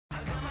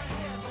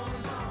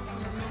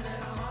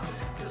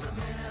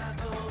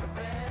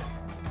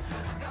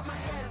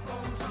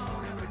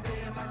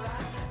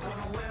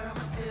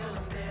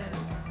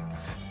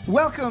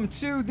Welcome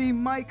to the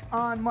Mike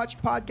on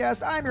Much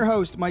podcast. I'm your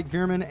host, Mike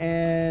Veerman,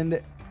 and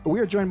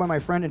we are joined by my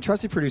friend and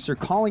trusty producer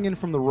calling in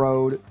from the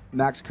road,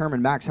 Max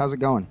Kerman. Max, how's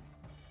it going?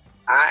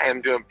 I am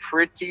doing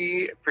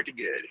pretty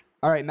good.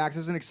 All right, Max,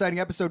 this is an exciting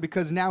episode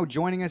because now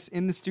joining us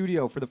in the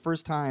studio for the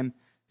first time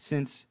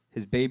since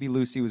his baby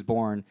Lucy was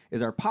born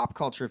is our pop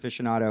culture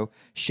aficionado,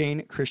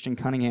 Shane Christian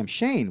Cunningham.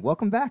 Shane,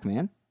 welcome back,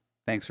 man.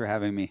 Thanks for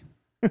having me.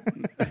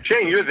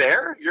 Shane, you're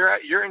there?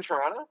 You're in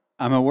Toronto?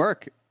 I'm at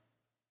work.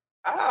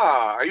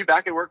 Ah, are you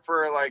back at work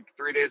for like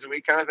 3 days a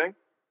week kind of thing?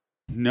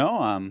 No,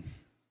 I'm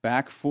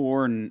back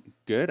for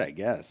good, I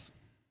guess.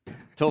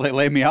 Until they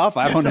lay me off,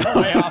 I don't know.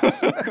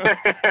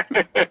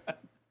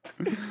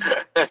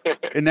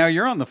 And now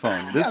you're on the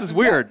phone. This is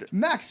weird.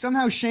 Max,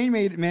 somehow Shane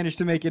managed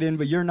to make it in,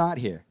 but you're not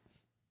here.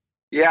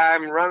 Yeah,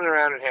 I'm running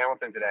around in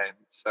Hamilton today,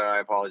 so I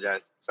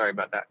apologize. Sorry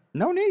about that.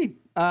 No need.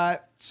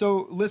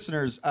 So,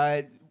 listeners,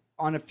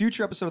 on a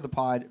future episode of the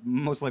pod,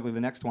 most likely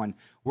the next one,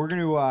 we're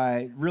going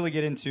to really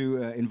get into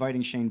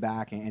inviting Shane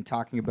back and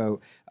talking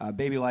about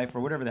baby life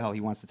or whatever the hell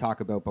he wants to talk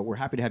about, but we're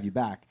happy to have you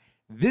back.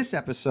 This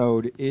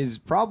episode is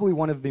probably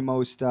one of the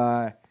most,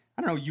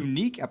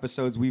 unique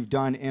episodes we've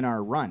done in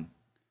our run.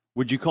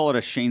 Would you call it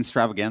a Shane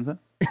extravaganza?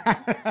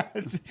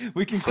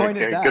 We can coin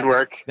it that. Good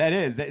work. That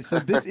is. So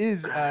this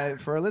is,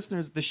 for our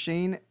listeners, the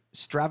Shane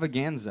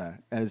extravaganza,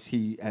 as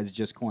he has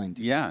just coined.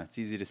 Yeah, it's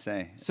easy to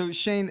say. So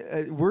Shane,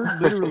 we're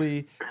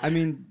literally,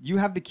 you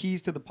have the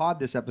keys to the pod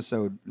this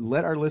episode.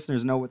 Let our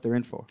listeners know what they're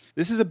in for.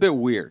 This is a bit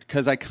weird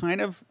because I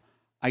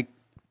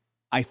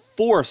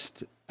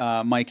forced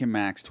Mike and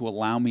Max to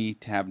allow me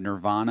to have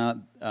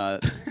Nirvana,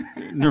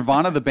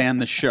 Nirvana the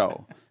band, the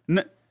show.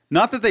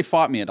 Not that they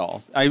fought me at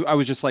all. I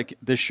was just like,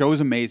 this show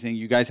is amazing.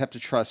 You guys have to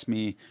trust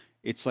me.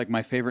 It's like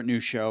my favorite new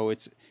show.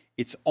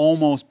 It's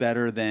almost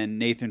better than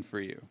Nathan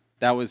For You.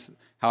 That was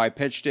how I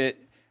pitched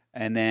it.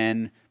 And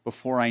then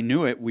before I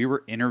knew it, we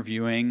were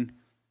interviewing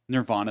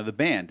Nirvana the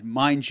band.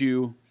 Mind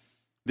you,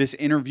 this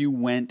interview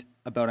went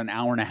about an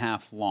hour and a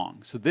half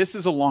long. So this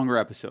is a longer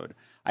episode.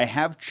 I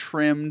have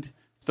trimmed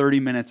 30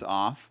 minutes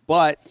off,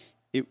 but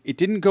it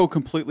didn't go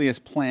completely as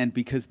planned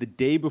because the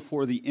day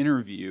before the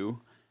interview,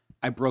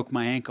 I broke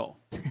my ankle.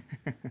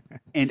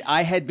 And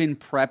I had been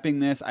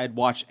prepping this. I had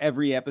watched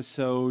every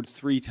episode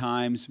 3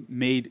 times,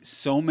 made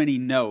so many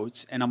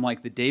notes. And I'm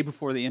like, the day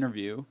before the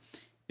interview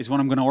is when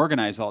I'm going to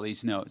organize all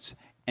these notes.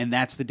 And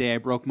that's the day I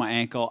broke my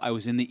ankle. I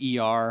was in the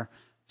ER,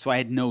 so I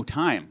had no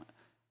time.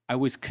 I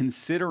was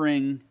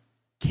considering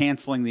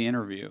canceling the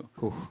interview,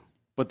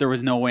 but there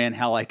was no way in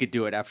hell I could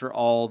do it after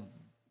all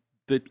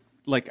the...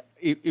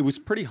 It was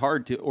pretty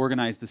hard to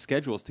organize the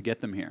schedules to get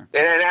them here.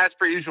 And as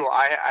per usual,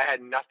 I had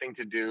nothing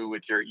to do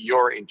with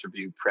your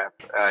interview prep,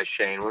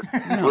 Shane.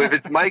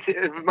 If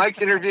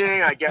Mike's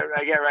interviewing, I get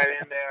right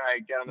in there. I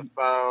get on the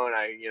phone.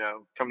 I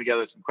come together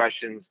with some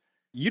questions.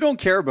 You don't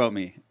care about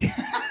me.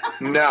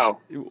 No.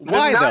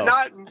 Why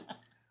though?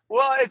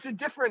 Well, it's a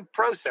different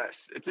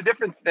process. It's a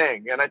different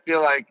thing, and I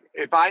feel like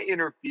if I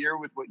interfere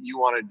with what you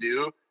want to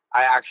do,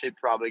 I actually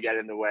probably get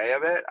in the way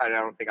of it. I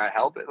don't think I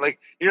help it.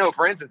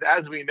 For instance,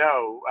 as we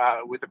know,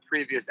 with a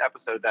previous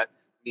episode that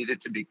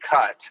needed to be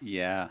cut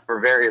for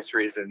various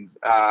reasons,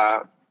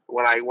 as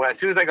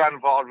soon as I got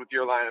involved with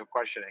your line of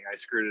questioning, I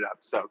screwed it up.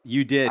 So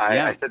you did,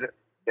 I said,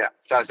 yeah.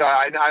 So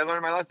I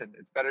learned my lesson.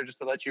 It's better just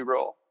to let you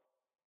roll.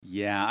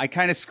 Yeah, I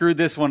kind of screwed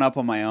this one up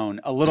on my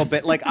own a little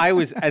bit. I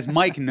was, as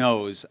Mike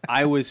knows,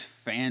 I was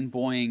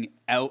fanboying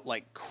out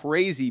like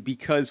crazy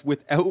because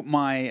without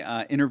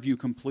my interview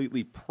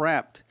completely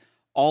prepped,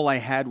 all I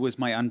had was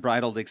my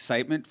unbridled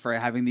excitement for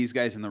having these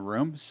guys in the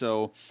room.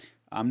 So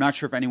I'm not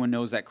sure if anyone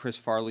knows that Chris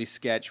Farley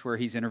sketch where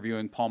he's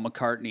interviewing Paul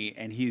McCartney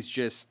and he's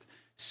just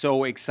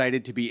so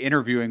excited to be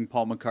interviewing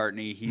Paul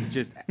McCartney. He's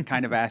just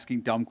kind of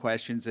asking dumb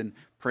questions and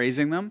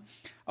praising them.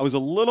 I was a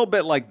little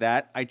bit like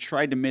that. I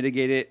tried to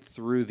mitigate it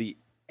through the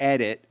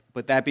edit,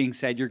 but that being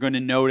said, you're going to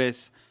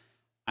notice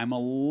I'm a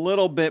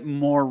little bit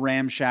more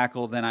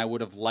ramshackle than I would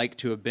have liked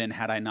to have been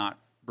had I not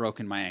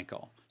broken my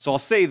ankle. So I'll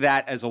say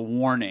that as a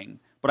warning.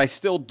 But I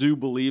still do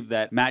believe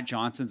that Matt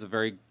Johnson's a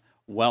very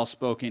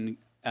well-spoken,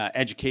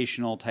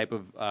 educational type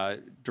of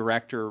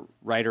director,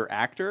 writer,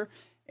 actor.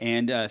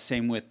 And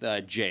same with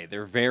Jay.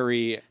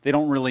 They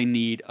don't really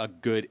need a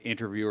good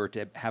interviewer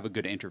to have a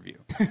good interview.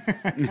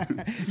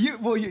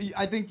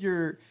 I think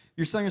you're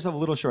selling yourself a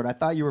little short. I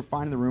thought you were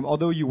fine in the room,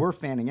 although you were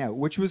fanning out,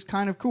 which was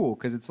kind of cool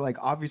because it's like,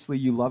 obviously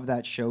you love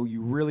that show.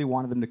 You really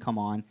wanted them to come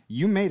on.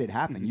 You made it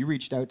happen. Mm-hmm. You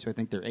reached out to, I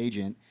think, their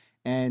agent.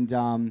 And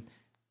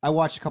I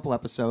watched a couple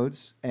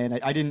episodes, and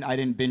I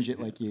didn't binge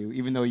it like you,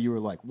 even though you were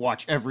like,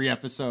 watch every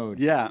episode.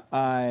 Yeah.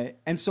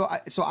 And so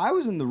I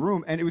was in the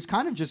room, and it was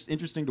kind of just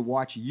interesting to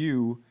watch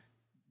you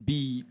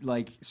be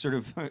like sort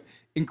of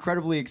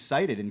incredibly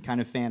excited and kind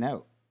of fan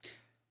out.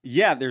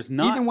 Yeah, there's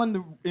not... Even when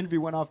the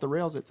interview went off the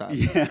rails at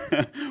times.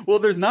 Yeah. Well,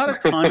 there's not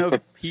a ton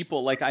of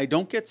people. I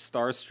don't get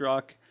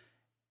starstruck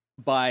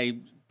by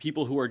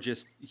people who are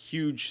just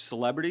huge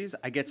celebrities.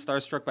 I get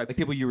starstruck by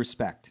people you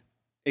respect.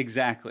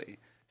 Exactly.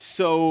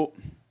 So...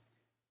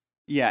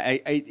 Yeah,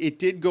 it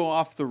did go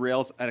off the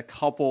rails at a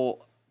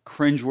couple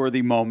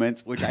cringeworthy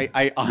moments, which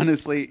I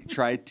honestly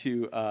tried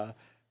to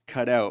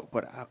cut out,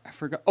 but I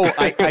forgot. Oh,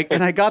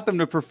 I got them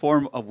to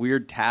perform a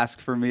weird task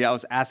for me. I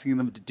was asking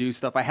them to do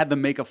stuff. I had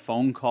them make a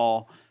phone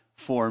call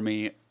for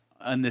me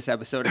on this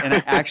episode, and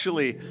I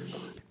actually,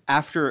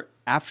 after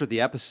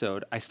the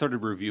episode, I started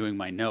reviewing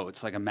my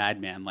notes like a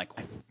madman. Like,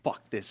 I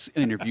fucked this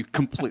interview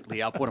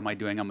completely up. What am I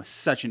doing? I'm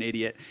such an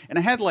idiot. And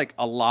I had like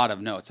a lot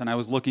of notes, and I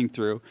was looking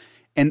through,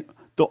 and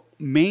the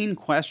main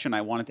question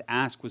I wanted to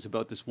ask was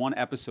about this one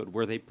episode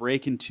where they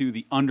break into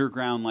the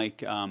underground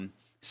like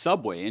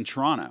subway in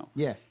Toronto.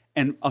 Yeah.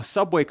 And a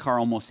subway car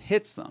almost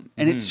hits them.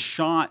 And it's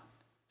shot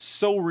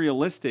so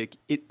realistic,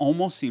 it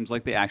almost seems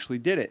like they actually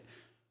did it.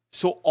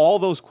 So all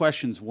those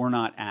questions were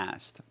not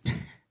asked.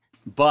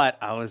 But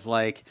I was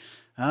like,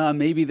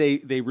 maybe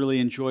they really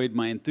enjoyed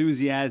my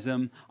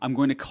enthusiasm. I'm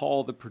going to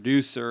call the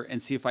producer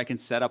and see if I can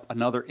set up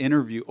another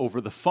interview over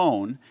the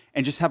phone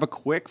and just have a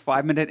quick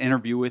 5-minute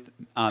interview with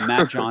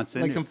Matt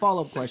Johnson. Like some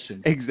follow-up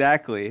questions.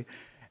 Exactly.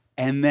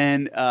 And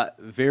then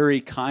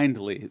very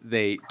kindly,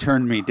 they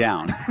turned me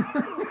down,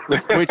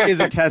 which is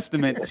a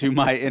testament to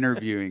my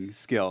interviewing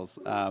skills.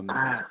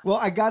 Well,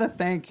 I got to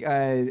thank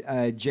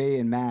Jay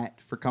and Matt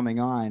for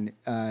coming on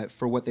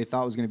for what they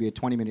thought was going to be a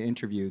 20-minute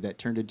interview that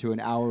turned into an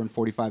hour and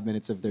 45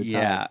 minutes of their time.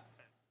 Yeah.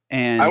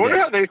 And I wonder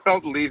how they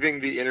felt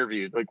leaving the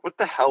interview. Like, what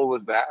the hell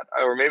was that?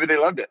 Or maybe they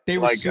loved it. They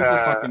were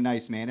super fucking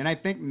nice, man. And I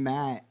think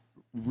Matt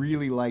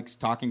really likes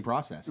talking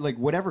process. Like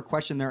whatever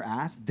question they're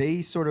asked,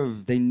 they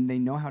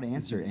know how to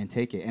answer it and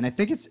take it. And I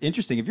think it's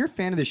interesting. If you're a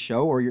fan of the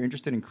show or you're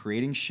interested in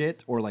creating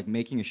shit or like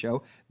making a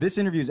show, this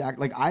interview is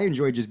like I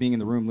enjoy just being in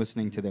the room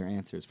listening to their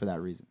answers for that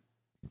reason.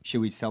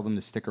 Should we tell them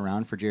to stick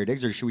around for Jared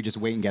Diggs or should we just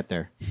wait and get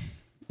there?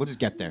 We'll just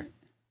get there.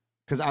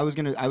 Because I was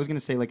gonna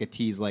say like a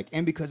tease, like,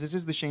 and because this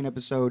is the Shane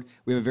episode,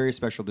 we have a very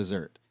special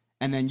dessert.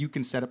 And then you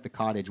can set up the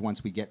cottage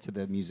once we get to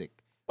the music.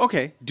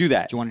 Okay, do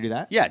that. Do you want to do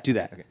that? Yeah, do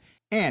that. Okay.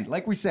 And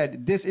like we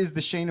said, this is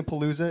the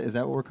Shane-a-palooza. Is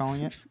that what we're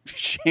calling it?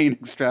 Shane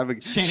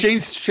Extravaganza. Shane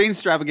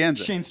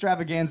Extravaganza. Shane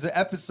Extravaganza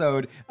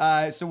episode.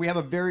 So we have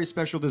a very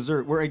special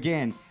dessert where,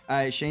 again,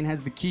 Shane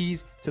has the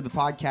keys to the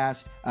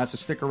podcast. So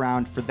stick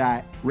around for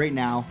that. Right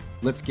now,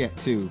 let's get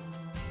to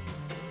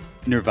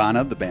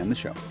Nirvana, the band, the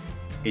show.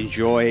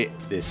 Enjoy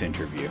this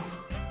interview.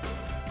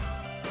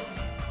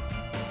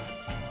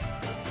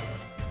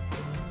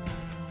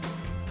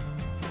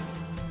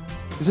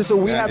 So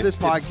we have this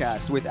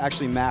podcast with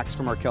actually Max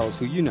from Arkells,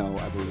 who you know,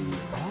 I believe.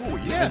 Oh,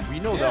 yeah. We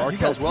know the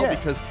Arkells well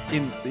because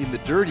in the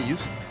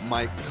Dirties,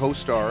 my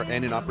co-star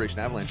and in Operation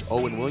Avalanche,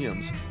 Owen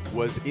Williams,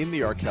 was in the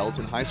Arkells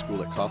in high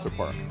school at Cawthorpe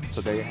Park. So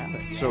there you have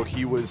it. So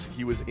he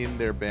was in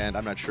their band.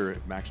 I'm not sure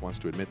if Max wants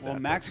to admit that. Well,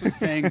 Max was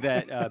saying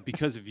that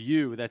because of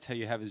you, that's how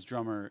you have his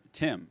drummer,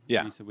 Tim.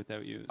 Yeah. He said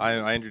without you.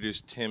 I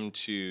introduced Tim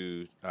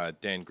to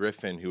Dan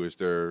Griffin, who was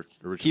their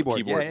original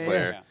keyboard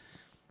player. Yeah.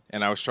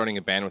 And I was starting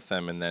a band with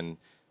them, and then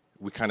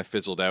we kind of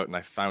fizzled out, and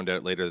I found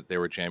out later that they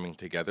were jamming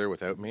together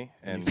without me.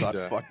 And you thought,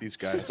 fuck these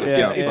guys. Fuck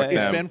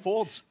them. Ben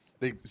Folds.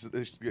 They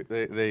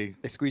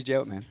squeezed you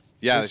out, man.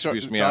 Yeah, they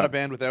squeezed me got out. a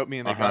band without me,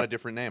 and they got a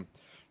different name.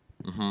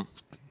 Mm-hmm.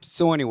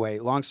 So anyway,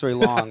 long story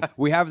long,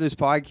 we have this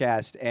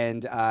podcast,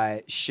 and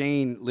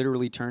Shane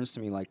literally turns to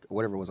me like,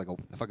 whatever it was, like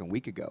a fucking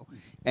week ago.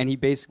 And he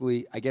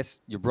basically, I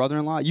guess, your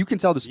brother-in-law, you can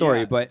tell the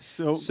story, Yeah, but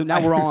so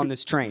now we're all on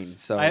this train.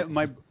 So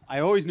I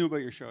always knew about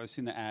your show. I've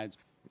seen the ads.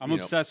 I'm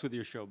obsessed with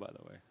your show, by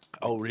the way.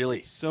 Oh, really?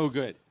 It's so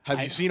good.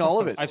 Have you seen all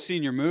of it? I've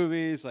seen your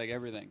movies, like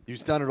everything.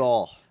 You've done it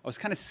all. I was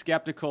kind of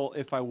skeptical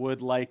if I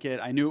would like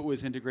it. I knew it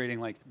was integrating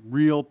like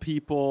real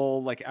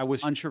people. Like I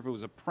was unsure if it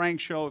was a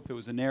prank show, if it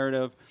was a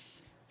narrative.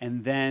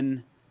 And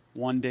then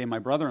one day my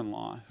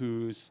brother-in-law,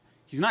 he's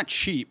not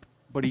cheap,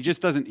 but he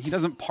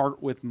doesn't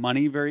part with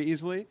money very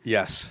easily.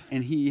 Yes.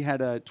 And he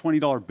had a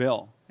 $20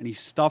 bill and he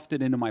stuffed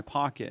it into my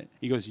pocket.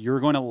 He goes, "You're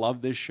going to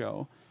love this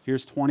show.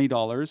 Here's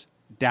 $20.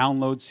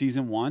 Download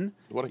season 1."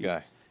 What a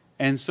guy.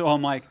 And so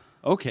I'm like,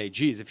 okay,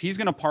 geez, if he's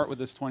going to part with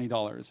this $20,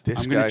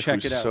 I'm going to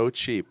check it out. So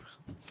cheap.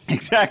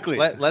 Exactly.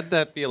 Let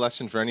that be a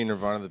lesson for any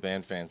Nirvana the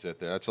band fans out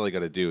there. That's all you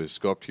got to do is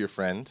go up to your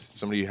friend,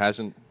 somebody who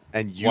hasn't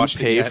And you watched it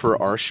pay yet,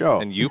 for our show.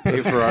 and you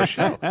pay for our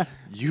show.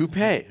 You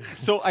pay.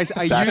 So I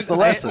That's used the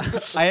lesson.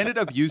 I ended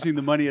up using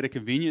the money at a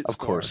convenience store. Of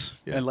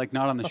course, yeah. And like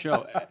not on the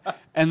show.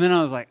 And then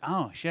I was like,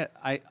 oh shit,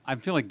 I'm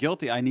feeling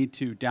guilty. I need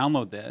to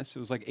download this. It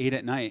was like 8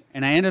 p.m.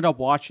 And I ended up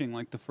watching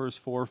like the first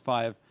 4 or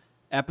 5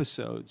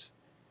 episodes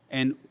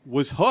and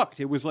was hooked.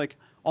 It was like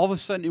all of a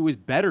sudden it was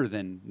better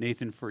than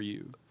Nathan For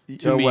You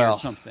to me or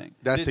something.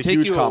 That's a Did it take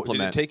huge you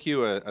compliment. Did it take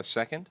you a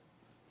second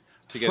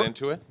to get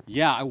into it?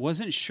 Yeah, I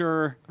wasn't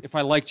sure if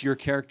I liked your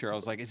character. I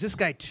was like, is this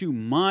guy too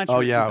much? Oh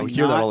or yeah, is we he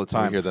hear that not? all the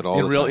time. We hear that all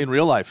in the real time. in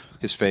real life.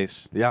 His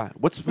face. Yeah.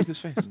 What's with his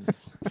face?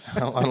 I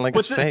don't like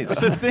But his face.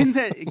 the thing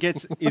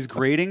that is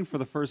grating for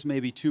the first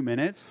maybe 2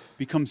 minutes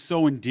becomes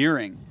so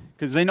endearing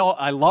because they know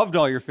I loved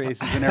all your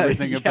faces and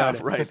everything Yeah, about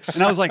it. right.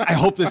 And I was like, I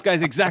hope this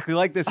guy's exactly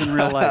like this in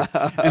real life.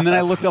 And then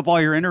I looked up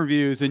all your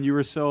interviews, and you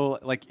were so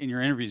like in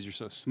your interviews, you're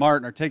so smart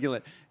and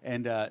articulate.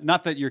 And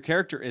not that your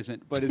character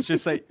isn't, but it's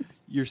just like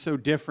you're so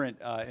different.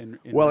 In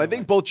Well, I real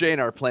think life. both Jay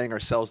and I are playing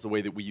ourselves the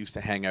way that we used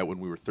to hang out when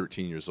we were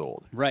 13 years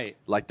old. Right.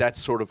 Like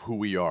that's sort of who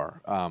we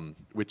are,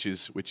 which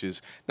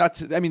is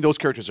not. I mean, those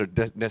characters are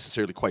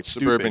necessarily quite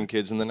Suburban stupid.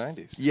 kids in the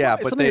 90s. Yeah,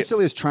 It's but something they, as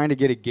silly as trying to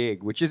get a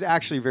gig, which is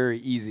actually very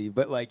easy.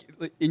 But like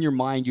in your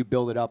mind, you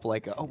build it up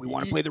like, oh, we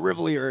want to play the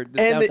Rivoli or the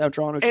downtown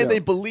Toronto show. and they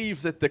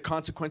believe that the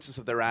consequences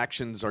of their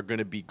actions are going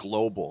to be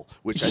global,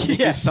 which I think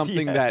Yes, is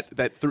something yes.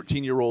 that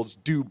 13-year-olds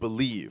do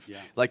believe. Yeah.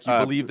 Like you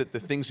believe that the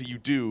things that you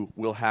do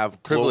will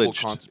have global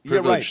Privileged, consequences.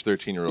 privileged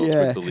 13-year-olds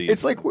would believe.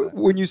 It's like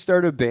when you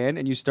start a band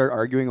and you start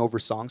arguing over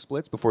song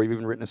splits before you've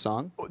even written a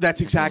song.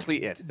 That's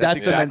exactly it. That's the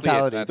exactly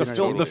mentality. It. That's The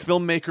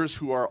filmmakers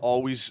who are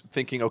always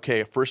thinking,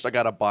 okay, first I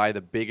got to buy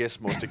the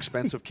biggest, most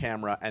expensive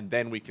camera, and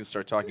then we can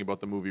start talking about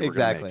the movie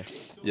Exactly. we're going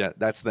to make. Yeah,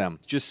 that's them.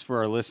 Just for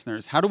our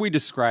listeners, how do we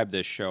describe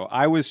this show?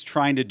 I was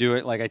trying to do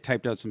it, like I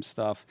typed out some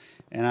stuff,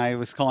 and I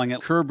was calling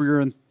it Curb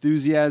Your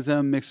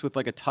Enthusiasm mixed with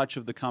like a touch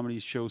of the comedy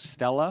show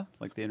Stella,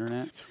 like the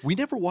internet. We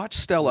never watched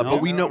Stella, No?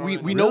 but we know Really?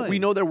 we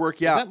know their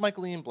work. Yeah, Is that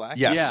Michael Ian Black?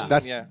 yes,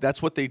 Yeah.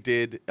 that's what they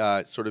did.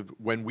 Sort of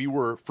when we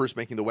were first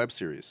making the web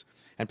series,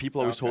 and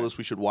people always told us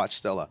we should watch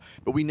Stella,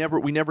 but we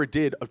never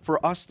did.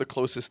 For us, the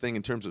closest thing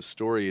in terms of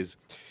story is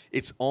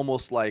it's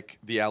almost like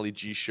the Ali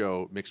G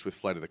show mixed with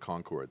Flight of the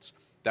Conchords.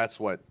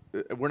 That's what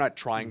we're not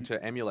trying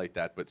to emulate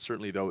that, but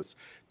certainly those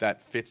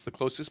that fits the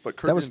closest. But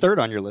That was third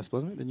on your list,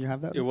 wasn't it? Didn't you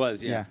have that? It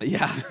was, yeah.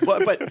 Yeah,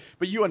 but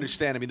you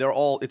understand. I mean,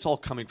 it's all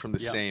coming from the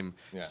same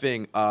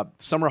thing.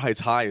 Summer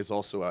Heights High is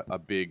also a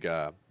big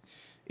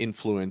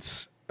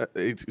influence.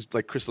 It's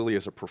like Chris Lilly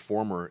as a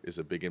performer is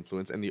a big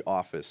influence, and The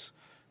Office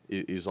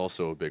is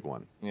also a big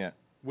one. Yeah.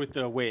 With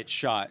the way it's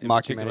shot, in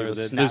Mockumentary, particular, those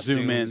the snap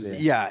zoom zooms, ins.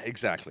 yeah. Yeah,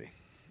 exactly.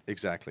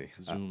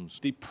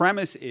 The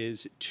premise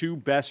is two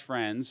best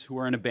friends who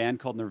are in a band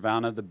called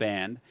Nirvana, the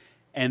band,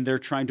 and they're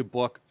trying to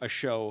book a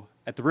show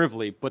at the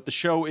Rivoli. But the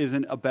show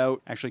isn't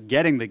about actually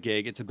getting the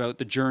gig; it's about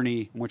the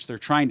journey in which they're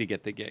trying to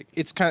get the gig.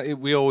 It's kind of,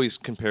 we always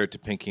compare it to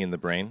Pinky and the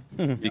Brain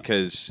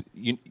because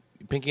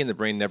Pinky and the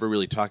Brain never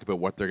really talk about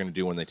what they're going to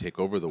do when they take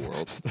over the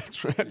world.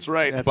 That's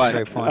right. That's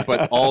very fun.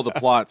 But all the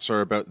plots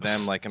are about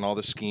them, like, and all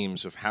the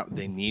schemes of how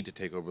they need to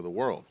take over the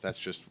world. That's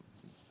just,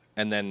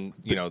 and then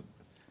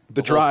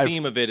the whole drive.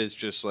 theme of it is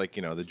just like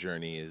the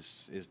journey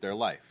is their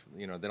life.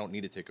 They don't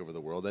need to take over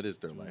the world. That is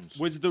their life.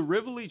 Was the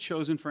Rivoli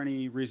chosen for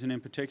any reason in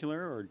particular,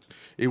 or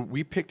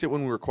We picked it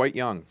when we were quite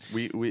young.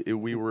 We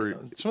were.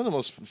 Some of the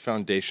most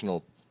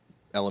foundational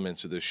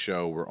elements of this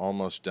show were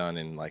almost done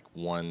in like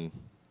one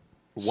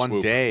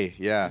swoop, day,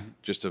 yeah,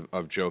 just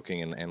of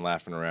joking and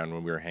laughing around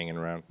when we were hanging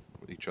around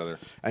with each other.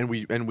 and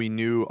we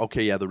knew,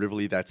 okay, yeah, the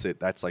Rivoli, that's it.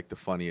 That's like the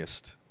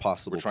funniest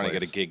possible. We're trying to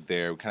place. get a gig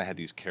there. We kind of had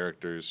these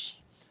characters.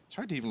 It's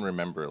hard to even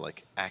remember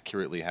like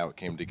accurately how it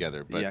came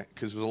together, but Yeah,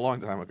 because it was a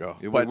long time ago.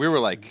 we But were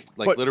like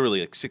but- literally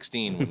like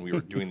 16 when we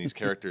were doing these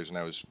characters, and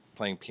I was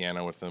playing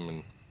piano with them.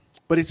 And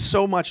But it's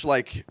so much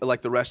like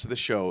the rest of the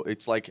show.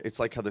 It's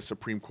like how the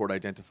Supreme Court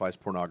identifies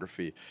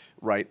pornography,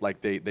 right?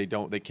 Like they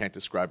can't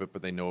describe it,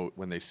 but they know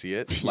when they see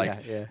it.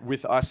 Like yeah.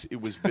 with us,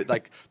 it was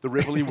like the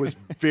Rivoli was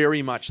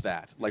very much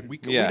that. Like we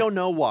Yeah. don't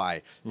know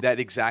why that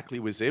exactly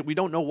was it. We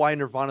don't know why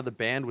Nirvana the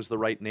band was the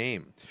right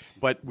name,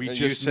 but we You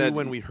just said- knew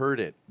when we heard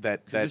it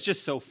that it's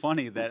just so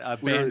funny that a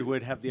band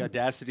would have the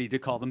audacity to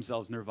call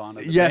themselves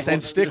Nirvana. the yes, band.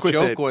 and stick the with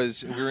joke it.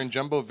 was we were in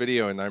Jumbo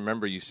Video, and I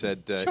remember you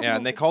said, yeah,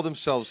 and they call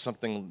themselves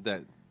something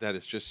that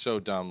is just so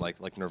dumb, like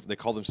they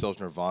call themselves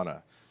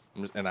Nirvana.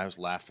 And I was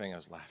laughing,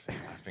 and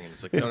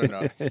it's like,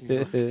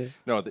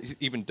 no,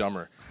 even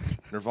dumber.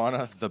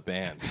 Nirvana, the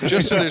band.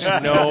 Just so there's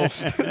no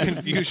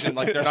confusion,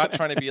 like they're not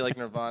trying to be like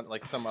Nirvana,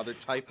 like some other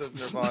type of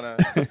Nirvana.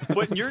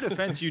 But in your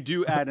defense, you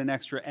do add an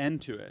extra N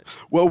to it.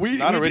 Well, Not we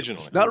did-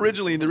 originally. not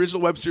originally. In the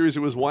original web series,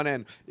 it was one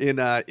N.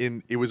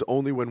 It was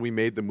only when we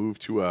made the move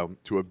to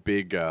a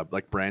big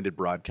like branded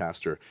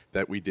broadcaster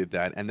that we did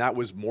that, and that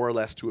was more or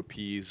less to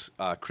appease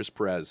Chris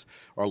Perez,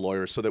 our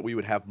lawyer, so that we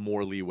would have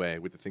more leeway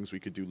with the things we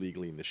could do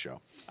legally in the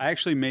show. I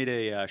actually made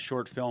a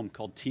short film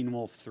called Teen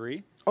Wolf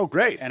 3, Oh,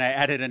 great! and I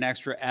added an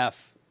extra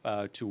F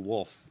to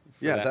Wolf.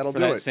 Yeah, that'll for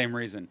do that it. same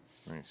reason.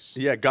 Nice.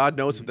 Yeah, God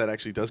knows if that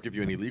actually does give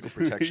you any legal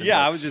protection. Yeah,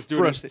 but I was just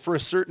doing it. for a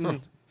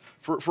certain.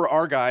 For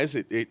our guys,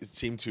 it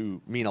seemed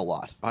to mean a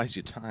lot. Buys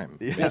you time.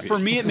 Well, for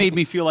me, it made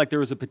me feel like there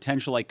was a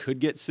potential I could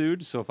get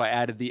sued. So if I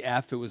added the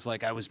F, it was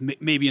like I was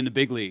maybe in the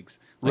big leagues,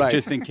 like Right.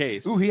 just in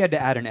case. Ooh, he had to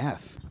add an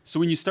F. So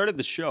when you started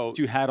the show,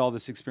 you had all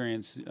this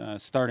experience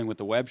starting with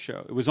the web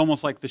show. It was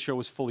almost like the show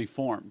was fully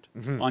formed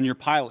on your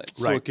pilot,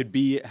 so Right. it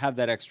could have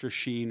that extra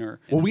sheen. Or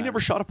Well, we never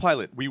shot a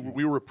pilot. We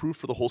were approved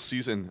for the whole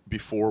season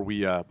before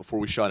we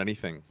shot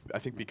anything. I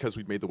think because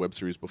we'd made the web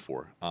series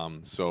before.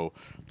 So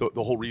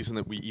the whole reason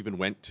that we even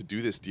went to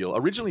do this deal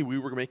originally we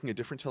were making a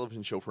different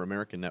television show for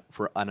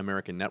an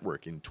American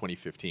network in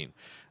 2015,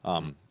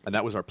 and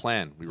that was our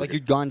plan. We were Like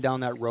you'd gone down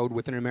that road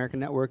with an American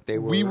network.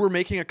 we were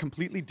making a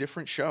completely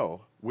different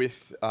show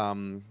with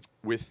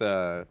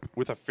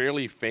a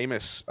fairly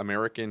famous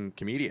American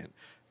comedian.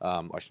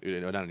 Not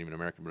even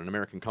American, but an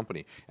American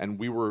company, and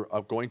we were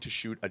going to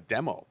shoot a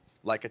demo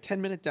like a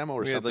 10-minute demo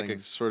or We had something. like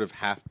a sort of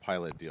half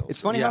pilot deal.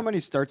 It's funny how many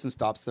starts and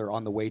stops there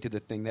on the way to the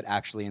thing that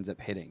actually ends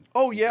up hitting.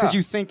 Oh, yeah. Because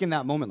you think in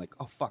that moment, like,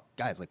 oh fuck,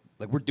 guys, like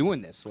we're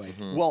doing this. Like,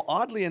 Well,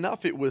 oddly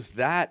enough, it was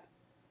that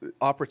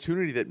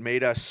opportunity that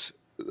made us,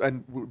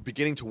 and we're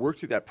beginning to work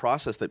through that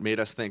process, that made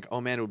us think,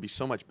 oh man, it would be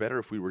so much better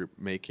if we were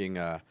making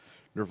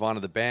Nirvana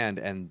the band.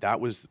 And that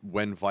was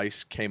when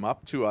Vice came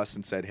up to us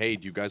and said, hey,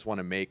 do you guys want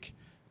to make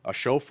a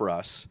show for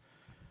us?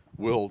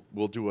 We'll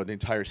do an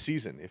entire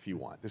season if you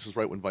want. This was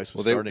right when Vice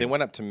was starting. They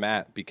went up to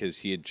Matt because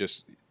he had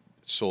just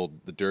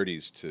sold the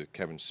Dirties to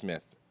Kevin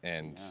Smith,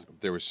 and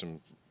there was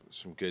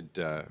some good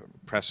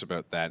press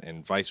about that.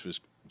 And Vice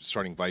was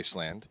starting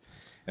Viceland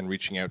and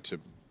reaching out to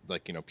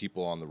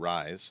people on the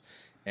rise,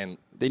 and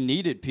they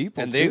needed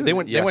people. And too. they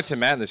went to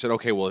Matt and they said,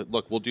 okay, well,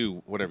 look, we'll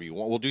do whatever you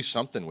want. We'll do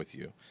something with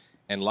you.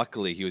 And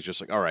luckily, he was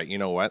just like, all right, you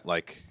know what?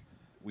 Like,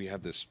 we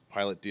have this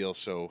pilot deal,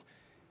 so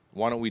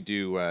why don't we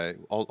do?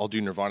 I'll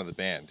do Nirvana the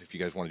band if you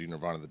guys want to do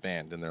Nirvana the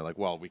band. And they're like,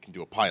 well, we can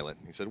do a pilot.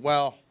 And he said,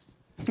 well,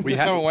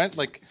 that's how it went.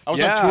 Like, I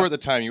was on tour at the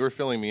time. You were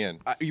filling me in.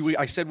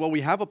 I said, well, we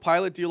have a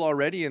pilot deal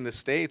already in the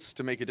States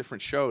to make a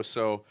different show,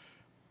 so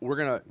we're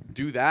gonna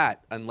do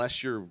that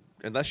unless you'll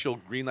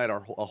greenlight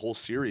a whole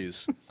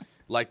series.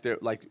 Like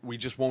we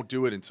just won't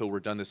do it until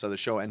we're done this other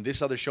show, and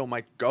this other show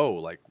might go.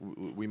 Like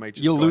we might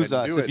just you'll go lose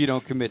ahead and us do if it. you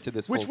don't commit to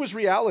this. Which was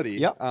reality.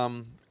 Yep.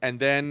 And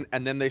then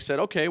they said,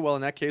 okay, well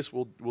in that case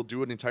we'll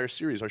do an entire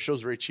series. Our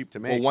show's very cheap to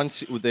make. Well,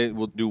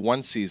 we'll do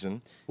one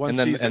season, and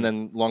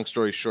then long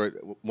story short,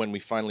 when we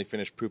finally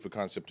finished proof of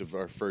concept of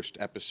our first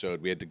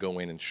episode, we had to go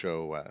in and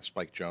show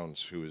Spike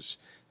Jonze, who is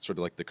sort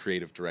of like the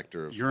creative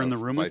director of You're in the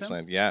room with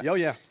Viceland. him? Yeah. Oh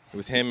yeah.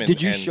 With him.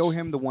 Did you show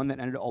him the one that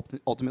ended up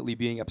ultimately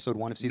being episode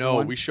 1 of season 1?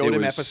 No, we showed It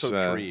him was,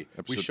 episode 3. We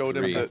episode showed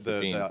 3, him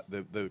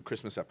the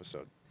Christmas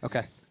episode.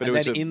 Okay. But it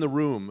was then in the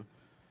room,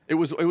 it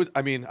was.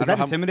 I mean, Is that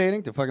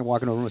intimidating to fucking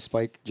walk in a room with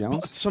Spike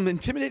Jonze? Some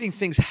intimidating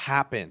things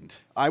happened.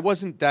 I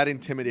wasn't that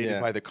intimidated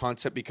by the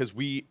concept because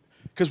we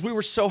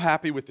were so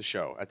happy with the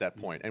show at that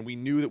point, and we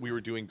knew that we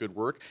were doing good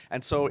work.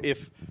 And so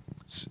if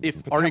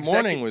our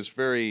morning was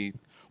very.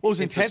 Well, it was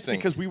intense interesting.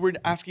 because we were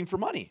asking for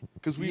money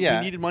because we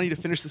needed money to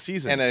finish the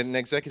season. And an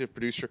executive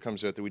producer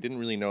comes out that we didn't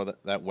really know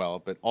that well,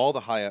 but all the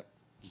high up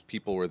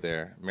people were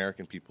there,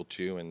 American people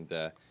too, and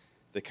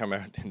they come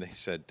out and they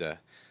said,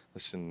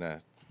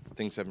 listen,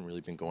 things haven't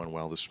really been going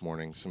well this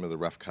morning. Some of the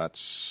rough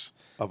cuts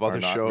of other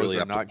not shows really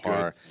are up to not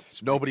par.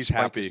 good. Nobody's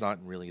Spike happy. is not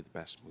in really the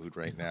best mood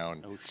right now.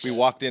 And we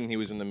walked in. He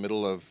was in the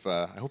middle of.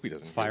 I hope he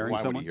doesn't. Firing Why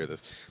someone? would he hear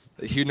this?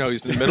 He's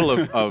in the middle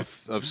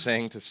of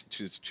saying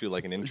to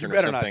like an You intern or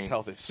better something. not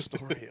tell this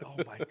story. Oh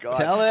my god!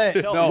 Tell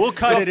it. No, We'll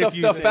cut it if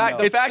you the say fact.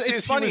 no. The fact It's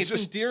is, funny. he It's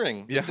was just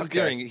endearing. Yeah, It's okay.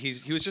 endearing.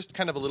 He was just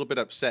kind of a little bit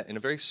upset in a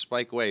very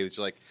Spike way. He was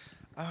like,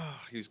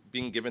 he was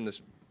being given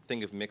this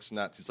thing of mixed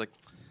nuts. He's like,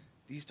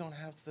 these don't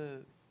have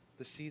the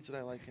seeds that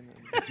I like in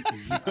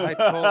them.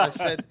 I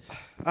said,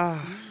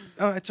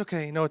 oh, it's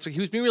okay. No, it's okay. He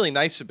was being really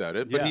nice about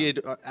it, but he had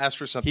asked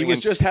for something. He was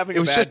and just having it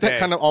a was bad just day. that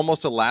kind of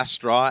almost a last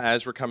straw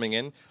as we're coming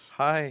in.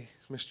 Hi,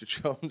 Mr.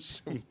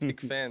 Jones. Big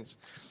fans.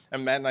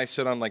 And Matt and I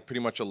sit on like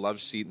pretty much a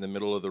love seat in the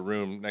middle of the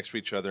room next to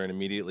each other, and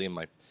immediately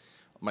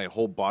my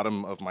whole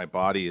bottom of my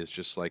body is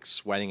just like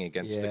sweating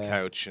against the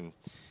couch. And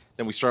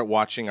then we start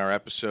watching our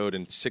episode,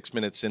 and 6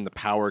 minutes in, the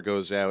power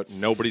goes out.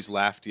 Nobody's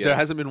laughed yet. There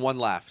hasn't been one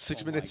laugh.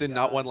 6 minutes in,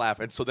 not one laugh.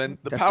 And so then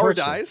the That's power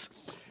torture. dies,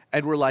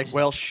 and we're like,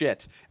 well,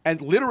 shit.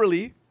 And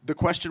literally, the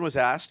question was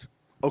asked,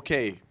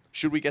 okay,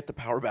 should we get the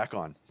power back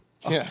on?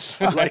 Yeah.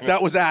 Like,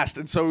 that was asked.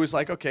 And so it was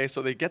like, okay,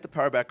 so they get the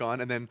power back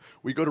on, and then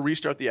we go to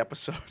restart the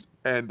episode.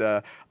 And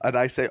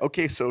I say,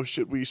 okay, so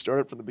should we start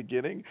it from the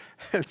beginning?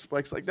 And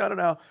Spike's like,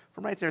 no,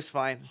 from right there's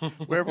fine.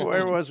 Wherever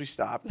it was, we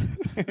stopped.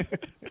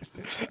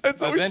 And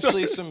so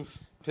Eventually, we started. some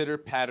pitter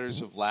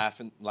patters of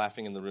laughing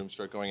in the room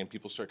start going, and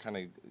people start kind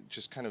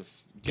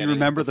of Do you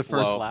remember the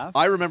first laugh?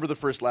 I remember the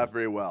first laugh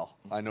very well.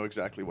 I know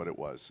exactly what it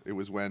was. It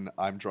was when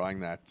I'm drawing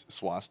that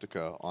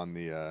swastika on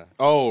the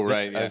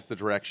as the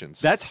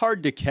directions. That's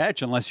hard to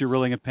catch unless you're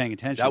really paying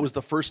attention. That was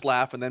the first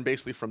laugh, and then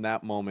basically from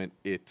that moment,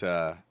 it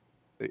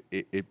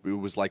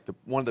was like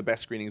one of the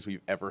best screenings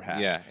we've ever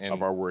had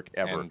of our work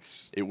ever.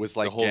 It was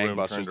like the whole room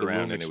gangbusters. turned The around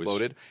room and it was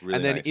exploded, really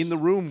and then nice. in the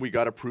room we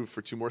got approved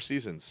for 2 more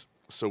seasons.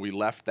 So we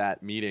left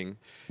that meeting.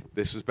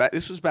 This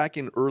was back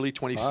in early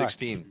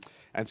 2016,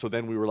 and so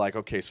then we were like,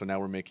 okay, so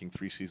now we're making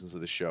 3 seasons of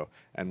the show,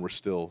 and we're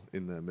still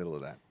in the middle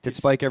of that. Did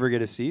Spike ever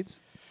get his seeds?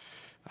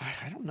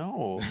 I don't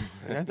know.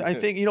 I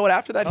think you know what.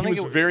 After that, he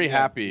was very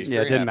happy.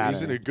 Yeah, it didn't matter.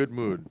 He's in a good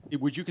mood.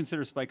 Would you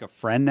consider Spike a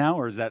friend now,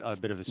 or is that a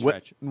bit of a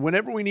stretch?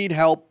 Whenever we need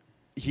help,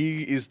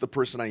 he is the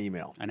person I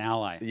email. An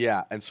ally.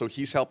 Yeah, and so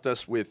he's helped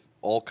us with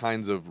all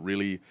kinds of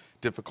really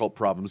difficult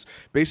problems.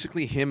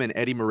 Basically, him and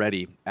Eddie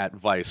Moretti at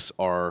Vice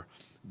are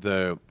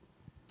the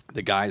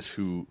guys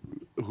who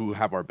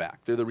have our back.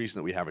 They're the reason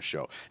that we have a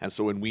show. And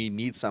so when we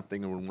need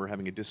something, or when we're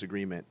having a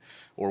disagreement,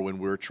 or when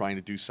we're trying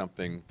to do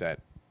something that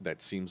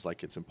that seems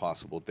like it's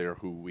impossible, they're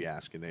who we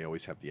ask, and they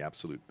always have the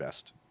absolute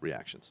best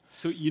reactions.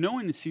 So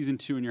in season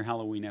 2 in your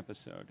Halloween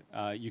episode,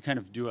 you kind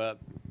of do a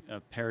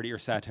parody or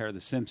satire of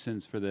The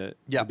Simpsons for the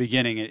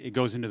beginning. It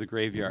goes into the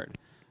graveyard.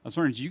 I was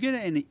wondering, did you get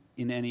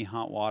in any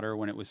hot water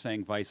when it was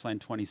saying Viceland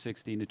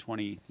 2016 to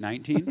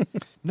 2019?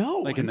 No,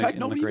 like in fact,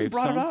 nobody even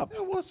brought it up.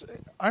 It was.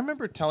 I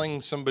remember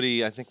telling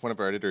somebody, I think one of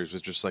our editors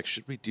was just like,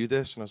 "Should we do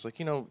this?" And I was like,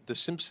 The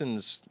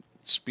Simpsons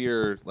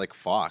spear like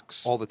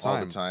Fox all the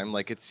time.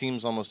 Like it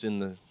seems almost in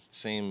the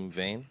same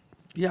vein.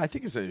 Yeah, I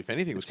think if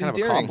anything, it was kind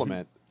endearing. of a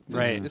compliment.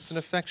 Right. It's an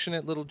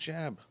affectionate little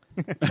jab.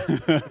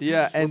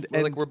 Yeah, and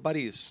like we're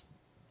buddies.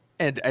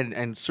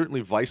 And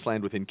certainly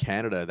Viceland within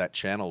Canada, that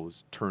channel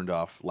was turned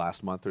off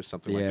last month or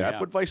something like that. Yeah.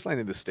 But Viceland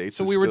in the States,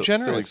 So is we were still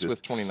generous exists.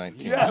 with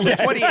 2019. Yeah, it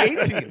was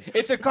 2018.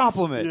 It's a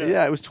compliment.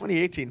 Yeah, it was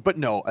 2018. But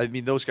no, I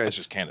mean those guys. That's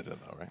just Canada,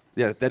 though, right?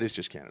 Yeah, that is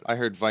just Canada. I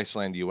heard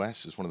Viceland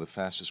US is one of the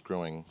fastest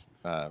growing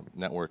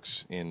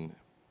networks in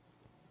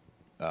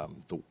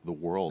the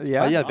world.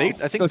 Yeah, I think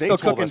so they still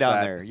told cooking us down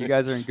that. there. You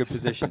guys are in good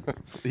position.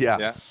 Yeah.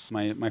 Yeah.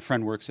 My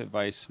friend works at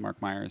Vice,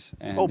 Mark Myers.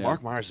 And,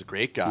 Mark Myers is a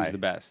great guy. He's the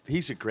best.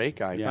 He's a great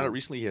guy. I Yeah. found out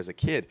recently he has a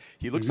kid.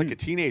 He looks like a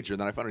teenager,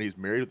 and then I found out he's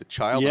married with a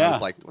child, and I Yeah.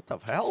 was like, what the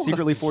hell?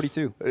 Secretly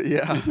 42.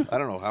 Yeah. I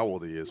don't know how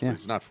old he is, but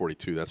he's not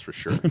 42, that's for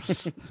sure.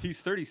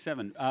 He's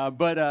 37.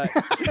 But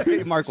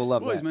Mark will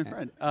love well, he's that. my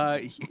friend.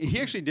 He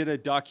actually did a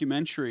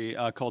documentary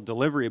called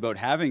Delivery about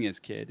having his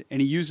kid,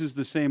 and he uses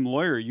the same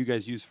lawyer you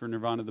guys use for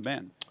Nirvana the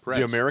band.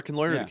 The American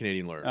lawyer or Yeah. the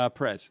Canadian lawyer?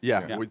 Prez.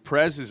 Yeah, with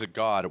Prez is a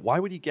god. Why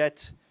would he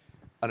get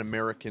an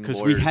American lawyer?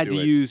 Because we had to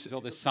do it? use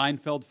all the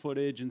Seinfeld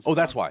footage and stuff. Oh,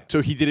 that's why.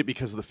 So he did it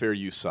because of the fair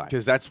use side.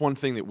 Because that's one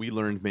thing that we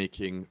learned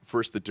making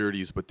first the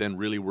Dirties, but then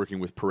really working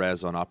with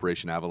Perez on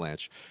Operation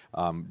Avalanche.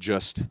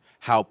 Just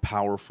how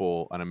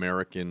powerful an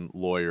American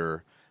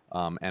lawyer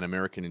and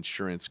American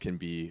insurance can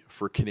be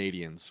for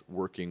Canadians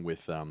working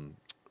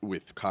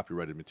with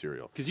copyrighted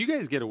material. Because you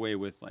guys get away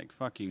with like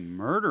fucking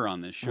murder on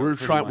this show. We're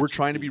pretty trying. much, We're it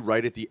trying to be seems.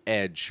 right at the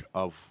edge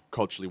of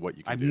culturally what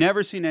you can I've do.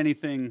 never seen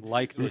anything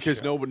like this. Because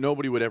show.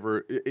 nobody would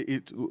ever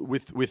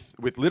with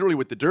literally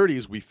with the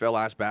Dirties, we fell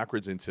ass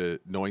backwards into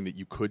knowing that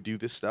you could do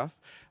this stuff,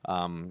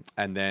 and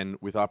then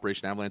with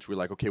Operation Avalanche, we were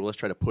like, okay, well, let's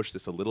try to push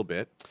this a little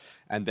bit,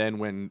 and then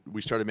when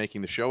we started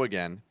making the show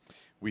again,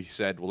 we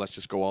said, well, let's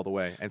just go all the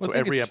way, and Well, so I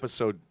think every it's-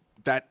 episode,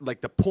 that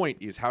like the point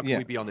is how can Yeah.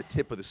 we be on the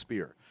tip of the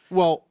spear?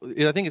 Well,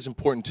 I think it's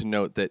important to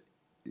note that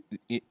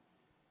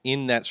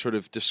in that sort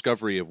of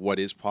discovery of what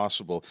is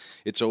possible,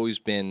 it's always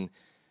been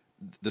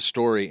the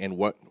story and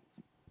what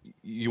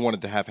you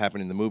wanted to have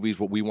happen in the movies,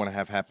 what we want to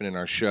have happen in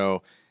our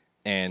show.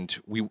 And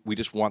we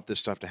just want this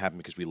stuff to happen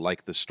because we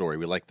like this story,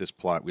 we like this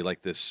plot, we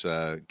like this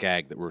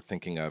gag that we're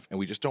thinking of, and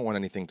we just don't want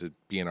anything to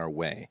be in our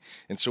way.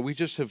 And so we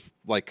just have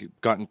like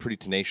gotten pretty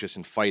tenacious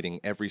in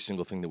fighting every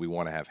single thing that we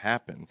want to have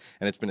happen.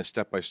 And it's been a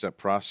step-by-step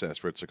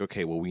process where it's like,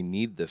 okay, well, we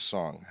need this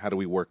song. How do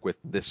we work with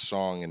this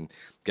song and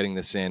getting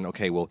this in?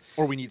 Okay, well,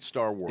 Or we need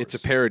Star Wars. it's a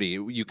parody.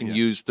 You can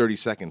use 30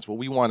 seconds. Well,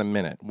 we want a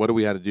minute. What do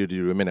we have to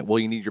do a minute? Well,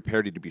 you need your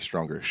parody to be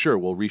stronger. Sure,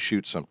 we'll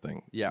reshoot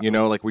something. Yeah. You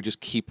know, like we just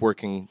keep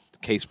working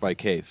case by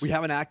case. We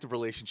have an active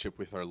relationship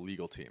with our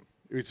legal team,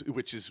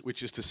 which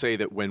is to say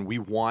that when we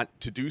want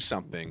to do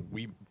something,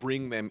 we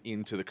bring them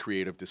into the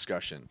creative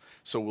discussion.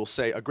 So we'll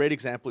say a great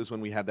example is when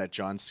we had that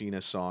John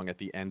Cena song at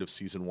the end of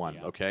season 1,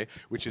 okay,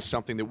 which is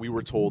something that we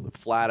were told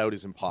flat out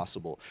is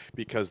impossible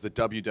because the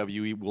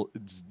WWE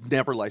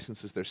never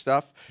licenses their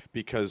stuff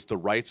because the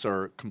rights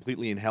are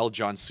completely in hell.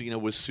 John Cena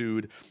was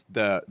sued.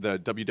 The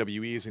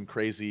WWE is in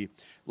crazy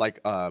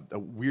a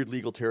weird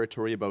legal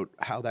territory about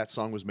how that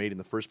song was made in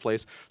the first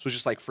place. So it's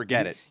just like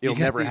forget it. It'll You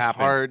get never these happen.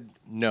 hard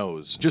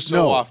no's Just so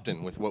no.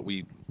 often with what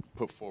we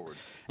put forward.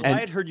 Well, I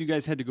had heard you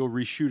guys had to go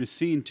reshoot a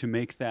scene to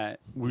make that.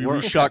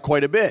 We shot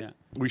quite a bit. Yeah.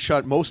 We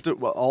shot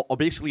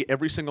basically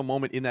every single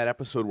moment in that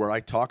episode where I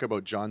talk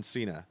about John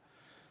Cena.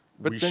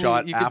 But we then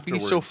shot you could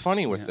afterwards. be so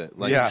funny with it.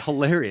 Like, Yeah. It's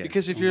hilarious.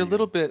 Because if you're a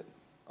little bit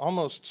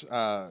almost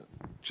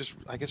just,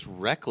 I guess,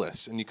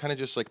 reckless, and you kind of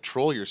just like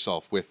troll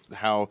yourself with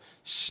how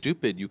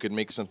stupid you could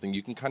make something,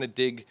 you can kind of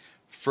dig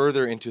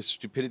further into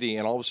stupidity,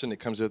 and all of a sudden it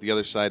comes out the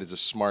other side as a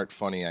smart,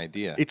 funny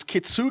idea. It's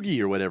kitsugi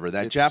or whatever,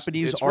 that It's-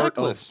 Japanese it's art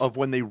reckless. of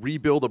when they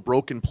rebuild a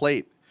broken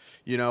plate.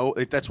 You know,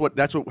 that's what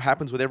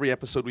happens with every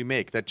episode we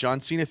make. That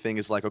John Cena thing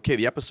is like, okay,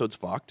 the episode's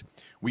fucked.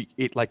 We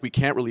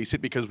can't release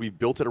it because we've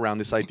built it around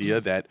this idea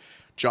that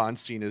John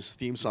Cena's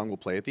theme song will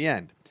play at the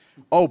end.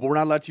 Oh, but we're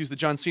not allowed to use the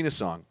John Cena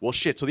song. Well,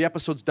 shit. So the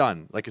episode's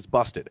done. Like it's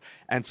busted.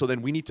 And so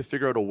then we need to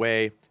figure out a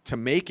way to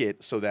make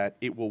it so that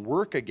it will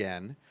work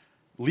again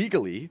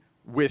legally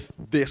with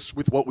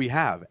what we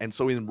have. And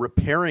so in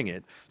repairing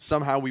it,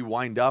 somehow we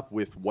wind up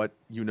with what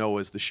you know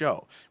as the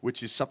show,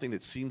 which is something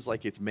that seems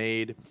like it's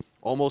made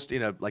almost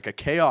in a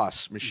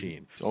chaos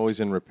machine. It's always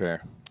in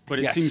repair. But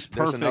it Yes, seems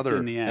there's perfect another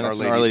in the end. And Our it's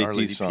an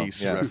Lady Peace song.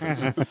 Peace Yeah.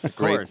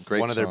 reference. Great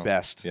One of their song.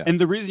 best. Yeah. And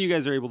the reason you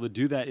guys are able to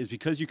do that is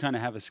because you kind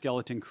of have a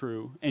skeleton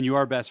crew and you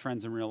are best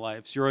friends in real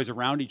life. So you're always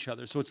around each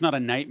other. So it's not a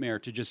nightmare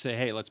to just say,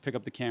 hey, let's pick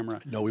up the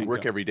camera. No, we and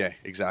work go. every day,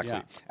 exactly.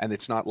 Yeah. And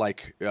it's not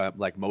like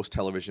most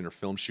television or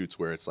film shoots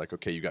where it's like,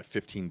 okay, you got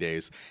 15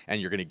 days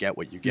and you're going to get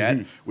what you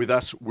get. With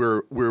us,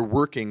 we're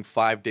working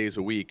 5 days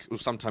a week,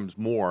 sometimes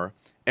more,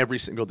 every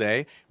single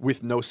day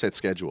with no set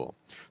schedule.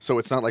 So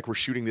it's not like we're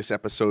shooting this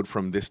episode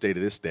from this day to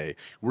this day.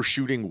 We're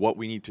shooting what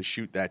we need to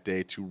shoot that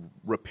day to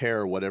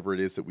repair whatever it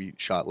is that we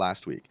shot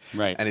last week.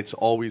 Right. And it's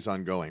always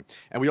ongoing.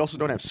 And we also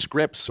don't have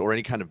scripts or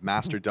any kind of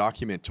master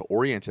document to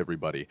orient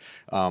everybody.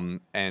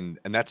 And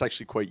that's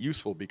actually quite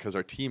useful because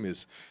our team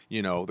is,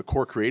 the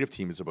core creative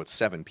team is about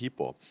 7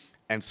 people.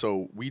 And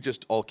so we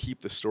just all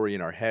keep the story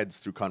in our heads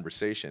through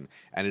conversation,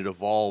 and it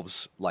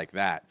evolves like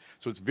that.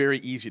 So it's very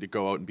easy to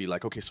go out and be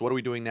like, okay, so what are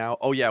we doing now?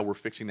 Oh, yeah, we're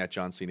fixing that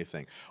John Cena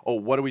thing. Oh,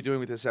 what are we doing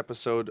with this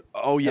episode?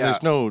 Oh, yeah. And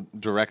there's no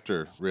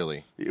director,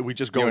 really. We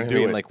just go You know and what I do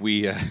mean? it. Like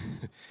we...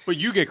 But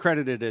you get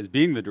credited as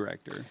being the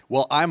director.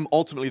 Well, I'm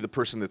ultimately the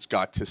person that's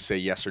got to say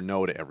yes or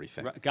no to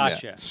everything. Right.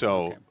 Gotcha. Yeah.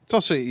 So Okay. It's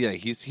also,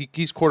 he's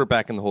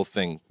quarterbacking the whole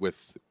thing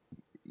with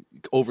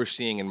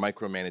overseeing and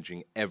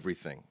micromanaging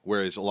everything,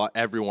 whereas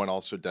everyone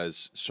also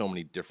does so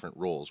many different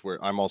roles.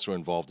 Where I'm also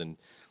involved in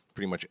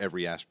pretty much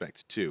every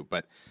aspect too.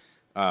 But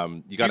you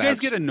Do you got to guys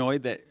get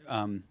annoyed that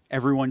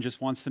everyone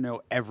just wants to know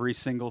every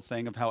single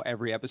thing of how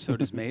every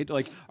episode is made?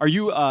 Like, are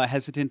you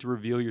hesitant to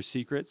reveal your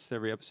secrets to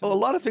every episode? a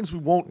lot of things we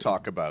won't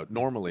talk about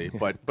normally,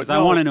 but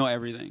I want to know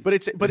everything. But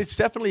it's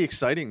definitely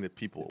exciting that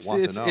people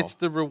want to know. It's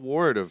the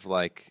reward of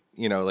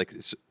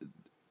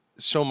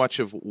so much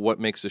of what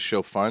makes the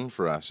show fun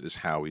for us is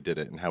how we did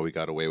it and how we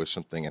got away with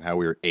something and how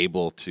we were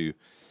able to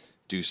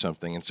do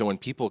something. And so when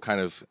people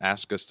kind of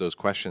ask us those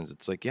questions,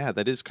 it's like, yeah,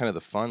 that is kind of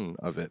the fun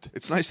of it.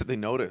 It's nice that they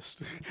noticed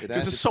because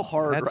adds- it's so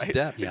hard, adds right?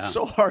 depth. Yeah. It's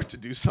so hard to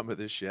do some of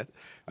this shit.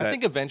 I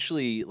think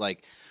eventually,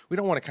 we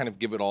don't want to kind of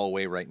give it all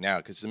away right now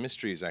because the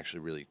mystery is actually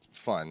really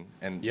fun.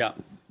 And Yeah.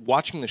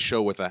 watching the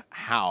show with a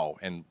how,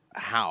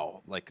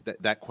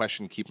 that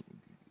question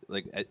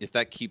if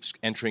that keeps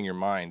entering your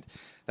mind,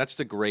 that's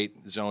the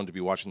great zone to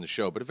be watching the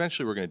show. But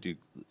eventually, we're going to do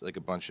like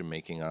a bunch of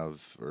making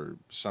of or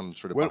some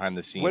sort of behind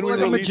the scenes. when we Well,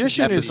 stuff a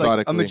magician is like, a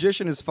episodically.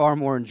 magician is far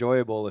more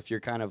enjoyable if you're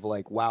kind of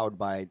like wowed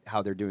by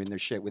how they're doing their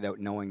shit without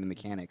knowing the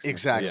mechanics.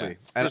 Exactly. Yeah.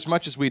 And And as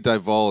much as we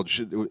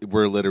divulge,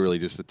 we're literally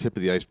just the tip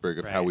of the iceberg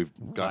of how Right. we've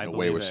I gotten away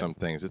believe with it. some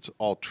things. It's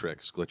all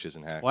tricks, glitches,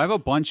 and hacks. Well, I have a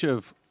bunch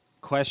of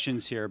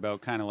questions here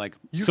about kind of like.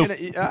 You so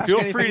can ask feel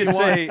anything free to you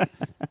want. say.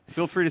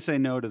 Feel free to say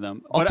no to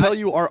them. I'll But tell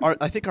you,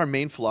 I think our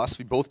main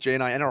philosophy, both Jay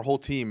and I and our whole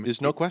team,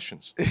 There's no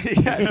questions.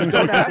 don't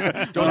ask,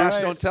 right.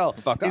 don't tell.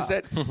 Is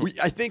that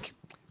I think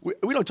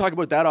we don't talk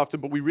about that often,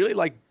 but we really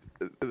like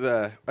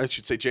I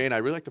should say Jay and I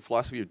really like the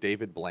philosophy of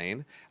David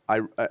Blaine.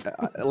 I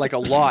like a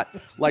lot.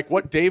 Like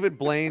what David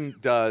Blaine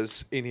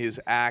does in his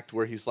act,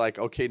 where he's like,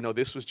 okay, no,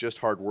 this was just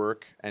hard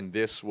work, and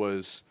this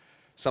was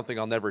something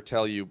I'll never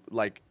tell you.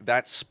 Like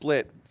that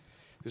split.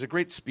 There's a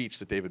great speech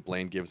that David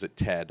Blaine gives at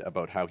TED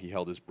about how he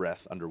held his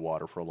breath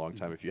underwater for a long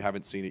time. If you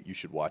haven't seen it, you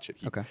should watch it.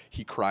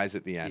 He cries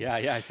at the end. Yeah,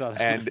 I saw that.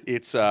 And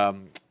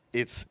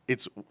it's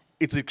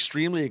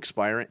extremely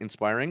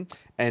inspiring.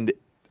 And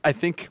I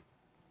think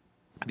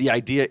the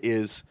idea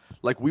is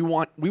like we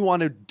want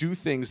to do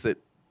things that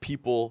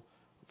people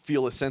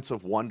feel a sense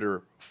of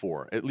wonder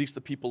for. At least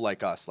the people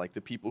like us, like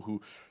the people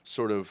who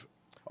sort of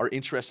are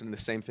interested in the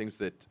same things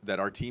that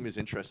our team is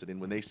interested in.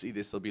 When they see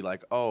this, they'll be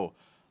like, oh,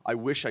 I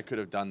wish I could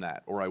have done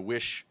that, or I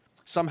wish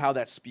somehow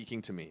that's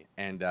speaking to me.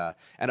 And a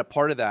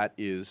part of that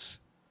is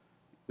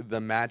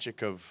the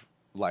magic of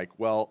like,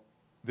 well,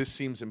 this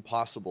seems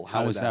impossible.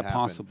 How did is that happen?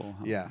 possible?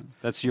 Yeah.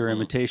 That's your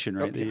imitation,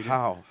 right? that you do?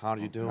 How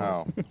do you do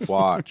How?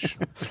 Watch.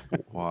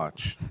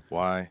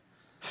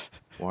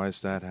 Why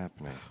is that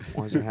happening? it?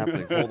 Why is it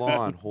happening? Hold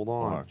on.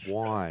 Watch.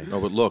 Why? No,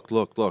 but look.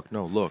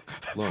 No, look.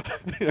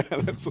 Yeah,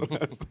 that's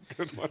the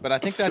good one. But I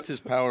think that's his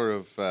power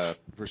of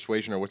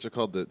persuasion, or what's it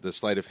called? The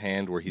sleight of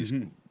hand, where he's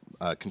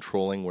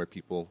controlling where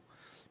people's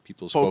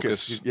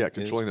focus. Yeah,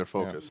 controlling their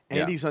focus. Yeah.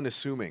 And he's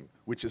unassuming,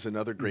 which is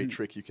another great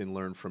trick you can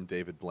learn from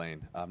David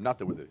Blaine. Not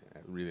that we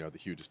really are the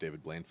hugest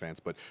David Blaine fans,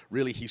 but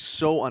really he's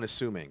so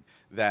unassuming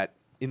that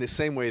in the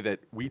same way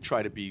that we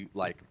try to be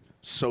like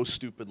so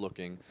stupid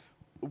looking,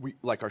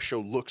 like our show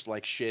looks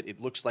like shit. It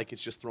looks like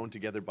it's just thrown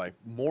together by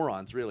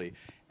morons, really.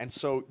 And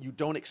so you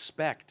don't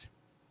expect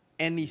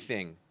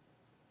anything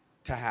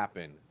to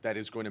happen that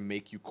is going to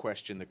make you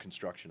question the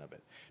construction of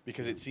it,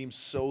 because it seems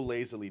so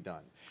lazily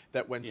done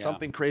that when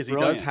something crazy does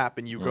brilliant.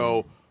 happen, you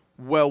go,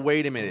 well,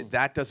 wait a minute,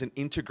 that doesn't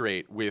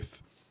integrate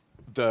with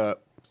the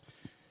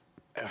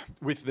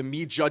with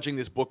me judging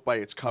this book by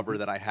its cover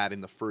that I had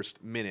in the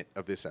first minute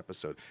of this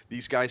episode.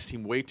 These guys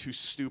seem way too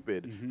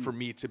stupid for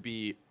me to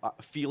be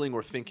feeling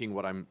or thinking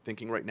what I'm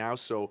thinking right now.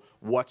 So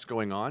what's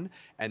going on?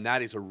 And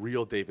that is a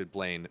real David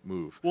Blaine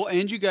move. Well,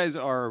 and you guys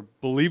are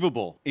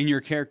believable in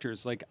your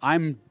characters. Like,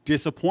 I'm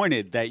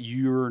disappointed that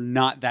you're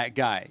not that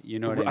guy. You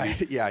know what I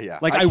mean? Yeah.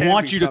 Like, I can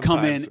want be you to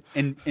come in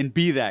sometimes. and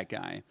be that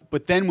guy.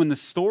 But then when the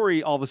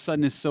story all of a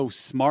sudden is so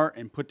smart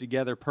and put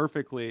together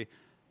perfectly,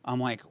 I'm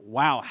like,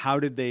 wow, how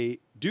did they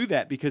do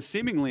that? Because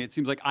seemingly it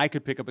seems like I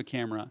could pick up a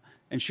camera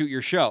and shoot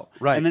your show.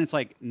 Right. And then it's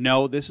like,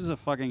 no, this is a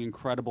fucking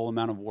incredible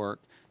amount of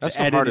work. That's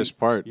the hardest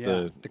part.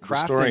 Yeah. The story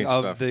crafting and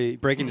of stuff. the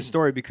breaking the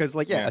story, because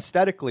like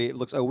aesthetically it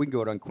looks, oh, we can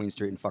go out on Queen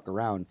Street and fuck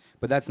around,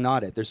 but that's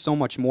not it. There's so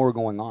much more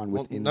going on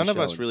Well, within none the of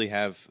show. us really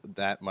have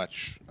that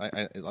much.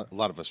 A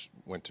lot of us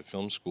went to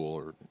film school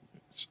or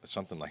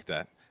something like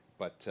that,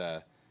 but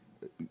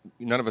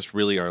none of us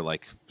really are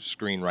like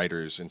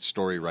screenwriters and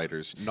story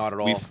writers. Not at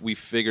all. We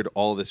figured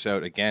all this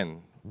out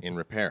again in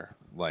Repair.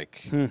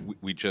 Like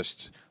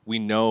we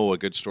know a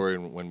good story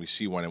when we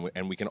see one,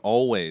 and we can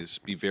always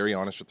be very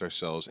honest with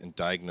ourselves and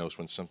diagnose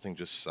when something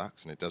just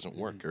sucks and it doesn't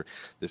work, or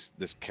this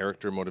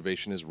character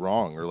motivation is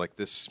wrong, or like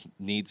this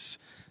needs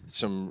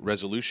some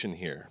resolution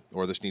here,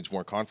 or this needs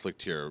more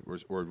conflict here,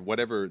 or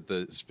whatever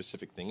the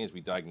specific thing is.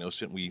 We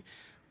diagnose it, and we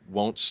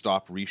won't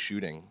stop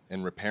reshooting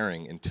and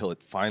repairing until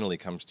it finally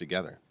comes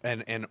together.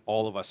 And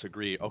all of us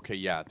agree, okay,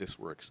 yeah, this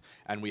works.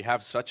 And we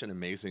have such an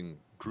amazing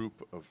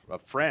group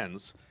of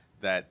friends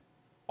that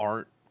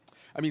aren't,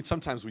 I mean,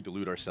 sometimes we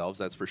delude ourselves,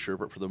 that's for sure,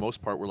 but for the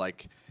most part, we're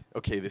like,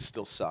 okay, this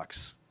still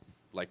sucks.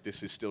 Like,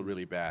 this is still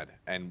really bad.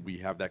 And we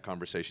have that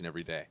conversation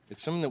every day.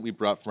 It's something that we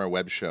brought from our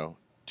web show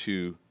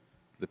to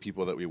the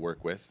people that we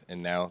work with,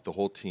 and now the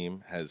whole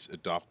team has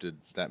adopted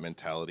that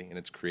mentality, and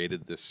it's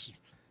created this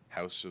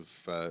house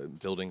of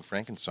building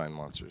Frankenstein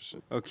monsters.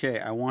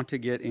 Okay, I want to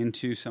get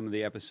into some of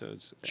the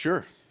episodes.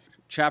 Sure.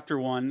 Chapter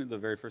 1, the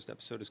very first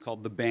episode, is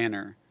called The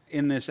Banner.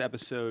 In this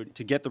episode,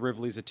 to get the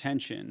Rivleys'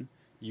 attention,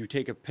 you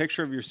take a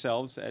picture of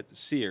yourselves at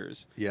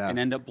Sears and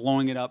end up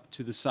blowing it up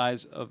to the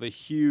size of a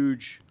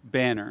huge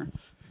banner.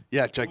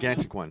 Yeah,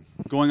 gigantic one.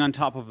 Going on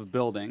top of a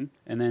building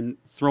and then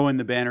throwing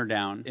the banner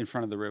down in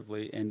front of the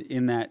Rivley. And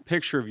in that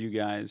picture of you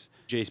guys,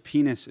 Jay's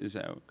penis is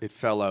out. It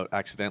fell out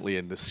accidentally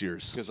in the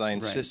Sears. Because I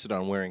insisted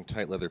on wearing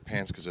tight leather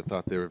pants because I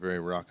thought they were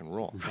very rock and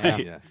roll.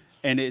 Right. Yeah.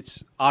 And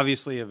it's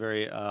obviously a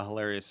very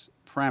hilarious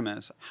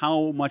premise.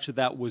 How much of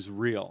that was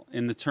real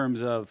in the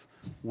terms of,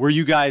 were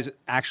you guys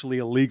actually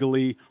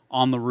illegally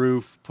on the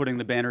roof putting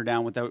the banner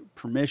down without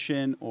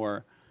permission,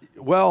 or?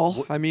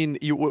 Well, I mean,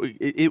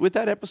 with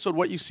that episode,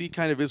 what you see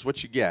kind of is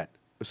what you get.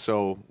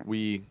 So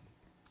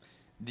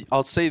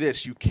I'll say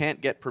this, you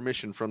can't get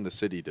permission from the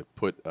city to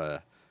put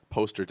a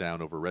poster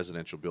down over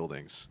residential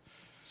buildings.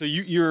 So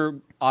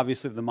you're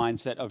obviously of the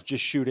mindset of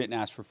just shoot it and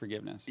ask for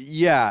forgiveness.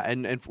 Yeah,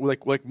 and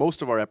like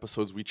most of our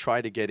episodes, we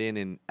try to get in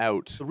and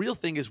out. The real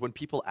thing is when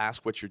people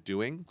ask what you're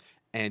doing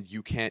and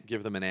you can't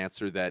give them an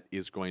answer that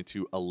is going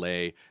to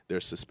allay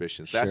their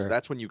suspicions.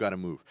 That's when you got to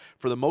move.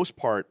 For the most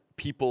part,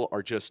 people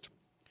are just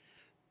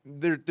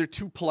they're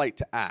too polite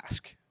to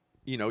ask.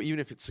 You know, even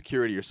if it's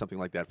security or something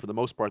like that, for the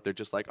most part, they're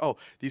just like, oh,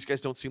 these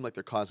guys don't seem like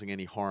they're causing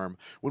any harm.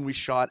 When we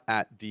shot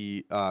at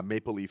the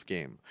Maple Leaf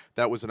game,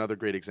 that was another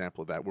great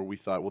example of that, where we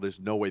thought, well, there's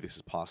no way this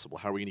is possible.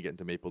 How are we going to get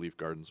into Maple Leaf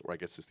Gardens? Or I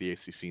guess it's the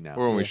ACC now.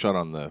 Or when we shot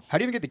on the... How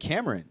do you even get the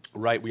camera in?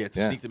 Right, we had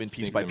to sneak them in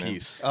piece by them in.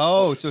 piece.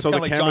 Oh, so it's kind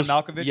of the like John cameras-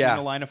 Malkovich yeah. in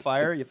a line of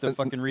fire? You have to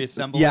fucking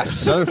reassemble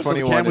Yes. Another So funny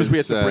the one cameras we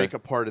had is, to break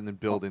apart and then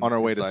build in on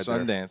our way to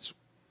inside there. Sundance,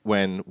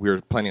 when we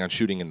were planning on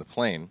shooting in the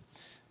plane,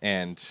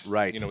 and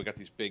Right. you know, we got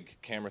these big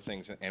camera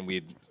things, and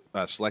we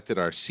had selected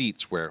our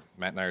seats where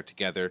Matt and I are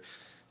together.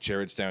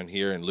 Jared's down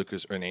here, and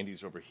Lucas and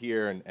Andy's over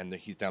here, and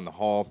he's down the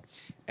hall,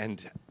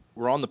 and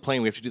we're on the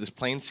plane. We have to do this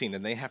plane scene,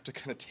 and they have to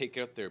kind of take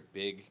out their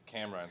big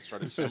camera and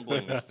start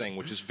assembling this thing,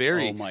 which is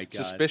very Oh my God.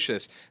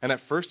 suspicious. And at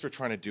first, they're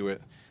trying to do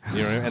it,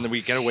 you know, and then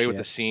we get away with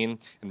the scene,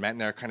 and Matt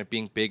and I are kind of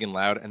being big and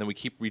loud, and then we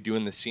keep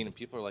redoing the scene, and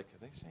people are like, "Are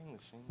they saying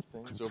the same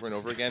things over and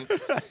over again?"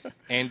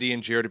 Andy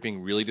and Jared are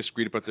being really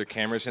discreet about their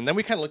cameras, and then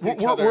we kind of look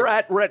at each other.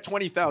 We're at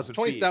 20,000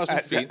 feet.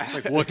 20,000 feet.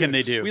 Like, what can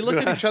they do? We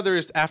looked at each other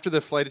as after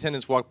the flight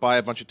attendants walked by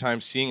a bunch of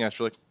times, seeing us.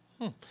 We're like,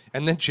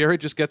 And then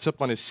Jared just gets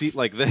up on his seat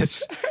like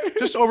this,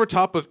 just over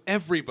top of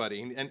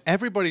everybody. And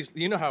everybody's,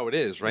 you know how it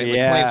is, right?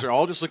 Yeah. Like planes are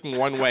all just looking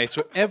one way.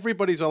 So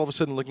everybody's all of a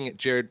sudden looking at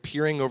Jared,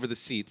 peering over the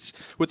seats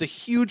with a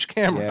huge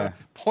camera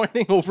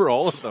pointing over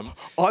all of them.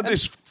 On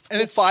this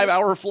it's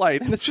 5-hour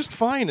flight. And it's just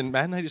fine. And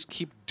Matt and I just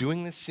keep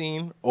doing this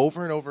scene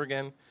over and over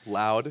again.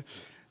 Loud.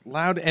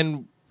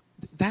 And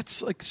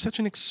that's like such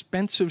an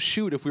expensive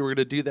shoot if we were going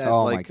to do that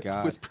Oh my like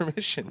God. with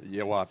permission.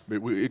 Yeah, well,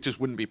 it just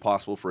wouldn't be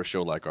possible for a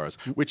show like ours,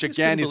 which just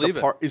again couldn't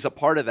believe it. is a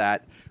part of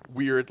that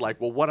weird,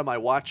 like, well, what am I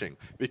watching?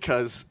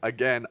 Because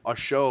again, a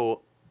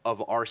show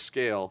of our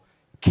scale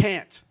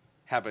can't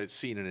have a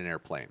scene in an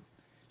airplane.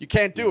 You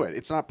can't do it.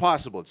 It's not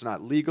possible. It's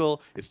not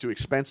legal. It's too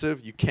expensive.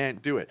 You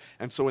can't do it.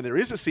 And so when there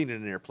is a scene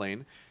in an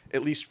airplane,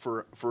 at least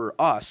for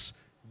us,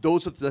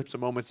 those are the types of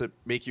moments that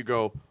make you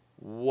go,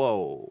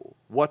 whoa,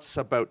 what's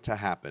about to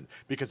happen?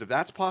 Because if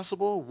that's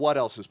possible, what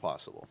else is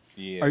possible?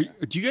 Yeah.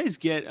 Do you guys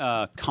get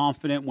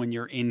confident when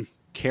you're in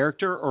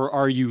character, or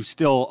are you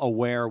still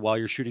aware while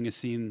you're shooting a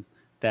scene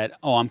that,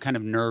 oh, I'm kind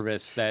of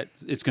nervous that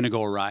it's going to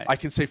go awry? I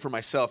can say for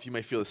myself, you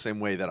may feel the same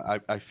way,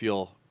 that I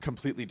feel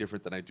completely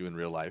different than I do in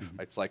real life.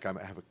 It's like I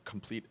have a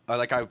complete,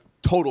 like I have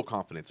total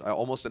confidence,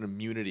 almost an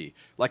immunity.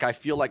 Like I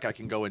feel like I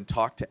can go and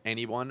talk to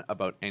anyone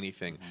about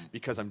anything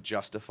because I'm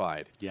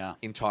justified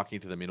in talking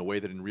to them in a way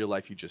that in real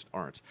life you just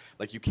aren't.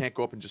 Like you can't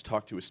go up and just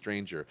talk to a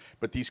stranger.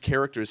 But these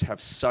characters have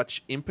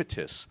such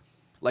impetus.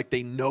 Like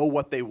they know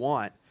what they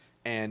want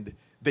and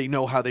they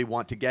know how they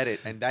want to get it,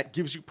 and that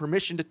gives you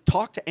permission to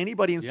talk to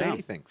anybody and say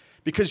anything.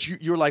 Because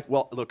you're like,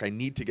 well, look, I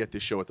need to get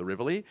this show at the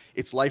Rivoli.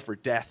 It's life or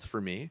death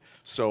for me,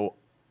 so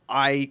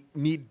I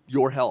need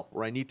your help,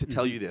 or I need to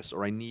tell you this,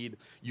 or I need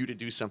you to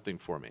do something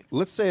for me.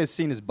 Let's say a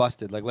scene is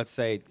busted. Like, let's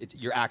say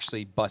you're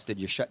actually busted.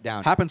 You're shut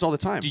down. Happens all the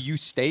time. Do you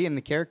stay in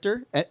the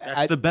character?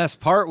 That's the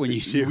best part when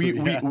you do.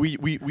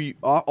 We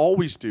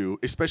always do,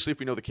 especially if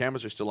we know the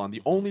cameras are still on.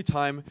 The only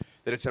time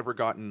that it's ever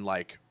gotten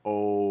like,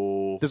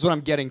 oh, this is what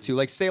I'm getting to.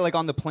 Like, say, like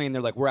on the plane,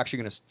 they're like, we're actually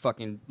gonna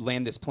fucking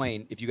land this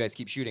plane if you guys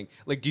keep shooting.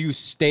 Like, do you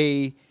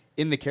stay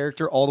in the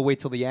character all the way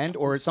till the end,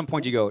 or at some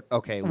point you go,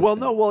 okay, listen. Well,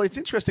 no. Well, it's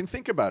interesting.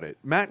 Think about it.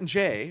 Matt and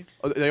Jay,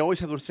 they always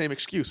have the same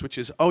excuse, which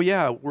is, oh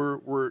yeah,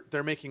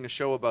 they're making a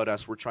show about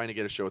us. We're trying to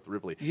get a show at the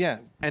Rivoli. Yeah,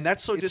 and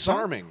that's so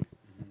disarming.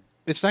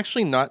 It's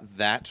actually not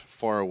that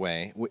far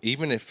away.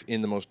 Even if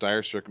in the most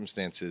dire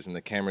circumstances and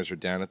the cameras are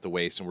down at the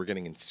waist and we're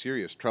getting in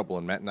serious trouble,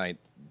 and Matt and I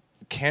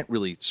can't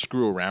really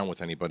screw around with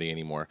anybody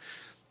anymore,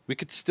 we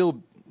could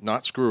still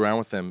not screw around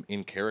with them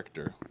in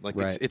character. Like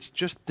it's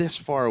just this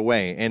far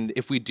away. And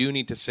if we do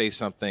need to say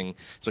something,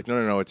 it's like,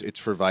 no, it's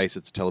for Vice,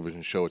 it's a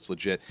television show, it's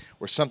legit,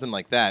 or something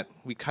like that,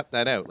 we cut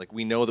that out. Like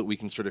we know that we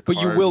can sort of But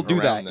you will do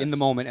that this in the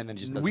moment, and then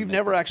just doesn't We've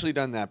never actually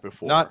done that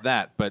before. Not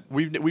that, but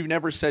we've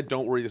never said,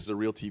 don't worry, this is a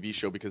real TV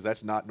show, because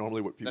that's not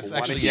normally what people want to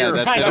actually, hear.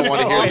 they don't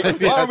want to hear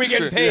this. Why are we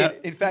getting paid? Yeah.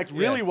 In fact,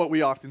 really what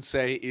we often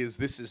say is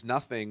this is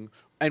nothing,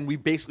 and we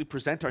basically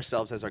present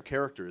ourselves as our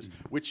characters,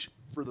 which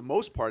for the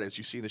most part, as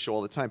you see in the show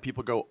all the time,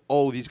 people go,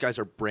 oh, these guys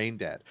are brain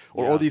dead,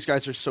 or oh, these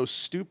guys are so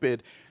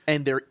stupid,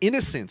 and their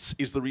innocence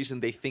is the reason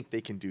they think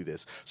they can do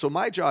this. So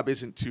my job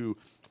isn't to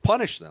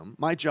punish them.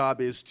 My job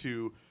is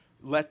to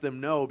let them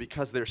know,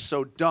 because they're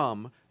so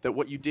dumb, that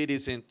what you did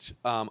isn't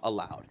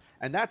allowed.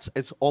 And that's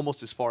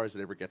almost as far as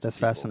it ever gets. That's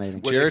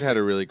fascinating. Jared had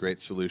a really great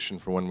solution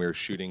for when we were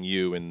shooting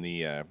you in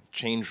the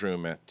change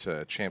room at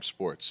Champ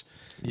Sports.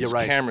 You're His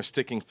right. camera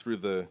sticking through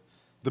the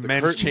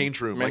men's curtain,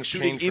 change room, like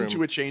shooting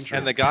into a change room.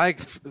 And the guy,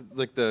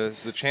 like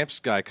the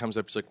Champs guy comes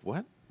up, he's like,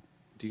 what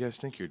do you guys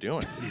think you're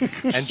doing?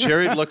 And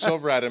Jared looks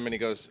over at him and he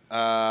goes, and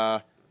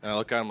I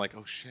look at him like,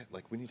 oh shit,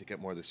 like we need to get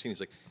more of this scene.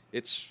 He's like,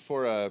 it's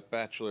for a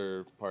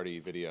bachelor party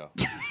video.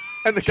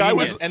 And the guy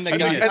was, and the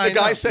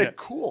guy said,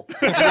 cool.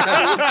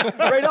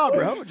 Right on,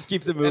 bro. Just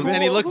keeps it moving.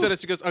 And he looks at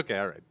us, he goes, okay,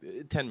 all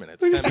right, 10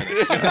 minutes, 10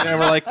 minutes. And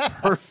we're like,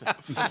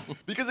 perfect.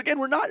 Because again,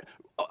 we're not,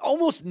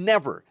 almost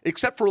never,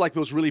 except for like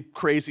those really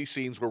crazy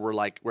scenes where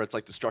where it's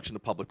like destruction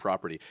of public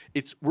property,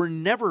 we're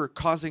never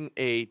causing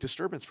a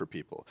disturbance for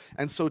people.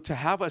 And so to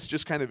have us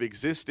just kind of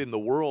exist in the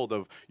world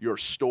of your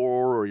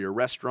store or your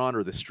restaurant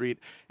or the street,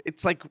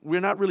 it's like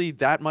we're not really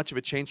that much of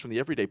a change from the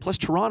everyday. Plus,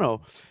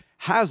 Toronto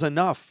has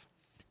enough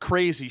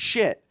crazy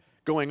shit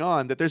going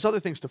on that there's other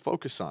things to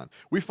focus on.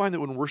 We find that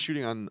when we're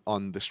shooting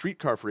on the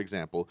streetcar, for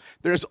example,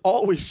 there's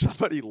always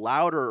somebody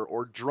louder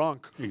or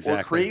drunk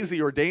or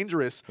crazy or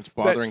dangerous. It's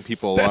bothering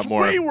people a lot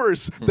more. That's way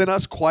worse than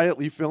us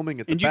quietly filming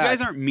at the And back. you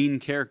guys aren't mean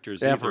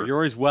characters either. You're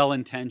always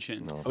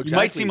well-intentioned. No. You Exactly.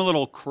 might seem a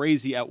little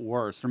crazy at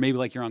worst, or maybe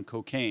like you're on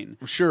cocaine.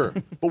 Sure,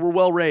 but we're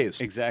well-raised.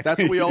 Exactly.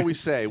 That's what we always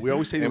say. We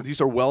always say that these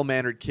are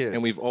well-mannered kids.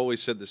 And we've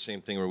always said the same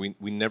thing, where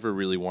we never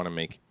really want to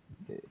make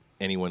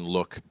anyone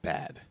look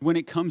bad. When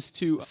it comes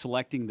to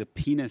selecting the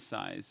penis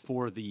size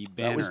for the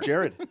banner, That was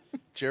Jared.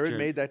 Jared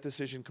made that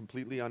decision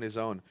completely on his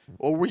own.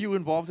 Or were you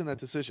involved in that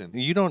decision?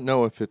 You don't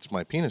know if it's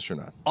my penis or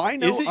not. I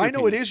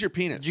know. It is your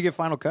penis. Did you get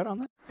final cut on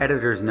that?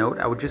 Editor's note,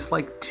 I would just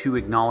like to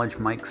acknowledge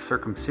Mike's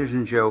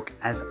circumcision joke,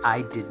 as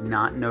I did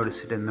not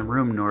notice it in the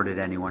room, nor did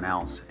anyone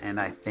else, and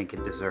I think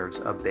it deserves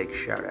a big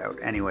shout out.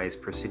 Anyways,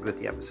 proceed with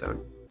the episode.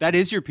 that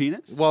is your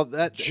penis? Well,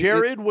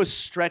 Jared was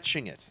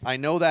stretching it. I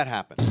know that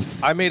happened.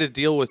 I made a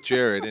deal with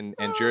Jared, and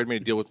Jared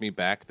made a deal with me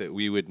back that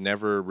we would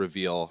never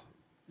reveal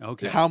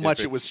how much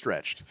it was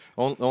stretched.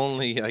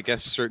 Only, I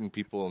guess, certain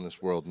people in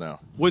this world know.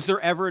 Was there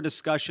ever a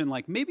discussion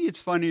like maybe it's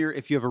funnier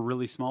if you have a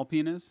really small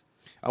penis?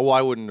 Well,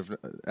 I wouldn't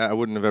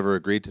have ever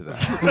agreed to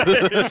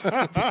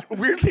that.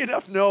 Weirdly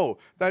enough, no.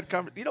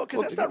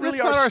 Because that's not really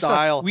our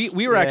style. We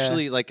were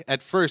actually like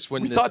at first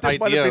when we this thought this idea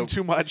might have been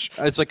too much.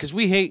 It's like because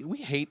we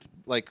hate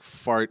like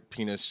fart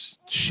penis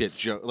shit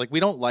joke. Like we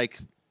don't like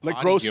Like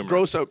body humor.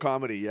 gross out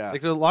comedy, yeah.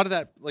 Like a lot of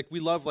that, like we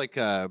love like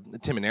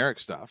Tim and Eric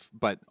stuff,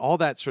 but all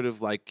that sort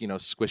of like, you know,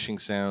 squishing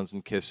sounds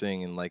and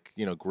kissing and like,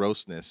 you know,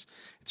 grossness,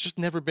 it's just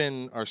never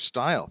been our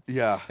style.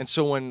 Yeah. And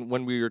so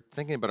when we were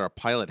thinking about our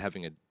pilot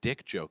having a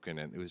dick joke in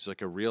it, it was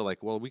like a real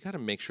like, well, we got to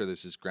make sure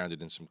this is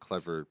grounded in some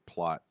clever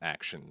plot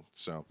action.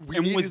 So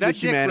And was that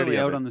dick really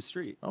out on the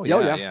street? oh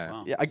yeah. yeah.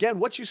 Wow. Yeah, again,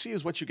 what you see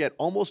is what you get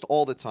almost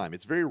all the time.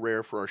 It's very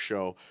rare for our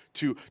show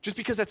to, just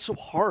because that's so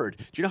hard.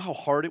 Do you know how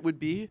hard it would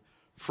be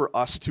for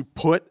us to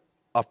put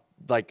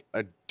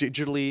a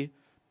digitally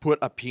put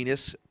a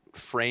penis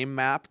frame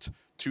mapped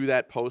to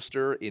that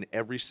poster in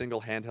every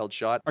single handheld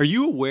shot? Are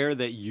you aware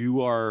that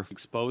you are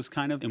exposed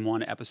kind of in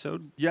one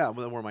episode? Yeah,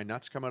 where my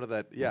nuts come out of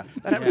that. Yeah,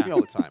 that happens to me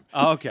all the time.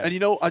 Oh, okay. And you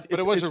know, But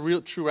it was a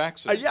real true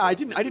accident. yeah, I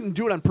didn't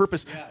do it on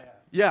purpose.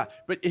 Yeah,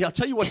 but I'll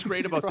tell you what's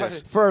great about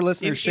this. For our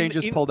listeners, Shane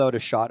just pulled out a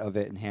shot of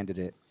it and handed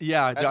it.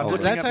 Yeah, That's, I'm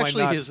looking that's at my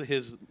actually nuts.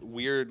 his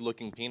weird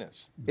looking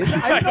penis.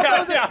 I didn't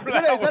know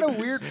is that a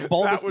weird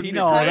bulbous would be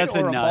penis great. that's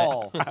a or a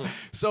nut. ball?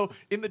 So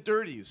in the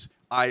Dirties,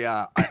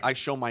 I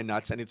show my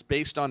nuts, and it's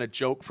based on a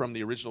joke from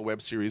the original web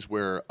series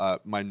where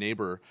my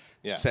neighbor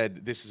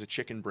said, "This is a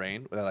chicken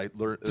brain,"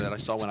 that I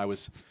saw when I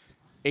was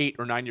 8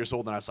 or 9 years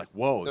old, and I was like,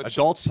 "Whoa!"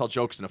 Adults tell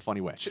jokes in a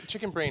funny way.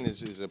 Chicken brain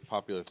is a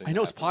popular thing. I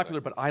know it's to happen,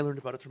 popular, but I learned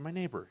about it from my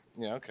neighbor.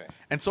 yeah, okay.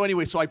 And so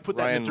anyway, so I put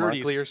that Ryan in the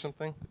Dirties. Markley or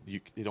something. You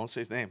don't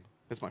say his name.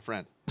 That's my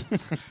friend.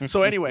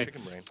 So anyway,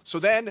 Chicken brain. so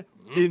then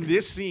in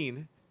this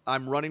scene,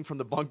 I'm running from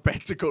the bunk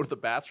bed to go to the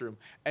bathroom,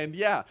 and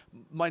yeah,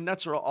 my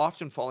nuts are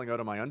often falling out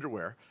of my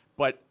underwear,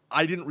 but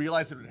I didn't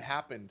realize that it had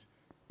happened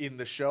in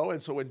the show,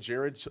 and so when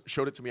Jared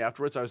showed it to me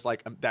afterwards, I was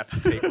like, "That's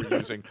the tape we're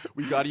using.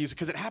 We got to use it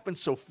because it happened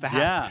so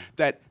fast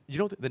that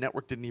the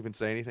network didn't even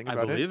say anything about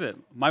it." I believe it.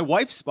 My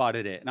wife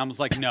spotted it, and I was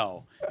like,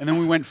 "No." And then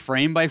we went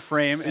frame by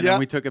frame, and then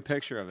we took a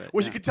picture of it.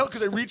 Well, you could tell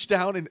because I reached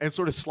down and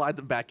sort of slide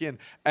them back in,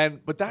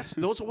 but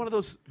those are one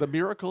of the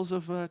miracles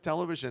of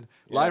television,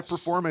 live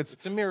performance.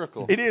 It's a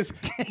miracle. It is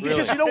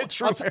because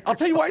I'll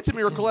tell you why it's a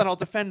miracle, and I'll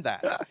defend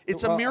that.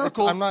 It's a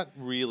miracle. I'm not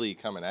really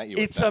coming at you.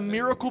 It's with a that.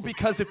 miracle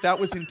because if that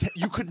was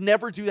you could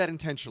never do that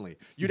intentionally.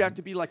 You'd have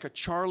to be like a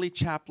Charlie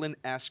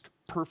Chaplin-esque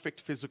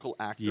perfect physical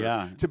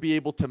actor to be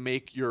able to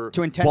make your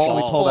To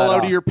intentionally balls pull fall that out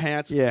off. of your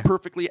pants Yeah.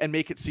 perfectly and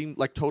make it seem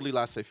like totally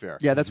laissez-faire.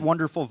 Yeah, that's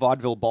wonderful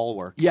vaudeville ball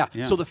work. Yeah.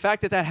 So the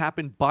fact that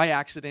happened by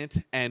accident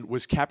and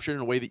was captured in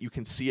a way that you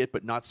can see it,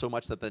 but not so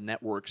much that the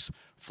networks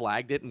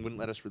flagged it and wouldn't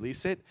let us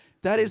release it,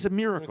 that is a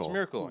miracle. It's a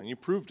miracle, and you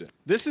proved it.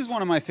 This is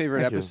one of my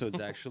favorite Thank you. episodes,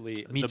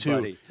 actually. Me The too.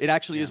 Buddy. It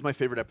actually is my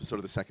favorite episode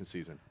of the second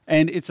season.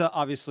 And it's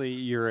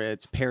obviously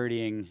it's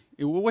parodying.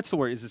 What's the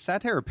word? Is it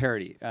satire or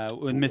parody?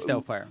 With Miss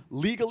Doubtfire.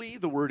 Legally,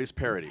 the word is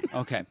parody.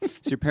 Okay, so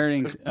you're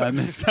parodying Miss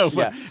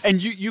Doubtfire,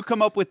 and you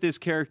come up with this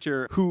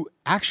character who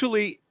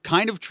actually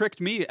kind of tricked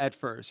me at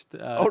first.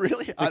 Oh,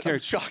 really? I'm character.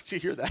 shocked to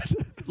hear that.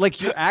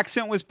 Like your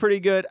accent was pretty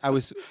good. I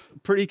was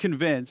pretty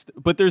convinced.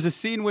 But there's a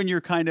scene when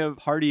you're kind of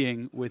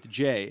partying with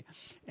Jay,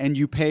 and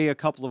you pay a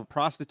couple of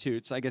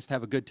prostitutes, I guess, to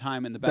have a good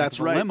time in the back That's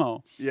of a right.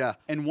 limo. Yeah.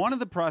 And one of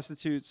the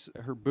prostitutes,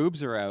 her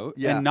boobs are out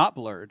Yeah. and not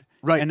blurred.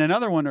 Right. And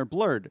another one are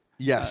blurred.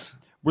 Yes.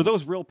 Were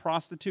those real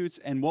prostitutes?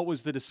 And what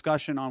was the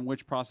discussion on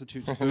which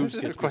prostitutes' boobs This is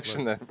get a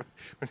question that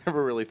we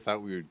never really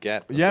thought we would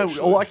get. Yeah,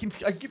 officially. I can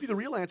give you the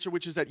real answer,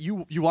 which is that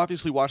you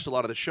obviously watched a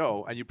lot of the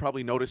show, and you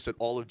probably noticed that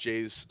all of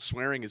Jay's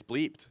swearing is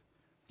bleeped.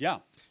 Yeah.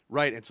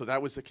 Right, and so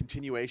that was the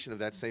continuation of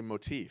that same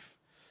motif,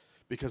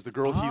 because the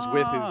girl he's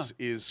with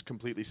is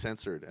completely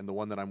censored, and the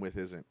one that I'm with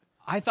isn't.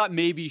 I thought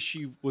maybe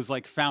she was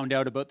like found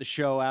out about the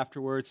show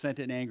afterwards, sent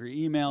an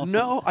angry email.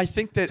 No, I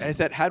think that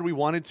had we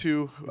wanted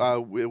to,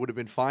 it would have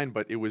been fine.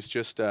 But it was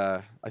just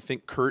I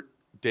think Kurt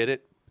did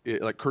it.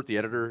 Like Kurt, the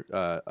editor,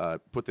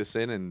 put this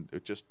in, and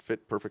it just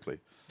fit perfectly.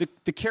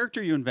 The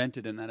character you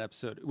invented in that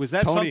episode, was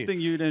that Tony.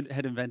 something you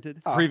had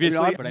invented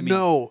previously? But I mean,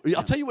 no.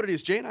 I'll tell you what it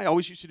is. Jay and I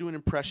always used to do an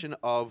impression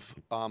of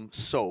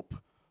soap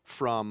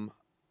from.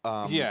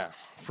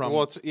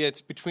 Well,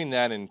 it's between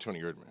that and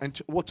Tony Erdmann. And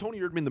Tony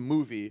Erdmann, the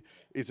movie,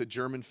 is a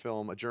German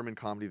film, a German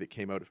comedy that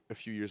came out a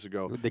few years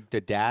ago. The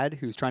dad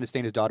who's trying to stay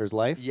in his daughter's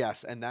life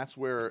Yes, and that's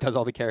where does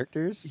all the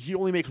characters. he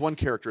only makes one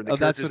character, and the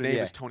that's character's what it- name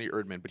yeah. is Tony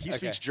Erdmann. But he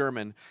speaks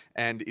German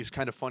and is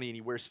kind of funny, and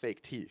he wears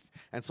fake teeth.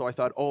 And so I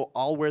thought,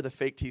 I'll wear the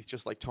fake teeth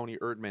just like Tony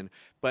Erdmann,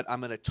 but I'm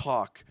going to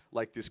talk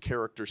like this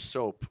character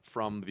Soap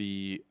from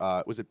the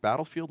was it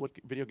Battlefield? What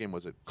video game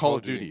was it? Call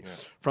of Duty. yeah.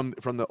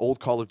 From the old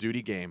Call of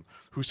Duty game,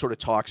 who sort of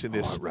talks in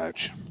this.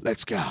 Roach.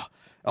 Let's go.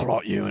 All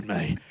right, you and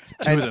me.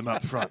 Two of them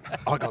up front.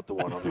 I got the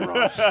one on the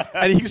right.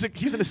 And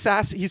he's an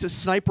assassin. He's a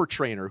sniper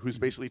trainer who's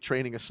basically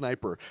training a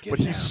sniper. But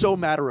he's so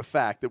matter of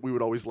fact that we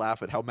would always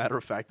laugh at how matter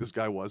of fact this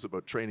guy was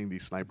about training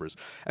these snipers.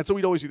 And so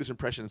we'd always do this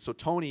impression. And so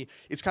Tony,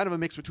 it's kind of a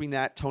mix between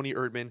that, Tony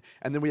Erdmann,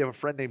 and then we have a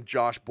friend named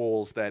Josh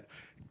Bowles that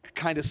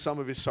kind of some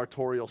of his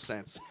sartorial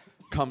sense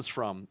comes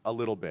from a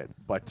little bit.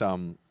 But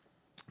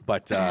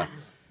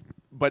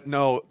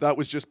no, that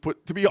was just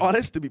to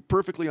be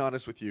perfectly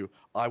honest with you,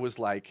 I was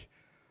like,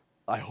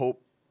 I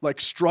hope like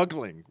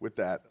struggling with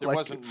that. There like,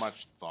 wasn't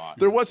much thought.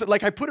 There wasn't,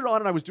 like, I put it on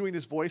and I was doing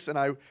this voice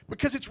and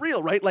because it's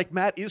real, right? Like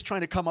Matt is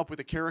trying to come up with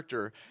a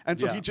character, and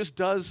so he just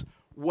does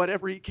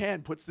whatever he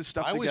can, puts this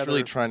stuff together. I was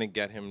really trying to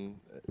get him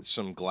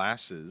some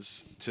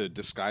glasses to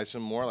disguise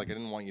him more. Like, I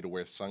didn't want you to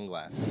wear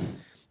sunglasses.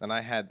 And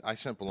I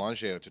sent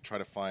Boulanger out to try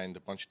to find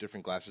a bunch of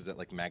different glasses that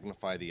like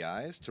magnify the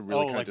eyes to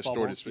really kind of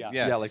distort his face.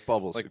 Yeah, like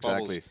bubbles, like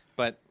exactly. Bubbles.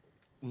 But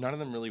none of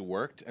them really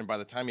worked. And by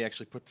the time he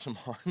actually put them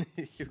on,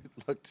 it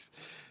looked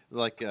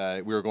like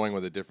we were going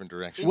with a different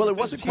direction. Well, it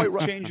wasn't quite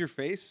right. Change your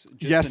face?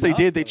 Yes, they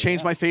did. They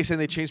changed my face and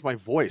they changed my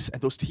voice.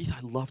 And those teeth,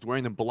 I loved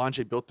wearing them.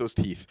 Boulanger built those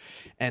teeth.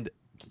 And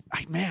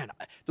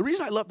the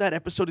reason I love that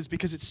episode is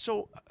because it's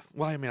so,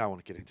 well, I mean, I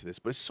won't get into this,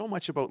 but it's so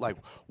much about like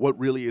what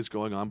really is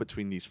going on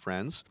between these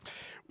friends.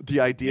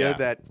 The idea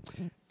that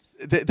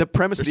the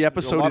premise of the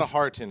episode a lot of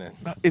heart in it.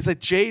 Is that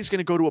Jay's going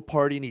to go to a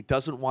party and he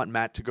doesn't want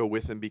Matt to go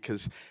with him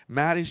because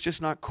Matt is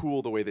just not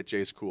cool the way that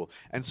Jay's cool.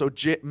 And so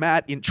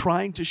Matt, in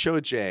trying to show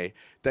Jay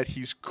that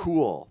he's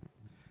cool,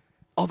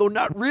 although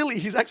not really,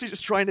 he's actually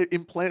just trying to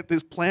implant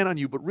this plan on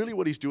you, but really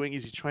what he's doing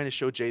is he's trying to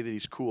show Jay that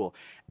he's cool.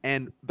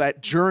 And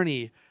that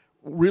journey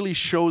really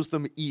shows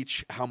them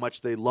each how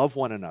much they love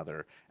one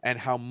another and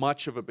how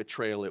much of a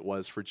betrayal it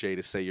was for Jay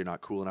to say you're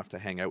not cool enough to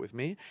hang out with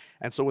me.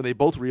 And so when they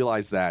both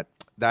realize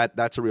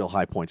that's a real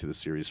high point to the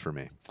series for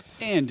me.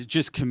 And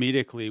just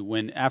comedically,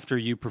 when after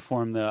you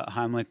perform the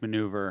Heimlich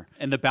maneuver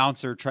and the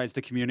bouncer tries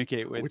to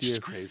communicate with Which you. is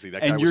crazy.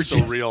 That and guy was so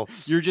real.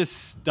 You're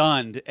just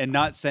stunned and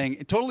not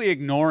saying, totally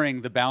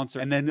ignoring the bouncer.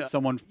 And then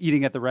someone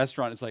eating at the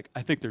restaurant is like,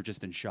 I think they're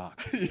just in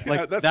shock.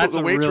 Like, that's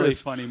a really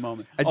funny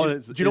moment. And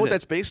do you know what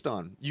that's based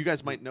on? You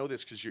guys might know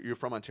this because you're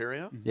from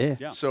Ontario.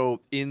 Yeah.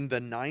 So in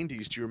the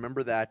 90s, do you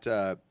remember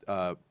that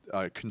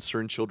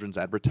Concerned Children's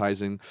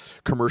advertising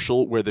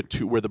commercial where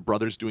the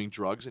brother's doing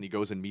drugs and he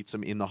goes and meets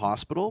him in the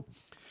hospital?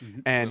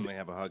 And they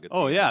have a hug.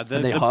 and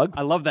they hug.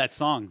 I love that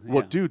song.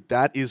 Well, dude,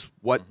 that is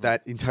what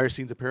that entire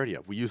scene's a parody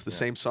of. We use the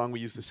same song.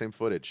 We use the same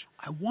footage.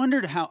 I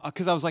wondered how,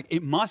 because I was like,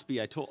 it must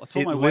be. I told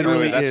my wife.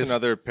 literally That's is.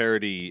 another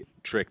parody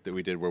trick that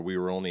we did where we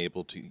were only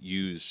able to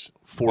use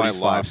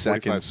 45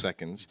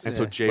 seconds. And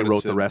so Jay But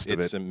wrote the rest of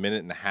it. It's a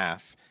minute and a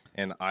half,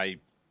 and I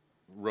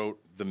wrote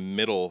the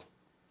middle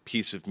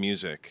piece of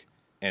music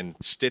and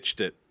stitched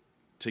it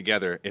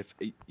together. If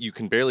you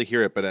can barely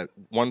hear it, but at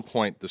one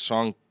point the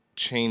song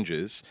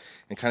changes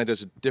and kind of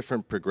does a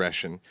different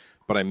progression,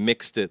 but I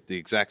mixed it the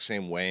exact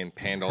same way and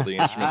panned all the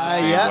instruments the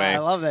same way. I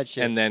love that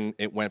shit. And then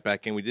it went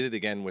back in. We did it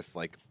again with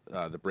like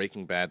the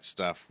Breaking Bad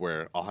stuff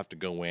where I'll have to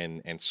go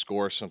in and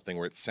score something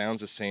where it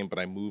sounds the same, but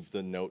I move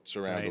the notes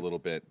around a little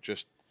bit,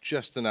 just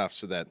enough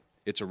so that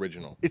it's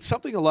original. It's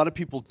something a lot of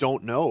people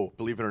don't know,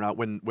 believe it or not,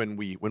 when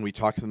we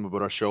talk to them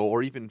about our show,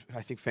 or even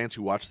I think fans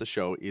who watch the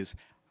show, is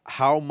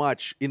how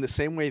much, in the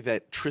same way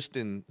that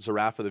Tristan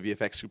Zarafa, the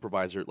VFX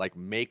supervisor, like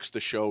makes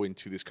the show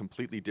into this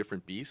completely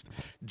different beast,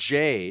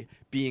 Jay,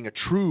 being a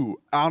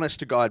true,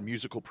 honest-to-God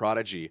musical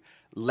prodigy,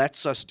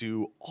 lets us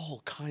do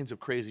all kinds of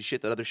crazy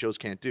shit that other shows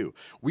can't do.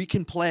 We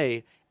can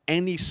play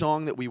any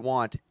song that we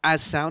want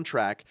as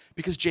soundtrack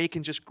because Jay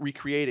can just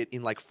recreate it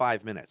in like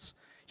 5 minutes.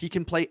 He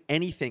can play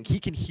anything. He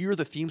can hear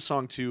the theme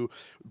song to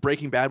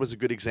Breaking Bad was a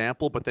good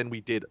example, but then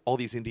we did all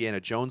these Indiana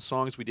Jones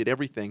songs. We did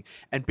everything.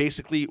 And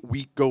basically,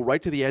 we go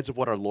right to the edge of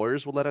what our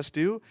lawyers will let us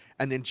do,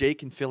 and then Jay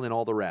can fill in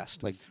all the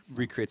rest. Like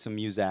recreate some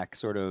Muzak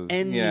sort of.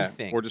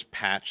 Anything. Or just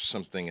patch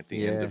something at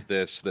the end of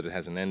this so that it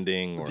has an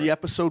ending. Or the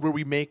episode where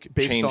we make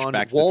based change on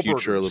Back to Wahlburgers. the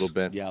Future a little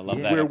bit. Yeah, I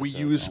love that Where episode. we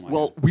use,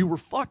 we were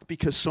fucked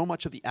because so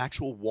much of the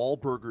actual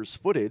Wahlburgers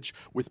footage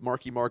with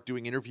Marky Mark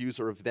doing interviews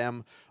or of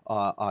them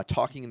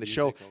talking in the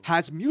show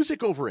has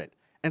music over it.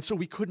 And so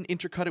we couldn't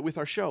intercut it with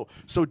our show.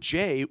 So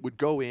Jay would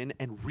go in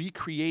and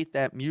recreate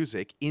that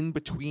music in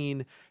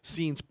between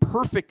scenes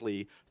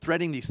perfectly,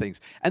 threading these things.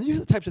 And these are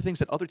the types of things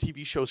that other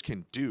TV shows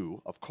can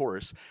do, of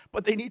course,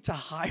 but they need to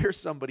hire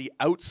somebody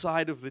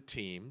outside of the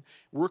team,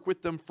 work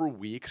with them for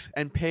weeks,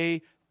 and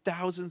pay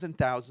thousands and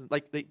thousands.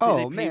 Like they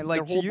Oh pay man,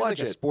 like their whole to use like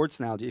a budget. sports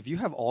analogy, if you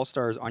have all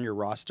stars on your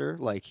roster,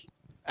 like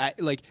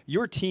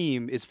your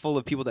team is full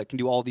of people that can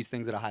do all these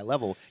things at a high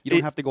level. You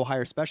don't have to go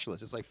hire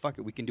specialists. It's like fuck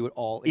it, we can do it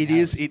all. It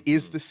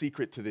is the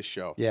secret to this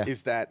show. Yeah.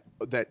 Is that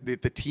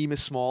the team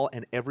is small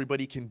and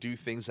everybody can do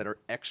things that are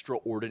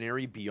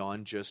extraordinary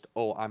beyond just,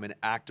 oh, I'm an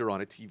actor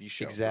on a TV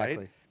show. Exactly.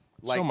 Right?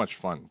 Like, so much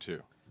fun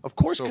too. Of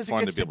course, So because fun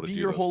it to gets be to able to be do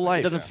your those whole things. life.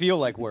 It doesn't feel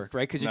like work,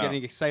 right? Because you're No.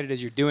 getting excited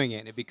as you're doing it,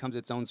 and it becomes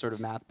its own sort of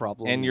math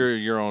problem. And you're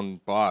your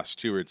own boss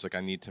too, where it's like I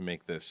need to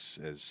make this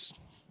as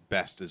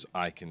best as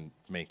I can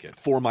make it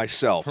For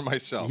myself. for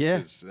myself. Yeah.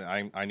 'Cause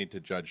I need to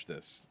judge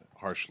this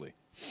harshly.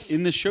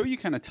 In the show, you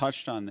kind of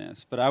touched on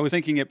this, but I was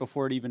thinking it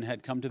before it even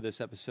had come to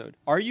this episode.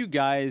 Are you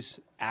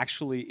guys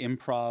actually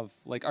improv?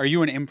 Like, are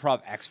you an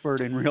improv expert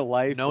in real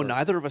life? No, or-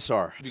 neither of us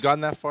are. Have you gotten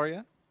that far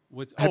yet?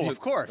 Of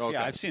course. Okay.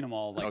 Yeah, I've seen them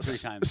all like 3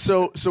 times.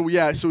 So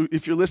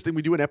if you're listening,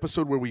 we do an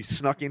episode where we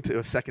snuck into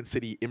a Second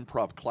City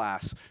improv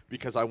class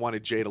because I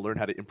wanted Jay to learn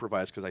how to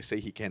improvise because I say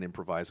he can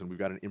improvise and we've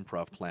got an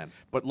improv plan.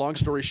 But long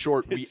story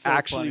short, we It's so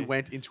actually funny.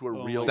 went into a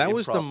real That improv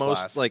was the most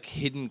class. like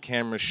hidden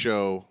camera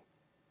show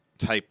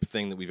type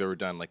thing that we've ever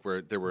done, like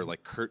where there were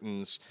like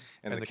curtains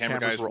and the camera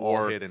cameras guys were all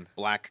wore hidden.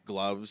 black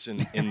gloves in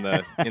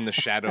the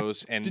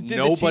shadows, and Did the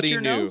nobody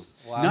teacher knew.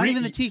 know? Not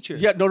even the teacher.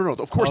 Yeah, no.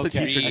 Of course, the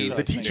Okay, teacher that's knew. what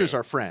The I was teacher's thinking.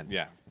 our friend.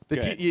 Yeah.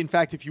 In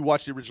fact, if you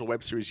watch the original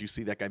web series, you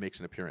see that guy makes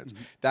an appearance.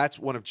 That's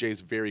one of Jay's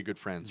very good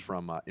friends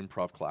from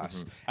improv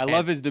class. I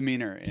love his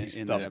demeanor. He's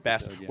in the that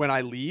best. episode, yeah. When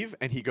I leave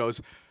and he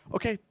goes,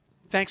 "Okay,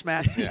 thanks,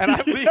 Matt," and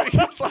I'm leaving,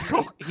 it's like,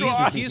 oh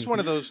god. He's one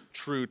of those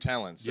true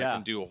talents that Yeah.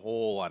 can do a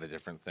whole lot of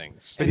different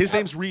things. But his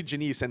name's Reed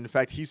Janice, and in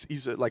fact, he's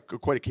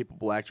quite a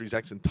capable actor. He's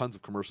acted in tons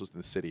of commercials in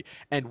the city,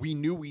 and we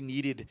knew we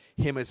needed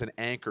him as an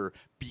anchor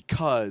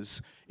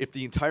because if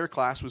the entire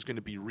class was going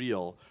to be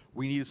real,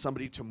 we needed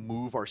somebody to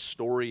move our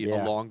story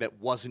along that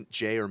wasn't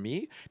Jay or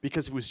me.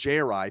 Because if it was Jay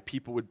or I,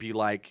 people would be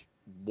like,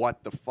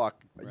 "What the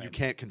fuck? You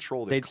can't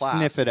control this They'd class."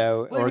 sniff it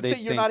out, Well, they or would they'd say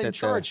you're think not in that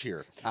charge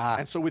here. Ah.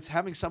 And so with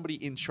having somebody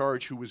in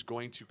charge who was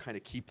going to kind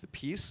of keep the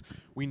peace,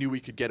 we knew we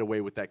could get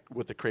away with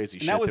the crazy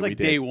And shit that was we like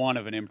did. day one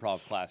of an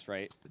improv class,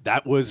 right?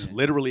 That was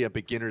literally a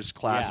beginner's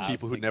class, Yeah, I was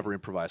people who'd thinking. never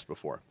improvised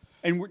before.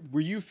 And were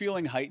you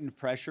feeling heightened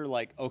pressure?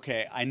 Like,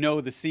 okay, I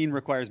know the scene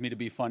requires me to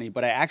be funny,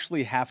 but I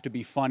actually have to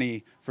be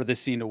funny for this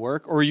scene to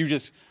work? Or are you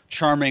just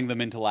charming them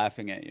into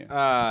laughing at you?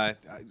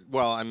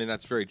 Well, I mean,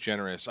 that's very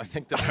generous. I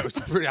think that I was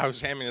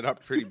hamming it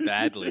up pretty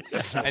badly.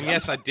 And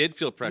yes, I did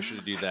feel pressure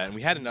to do that. And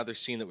we had another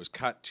scene that was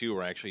cut too,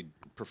 where I actually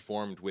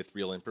performed with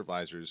real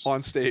improvisers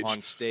On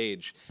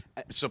stage.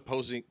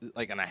 Supposing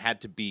and I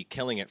had to be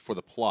killing it for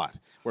the plot,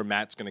 where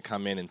Matt's going to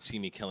come in and see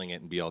me killing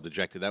it and be all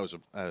dejected. That was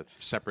a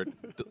separate.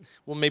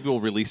 Well, maybe we'll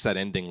release that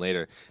ending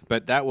later.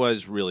 But that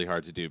was really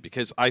hard to do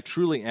because I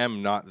truly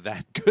am not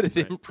that good at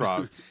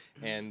improv,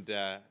 and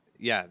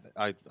yeah,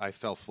 I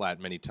fell flat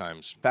many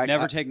times. In fact,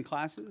 Never taken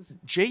classes?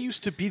 Jay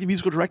used to be the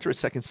musical director at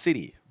Second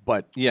City,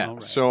 but Yeah,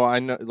 so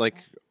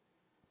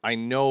I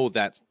know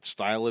that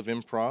style of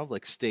improv,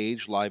 like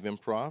stage live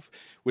improv,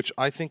 which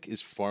I think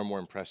is far more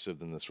impressive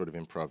than the sort of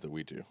improv that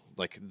we do.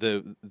 Like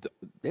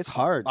It's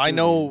hard. I too,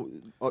 know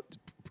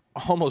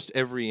almost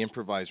every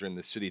improviser in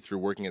the city through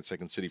working at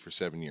Second City for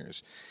 7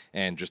 years,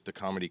 and just the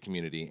comedy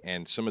community.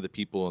 And some of the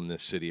people in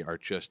this city are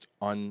just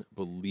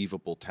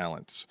unbelievable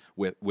talents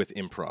with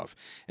improv,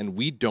 and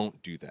we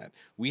don't do that.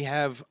 We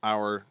have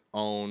our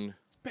own.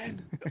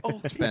 Ben,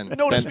 It's Ben.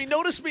 notice Ben.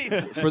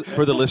 me.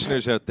 For the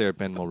listeners out there,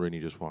 Ben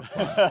Mulrooney just walked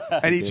by.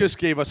 And he just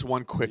gave us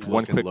one quick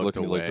look and looked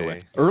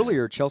away.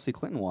 Earlier, Chelsea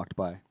Clinton walked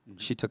by.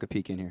 She took a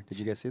peek in here. Did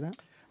you guys see that?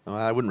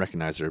 I wouldn't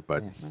recognize her,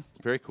 but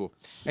Very cool.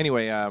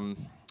 Anyway,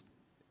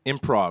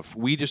 improv.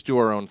 We just do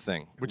our own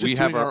thing. We're just we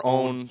have doing our our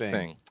own own thing.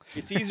 thing.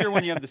 It's easier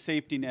when you have the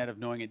safety net of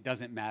knowing it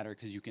doesn't matter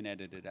because you can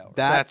edit it out.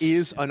 that That's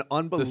is an safety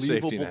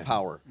unbelievable net.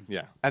 power.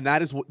 Yeah. And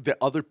that is the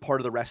other part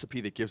of the recipe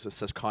that gives us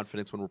such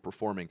confidence when we're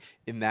performing,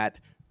 in that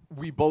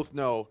we both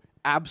know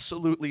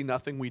absolutely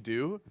nothing we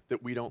do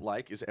that we don't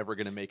like is ever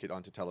going to make it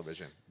onto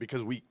television,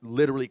 because we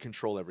literally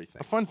control everything.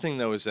 A fun thing,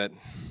 though, is that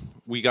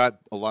we got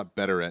a lot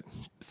better at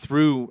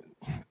through,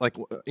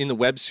 in the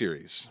web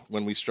series,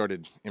 when we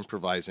started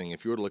improvising,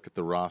 if you were to look at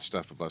the raw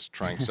stuff of us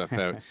trying stuff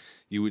out,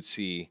 you would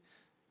see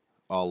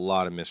a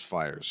lot of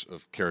misfires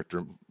of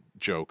character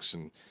jokes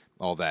and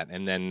all that.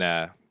 And then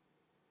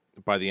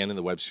by the end of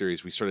the web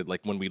series, we started,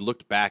 when we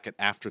looked back at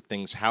after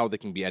things, how they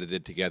can be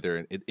edited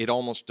together, it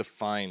almost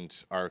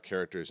defined our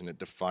characters and it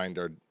defined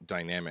our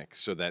dynamic,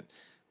 so that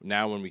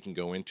now when we can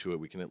go into it,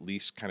 we can at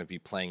least kind of be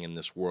playing in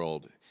this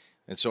world.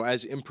 And so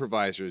as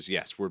improvisers,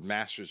 yes, we're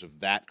masters of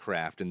that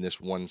craft in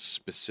this one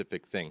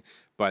specific thing.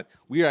 But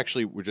we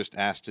actually were just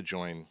asked to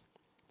join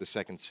the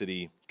Second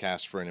City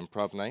cast for an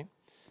improv night,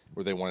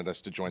 where they wanted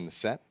us to join the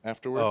set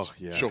afterwards. Oh,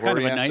 yeah. Shahori It's kind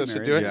of a asked us to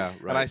nightmare, do it. isn't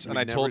it? Yeah, right. And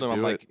I We told him, never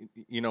I'm do like,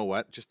 you know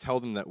what? Just tell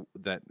them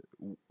that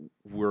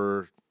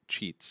we're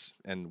cheats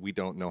and we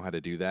don't know how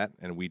to do that,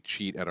 and we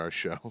cheat at our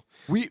show.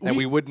 We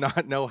would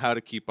not know how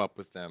to keep up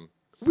with them.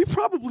 We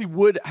probably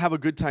would have a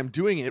good time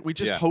doing it. We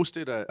just Yeah.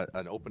 hosted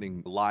an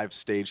opening live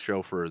stage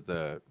show for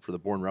the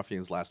Born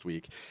Ruffians last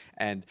week,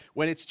 and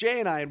when it's Jay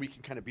and I and we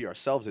can kind of be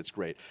ourselves, it's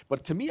great.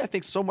 But to me, I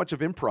think so much of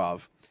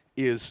improv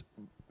is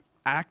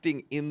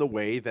acting in the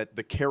way that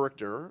the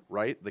character,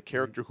 right, the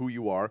character who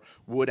you are,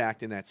 would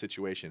act in that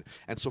situation.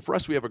 And so for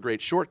us, we have a great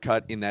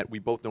shortcut in that we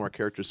both know our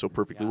characters so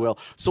perfectly well.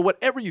 So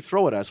whatever you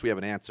throw at us, we have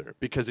an answer,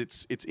 because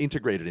it's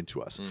integrated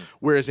into us.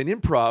 Whereas in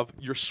improv,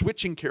 you're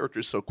switching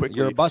characters so quickly.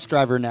 You're a bus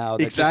driver now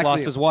that just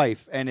lost his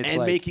wife, and it's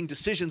like making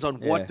decisions on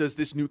what does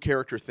this new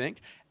character think.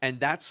 And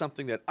that's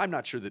something that I'm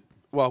not sure that,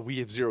 well, we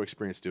have zero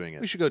experience doing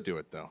it. We should go do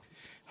it, though.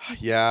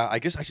 Yeah, I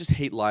guess I just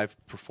hate live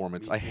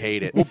performance. I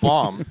hate it. We'll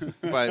bomb,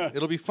 but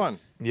it'll be fun.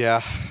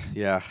 Yeah.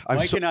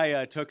 Mike and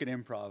I took an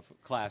improv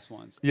class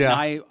once. Yeah.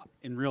 And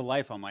in real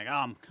life, I'm like,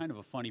 I'm kind of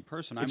a funny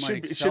person. I might it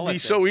excel should be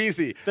at so this.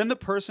 easy. Then the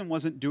person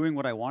wasn't doing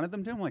what I wanted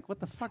them to. I'm like, what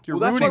the fuck? You're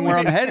Well, that's ruining why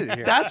where we I'm made- headed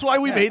here. That's why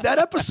we made that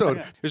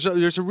episode.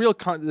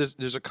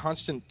 There's a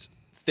constant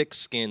thick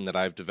skin that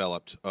I've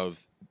developed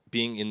of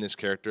being in this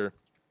character,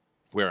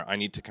 where I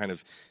need to kind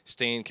of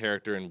stay in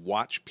character and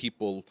watch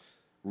people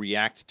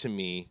react to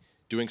me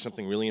doing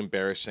something really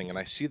embarrassing, and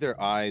I see their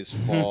eyes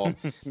fall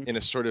in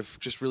a sort of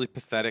just really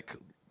pathetic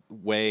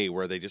way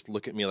where they just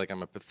look at me like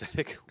I'm a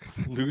pathetic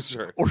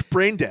loser. Or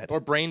brain dead. Or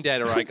brain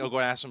dead, or I go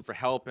ask them for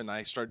help, and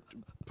I start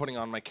putting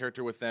on my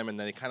character with them, and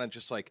then they kind of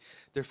just like,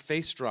 their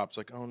face drops,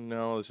 like, oh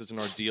no, this is an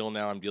ordeal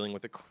now. I'm dealing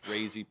with a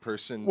crazy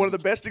person. One of the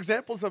best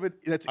examples of it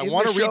that's I in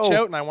want the to show, reach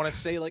out, and I want to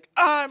say like,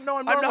 I'm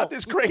not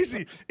this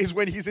crazy, is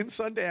when he's in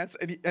Sundance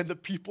and the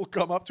people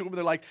come up to him and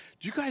they're like,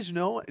 do you guys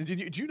know, do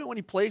you know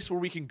any place where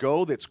we can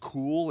go that's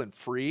cool and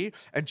free?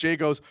 And Jay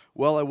goes,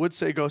 well, I would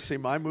say go see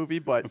my movie,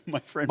 but my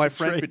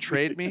friend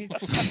betrayed me.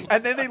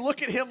 And then they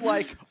look at him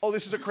like, oh,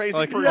 this is a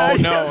crazy person. Oh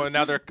no, and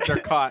now they're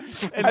caught.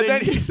 And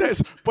then he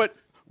says, but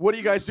what are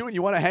you guys doing?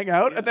 You want to hang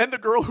out? And then the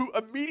girl who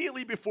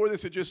immediately before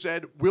this had just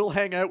said, we'll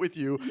hang out with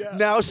you,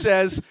 now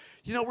says,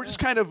 you know, we're just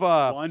kind of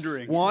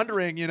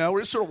wandering, you know,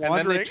 we're just sort of wandering.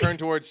 And then they turn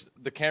towards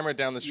the camera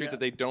down the street that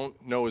they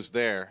don't know is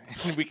there.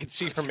 And we can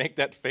see her make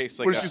that face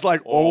like where she's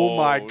like, oh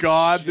my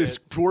God, shit. this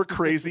poor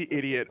crazy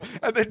idiot.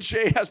 And then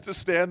Jay has to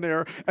stand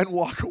there and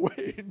walk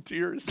away in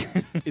tears.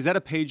 Is that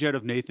a page out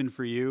of Nathan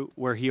for you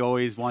where he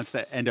always wants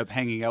to end up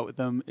hanging out with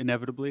them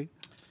inevitably?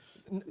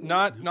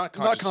 Not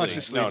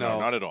consciously. No,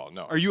 not at all.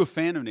 No. Are you a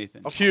fan of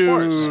Nathan? Of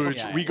course.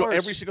 Yeah, We go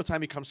every single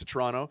time he comes to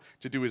Toronto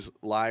to do his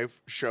live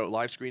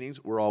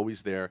screenings. We're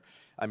always there.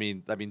 I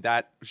mean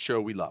that show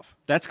we love.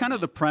 That's kind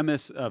of the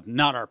premise of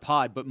not our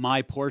pod, but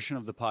my portion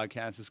of the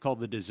podcast. It's called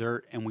The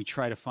Dessert, and we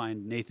try to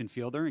find Nathan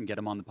Fielder and get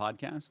him on the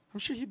podcast. I'm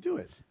sure he'd do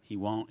it. He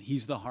won't.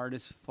 He's the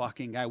hardest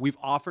fucking guy. We've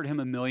offered him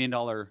 $1 million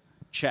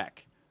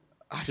check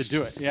to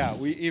do it. Yeah,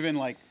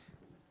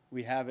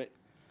 we have it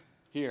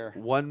here.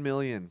 1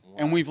 million.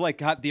 And we've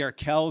got the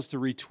Arkells to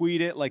retweet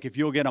it. Like if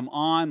you'll get them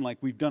on,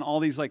 we've done all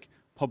these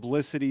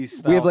publicity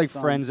stuff. We have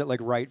friends that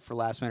write for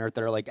Last Man Earth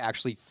that are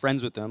actually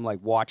friends with them,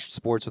 watch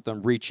sports with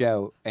them, reach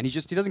out, and he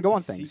doesn't go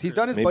on things. He's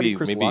done his buddy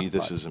Chris Maybe Watts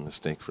this pod. is a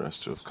mistake for us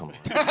to have come on.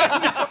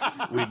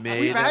 We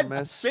made We've a had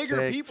mistake.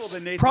 bigger people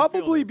than Nathan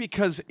Probably Fielder.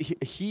 because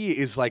he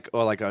is like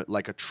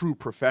a true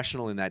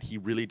professional in that he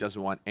really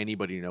doesn't want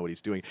anybody to know what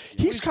he's doing.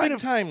 He's kind big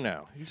of time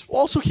now.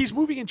 he's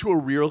moving into a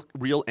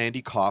real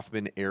Andy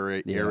Kaufman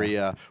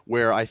area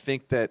where I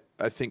think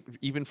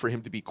even for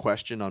him to be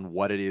questioned on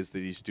what it is that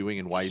he's doing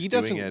and why he's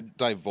doing it, doesn't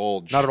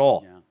divulge. not at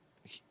all.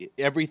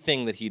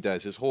 Everything that he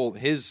does, his whole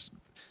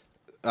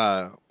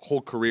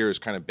career is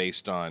kind of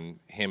based on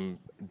him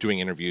doing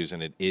interviews,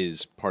 and it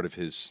is part of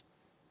his.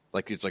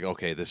 It's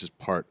okay, this is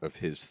part of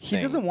his thing. He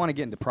doesn't want to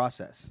get into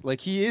process.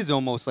 He is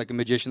almost like a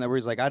magician where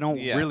he's I don't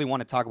really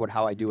want to talk about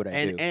how I do what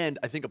I do. And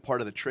I think a part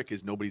of the trick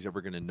is nobody's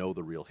ever going to know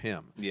the real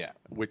him. Yeah.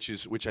 Which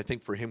I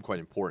think for him quite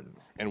important.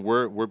 And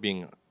we're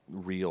being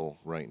real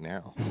right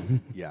now.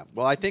 Yeah.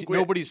 Well, I think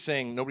nobody's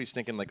thinking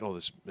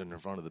this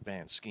Nirvana the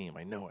band scheme.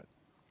 I know it.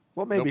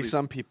 Well, maybe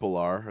some people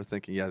are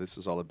thinking, yeah, this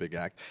is all a big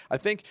act. I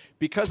think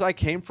because I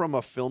came from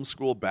a film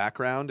school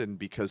background and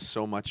because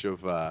so much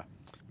of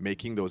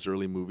making those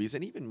early movies,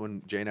 and even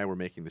when Jay and I were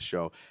making the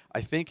show,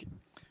 I think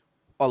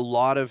a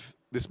lot of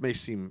this may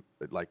seem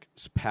like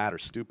pat or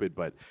stupid,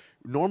 but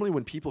normally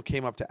when people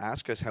came up to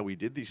ask us how we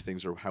did these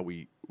things or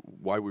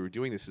why we were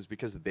doing this is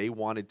because they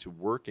wanted to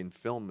work in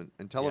film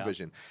and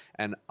television.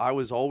 Yeah. And I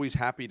was always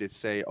happy to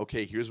say,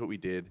 okay, here's what we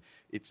did.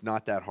 It's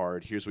not that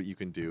hard. Here's what you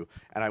can do.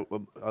 And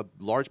a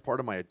large part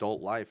of my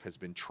adult life has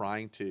been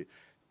trying to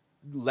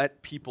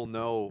let people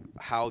know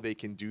how they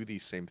can do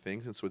these same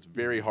things. And so it's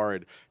very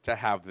hard to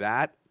have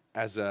that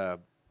as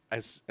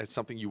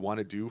something you want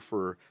to do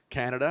for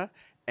Canada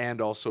and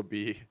also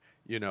be,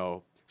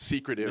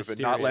 secretive and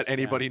not let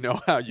anybody know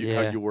how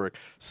you work.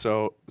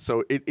 So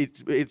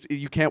it's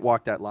you can't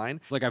walk that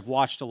line. I've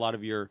watched a lot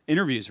of your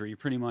interviews where you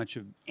pretty much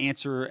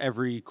answer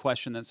every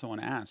question that someone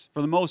asks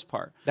for the most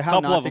part. The how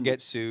not to get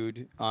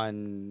sued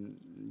on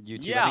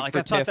YouTube. Yeah, I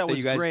thought that that was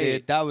you guys great.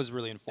 did. That was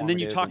really informative. And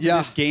then you talked to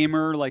this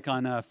gamer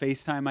on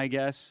FaceTime, I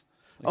guess.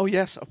 Oh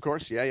yes, of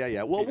course.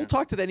 Yeah. Well, we'll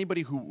talk to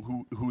anybody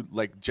who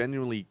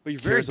genuinely But you're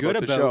very cares good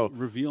about the show.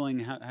 revealing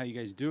how you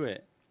guys do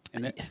it.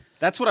 And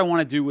that's what I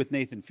want to do with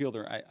Nathan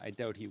Fielder. I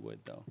doubt he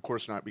would, though. Of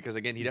course not, because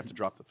again, he'd have to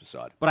drop the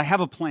facade. But I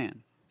have a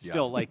plan.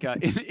 Still,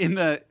 in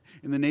the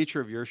nature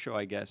of your show,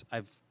 I guess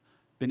I've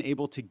been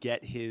able to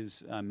get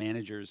his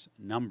manager's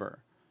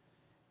number,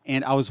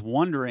 and I was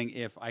wondering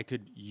if I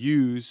could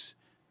use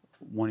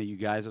one of you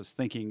guys. I was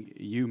thinking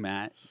you,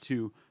 Matt,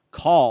 to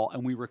call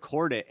and we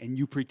record it, and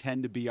you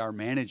pretend to be our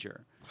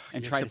manager.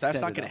 And try to set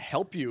that's not it going to up.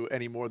 help you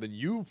any more than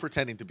you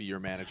pretending to be your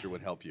manager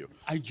would help you.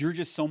 You're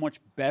just so much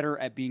better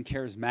at being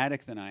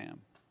charismatic than I am.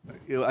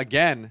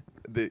 Again,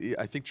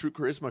 I think true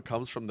charisma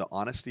comes from the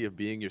honesty of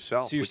being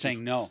yourself. So you're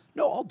saying no?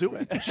 No, I'll do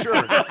it. Sure,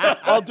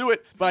 I'll do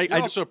it. But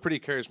You're also a pretty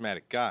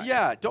charismatic guy.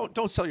 Yeah,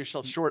 don't sell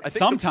yourself short. I think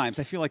Sometimes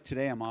I feel like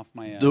today I'm off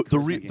my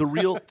the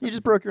real. You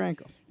just broke your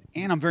ankle.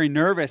 And I'm very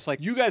nervous.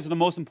 You guys are the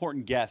most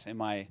important guests in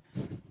my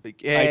idea of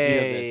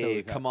this. That we've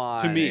had. Come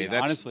on. To me, Hey,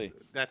 honestly.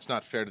 That's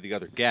not fair to the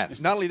other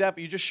guests. Not only that,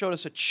 but you just showed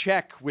us a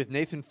check with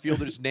Nathan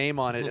Fielder's name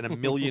on it and $1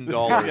 million.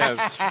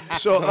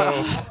 So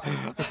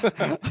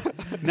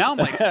Now I'm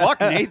like, fuck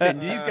Nathan.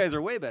 These guys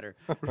are way better.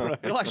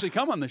 He'll actually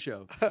come on the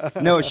show.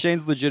 No,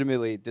 Shane's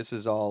legitimately, this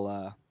is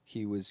all,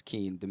 he was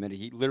keen the minute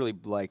he literally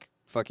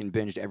fucking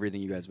binged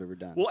everything you guys have ever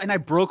done. Well, and I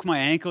broke my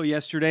ankle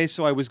yesterday,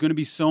 so I was going to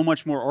be so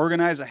much more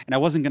organized, and I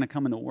wasn't going to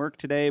come into work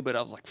today, but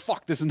I was like,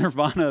 fuck, this is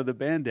Nirvana, the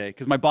band day,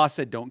 because my boss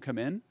said don't come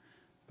in,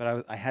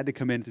 but I had to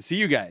come in to see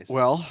you guys.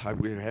 Well,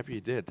 we're happy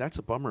you did. That's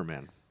a bummer,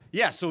 man.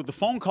 Yeah, so the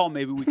phone call,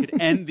 maybe we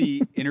could end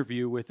the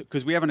interview with,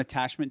 because we have an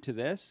attachment to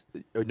this.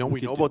 No,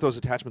 we know about those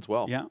attachments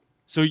well. Yeah.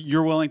 So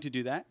you're willing to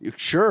do that?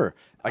 Sure.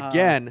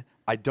 Again,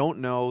 I don't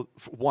know.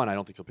 One, I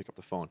don't think he'll pick up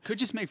the phone. Could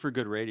just make for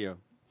good radio.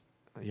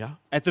 Yeah.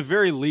 At the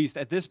very least,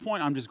 at this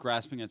point, I'm just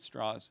grasping at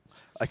straws.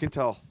 I can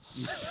tell.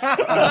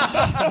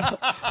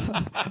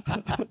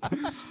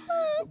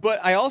 But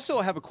I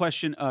also have a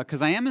question,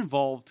 because I am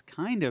involved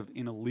kind of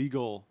in a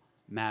legal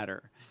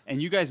matter.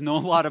 And you guys know a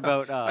lot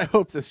about... I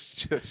hope this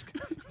just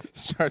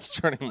starts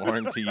turning more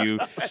into you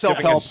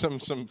Self-help. giving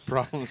us some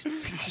problems.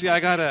 See, I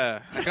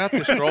got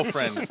this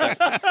girlfriend.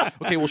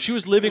 Okay, well, she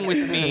was living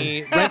with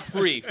me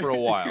rent-free for a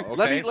while.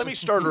 Okay? Let me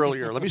start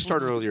earlier.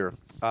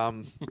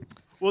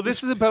 Well,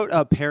 this is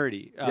about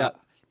parody. Yeah.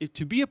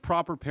 To be a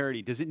proper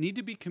parody, does it need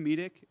to be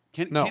comedic?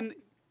 No.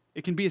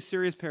 It can be a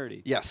serious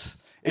parody. Yes.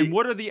 And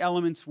what are the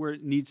elements where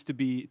it needs to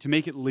be to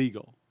make it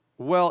legal?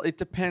 Well, it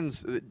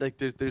depends. Like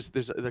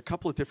there's a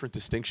couple of different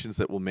distinctions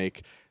that will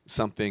make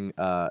something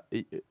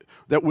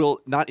that will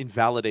not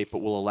invalidate, but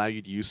will allow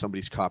you to use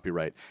somebody's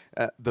copyright.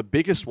 The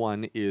biggest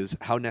one is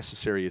how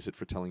necessary is it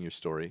for telling your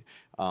story?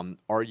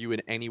 Are you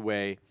in any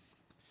way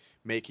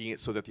making it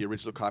so that the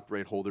original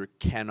copyright holder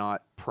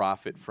cannot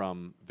profit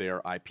from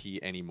their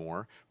IP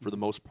anymore? For the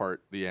most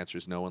part, the answer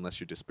is no, unless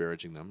you're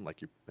disparaging them,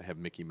 like you have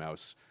Mickey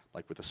Mouse,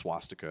 like with a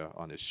swastika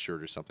on his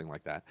shirt or something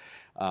like that.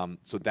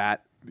 So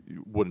that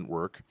wouldn't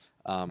work.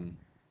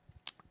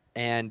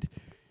 And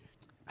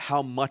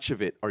how much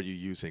of it are you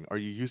using? Are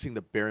you using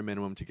the bare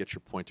minimum to get your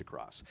point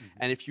across? Mm-hmm.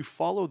 And if you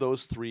follow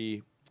those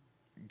three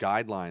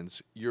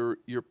guidelines, you're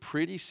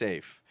pretty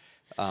safe.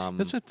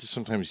 That's what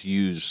sometimes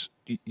use.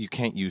 You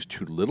can't use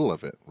too little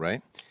of it,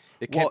 right?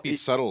 It can't be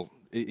subtle.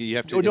 You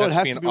have to. No, it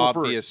has to be an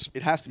obvious.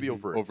 It has to be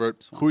overt.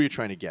 Overt. Who are you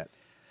trying to get?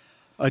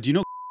 Do you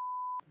know?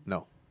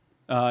 No.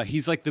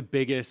 He's like the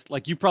biggest.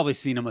 Like you've probably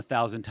seen him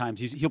 1,000 times.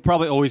 He'll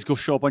probably always go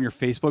show up on your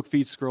Facebook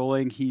feed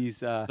scrolling.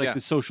 He's like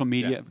the social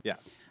media. Yeah.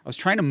 I was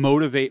trying to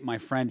motivate my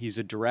friend. He's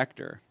a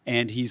director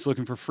and he's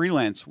looking for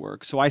freelance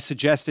work. So I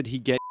suggested he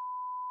get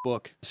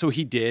book. So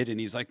he did, and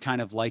he's like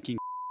kind of liking.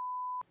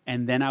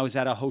 And then I was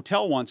at a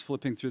hotel once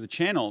flipping through the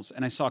channels,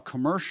 and I saw a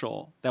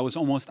commercial that was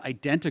almost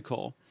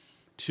identical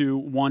to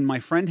one my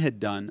friend had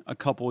done a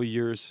couple of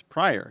years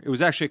prior. It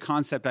was actually a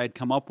concept I had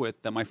come up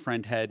with that my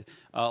friend had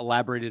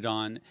elaborated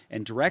on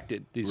and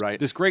directed.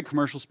 This great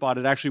commercial spot.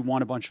 It actually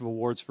won a bunch of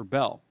awards for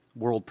Bell,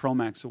 World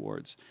Promax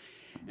Awards.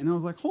 And I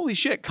was like, holy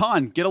shit,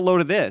 Khan, get a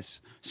load of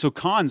this. So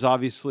Khan's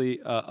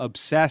obviously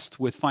obsessed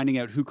with finding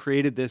out who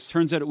created this.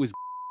 Turns out it was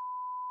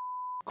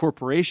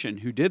corporation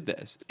who did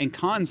this. And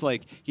Khan's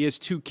like, he has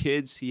 2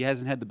 kids. He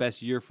hasn't had the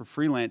best year for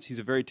freelance. He's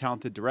a very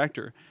talented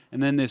director.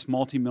 And then this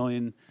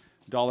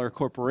multi-million-dollar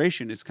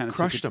corporation is kind of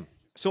crushed him.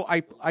 So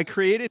I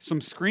created some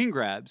screen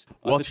grabs.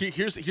 Well,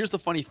 here's the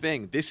funny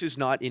thing. This is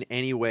not in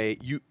any way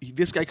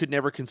this guy could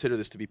never consider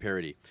this to be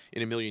parody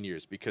in a million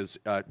years, because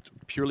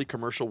purely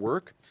commercial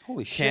work.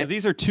 Holy shit!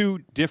 These are 2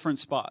 different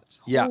spots.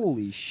 Yeah.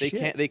 Holy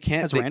shit! They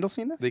can't. Has Randall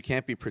seen this? They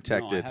can't be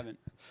protected. No, I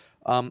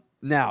haven't.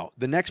 Now,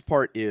 the next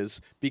part is,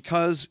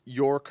 because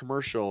your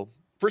commercial,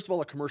 first of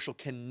all, a commercial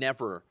can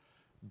never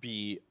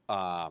be,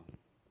 I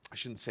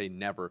shouldn't say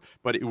never,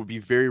 but it would be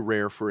very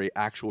rare for an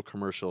actual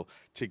commercial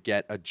to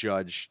get a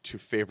judge to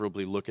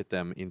favorably look at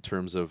them in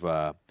terms of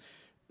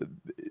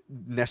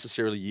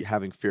necessarily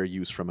having fair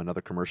use from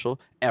another commercial,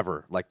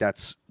 ever. Like,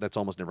 that's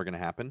almost never going to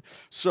happen.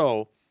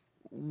 So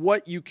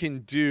what you can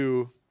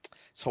do...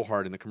 So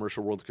hard in the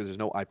commercial world because there's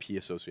no IP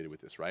associated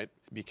with this, right?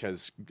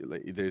 Because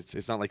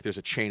it's not like there's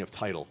a chain of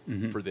title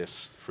for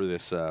this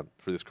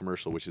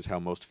commercial, which is how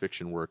most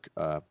fiction work.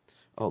 Oh,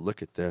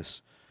 look at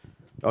this.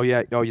 Oh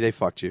yeah. Oh, they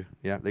fucked you.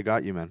 Yeah, they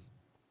got you, man.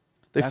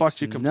 They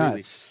fucked you completely.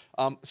 Nuts.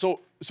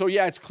 So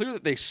yeah, it's clear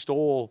that they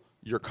stole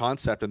your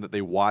concept and that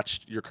they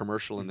watched your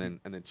commercial and then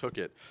took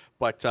it.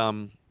 But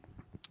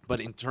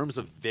in terms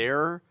of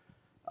their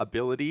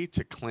ability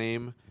to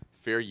claim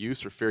fair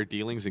use or fair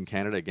dealings in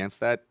Canada against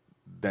that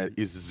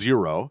is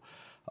zero.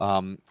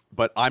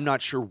 But I'm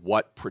not sure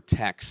what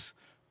protects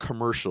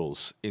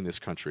commercials in this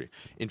country.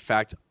 In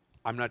fact,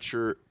 I'm not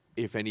sure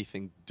if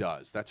anything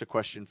does. That's a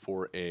question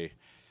for a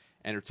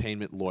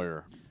entertainment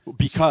lawyer.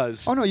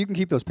 Because oh no, you can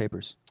keep those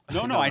papers.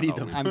 No, I need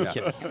them. I'm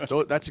kidding.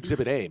 So that's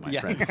Exhibit A, my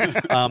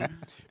friend.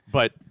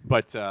 But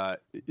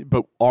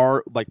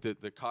our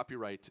the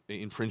copyright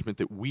infringement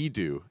that we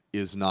do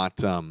is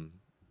not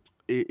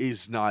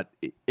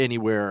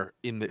anywhere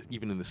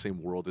even in the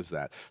same world as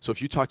that. So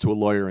if you talk to a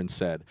lawyer and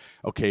said,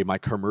 okay, my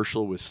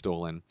commercial was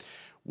stolen,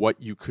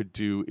 what you could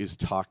do is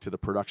talk to the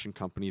production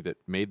company that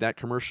made that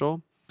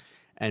commercial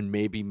and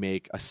maybe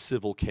make a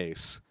civil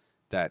case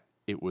that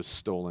it was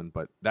stolen,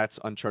 but that's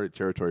uncharted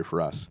territory for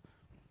us.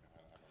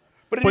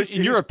 But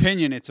in your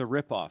opinion, it's a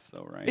ripoff,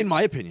 though, right? In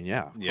my opinion,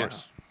 yeah, of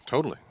course.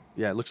 Totally.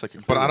 Yeah, it looks like.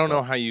 But I don't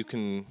know how you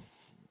can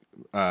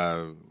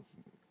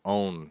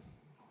own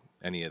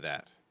any of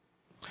that?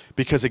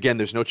 Because again,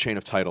 there's no chain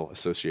of title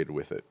associated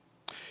with it.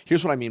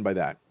 Here's what I mean by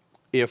that.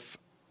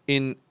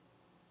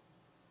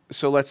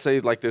 So let's say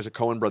like there's a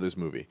Coen Brothers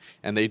movie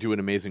and they do an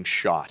amazing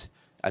shot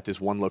at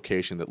this one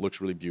location that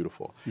looks really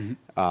beautiful.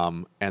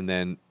 And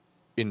then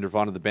in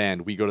Nirvana the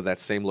band, we go to that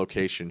same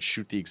location,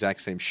 shoot the exact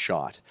same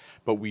shot,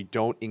 but we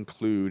don't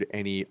include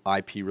any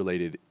IP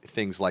related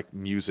things like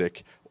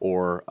music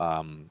or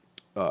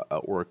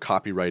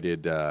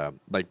copyrighted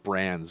like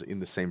brands in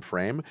the same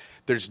frame.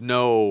 There's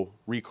no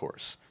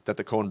recourse that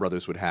the Coen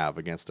Brothers would have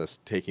against us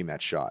taking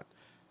that shot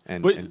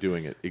and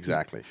doing it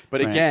exactly.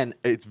 But again,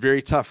 it's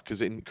very tough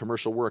because in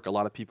commercial work, a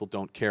lot of people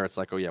don't care. It's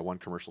like, oh yeah, one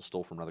commercial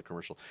stole from another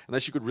commercial.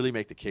 Unless you could really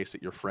make the case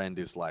that your friend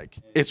is like,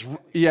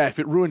 if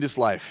it ruined his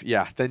life,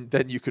 then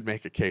you could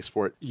make a case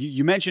for it.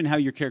 You mentioned how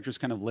your characters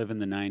kind of live in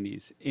the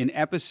 90s. In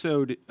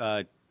episode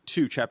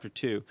 2, chapter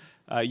 2,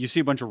 you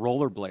see a bunch of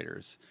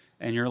rollerbladers.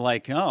 And you're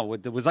like, oh,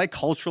 was I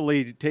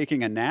culturally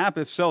taking a nap?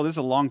 If so, this is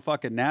a long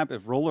fucking nap.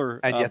 If roller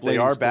and yet they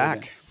are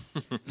back.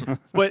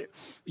 But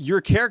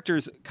your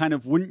characters kind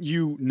of, wouldn't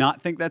you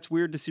not think that's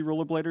weird to see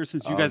rollerbladers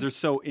since you guys are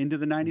so into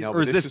the 90s? No,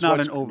 or is this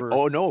not an over?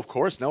 Oh, no, of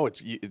course. No,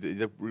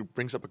 it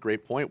brings up a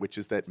great point, which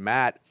is that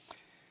Matt,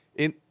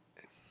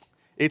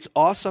 it's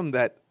awesome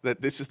that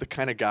this is the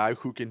kind of guy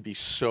who can be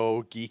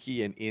so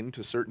geeky and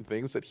into certain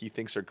things that he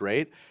thinks are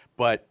great,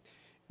 but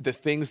the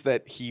things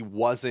that he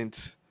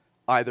wasn't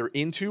either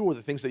into or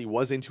the things that he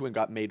was into and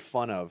got made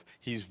fun of,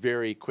 he's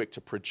very quick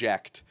to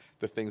project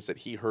the things that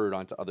he heard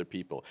onto other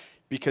people.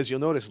 Because you'll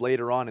notice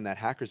later on in that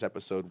Hackers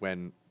episode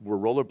when we're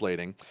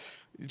rollerblading,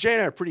 Jay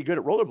and I are pretty good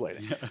at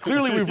rollerblading.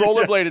 Clearly we've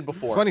rollerbladed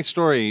before. Funny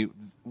story,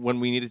 when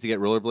we needed to get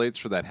rollerblades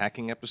for that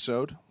hacking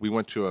episode, we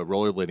went to a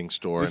rollerblading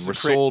store and were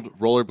sold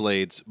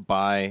rollerblades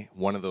by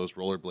one of those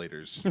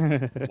rollerbladers.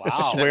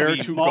 Wow. Swear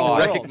to God.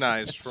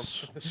 Recognized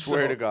from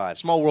Swear to God.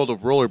 Small world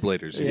of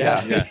rollerbladers.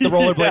 Yeah. The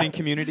rollerblading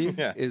community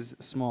is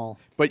small.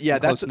 But yeah,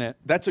 close-knit.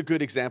 that's a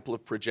good example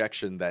of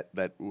projection that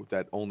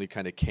only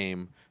kind of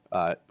came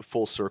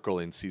full circle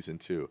in season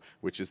 2,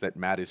 which is that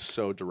Matt is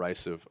so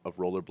derisive of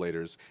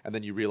rollerbladers, and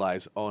then you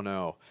realize, oh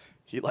no,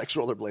 he likes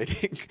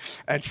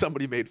rollerblading, and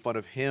somebody made fun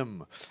of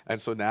him, and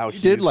so now he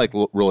did like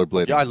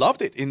rollerblading. Yeah, I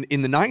loved it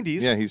in the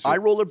 90s. Yeah, I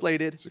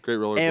rollerbladed. He's a great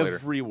rollerblader.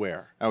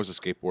 Everywhere. I was a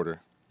skateboarder.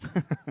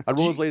 I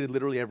rollerbladed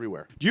literally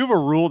everywhere. Do you have a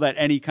rule that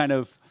any kind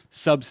of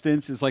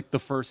substance is like the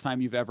first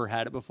time you've ever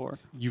had it before?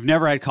 You've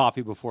never had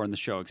coffee before in the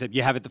show, except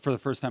you have it for the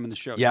first time in the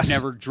show. Yes. You've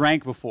never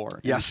drank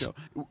before in the show.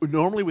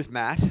 Normally with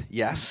Matt,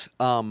 yes.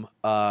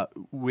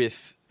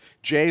 With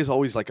Jay is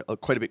always like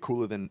quite a bit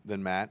cooler than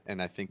Matt,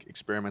 and I think has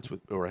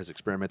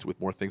experimented with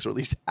more things, or at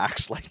least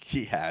acts like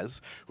he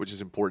has, which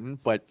is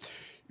important. But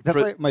that's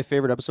like my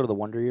favorite episode of The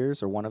Wonder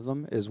Years, or one of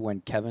them, is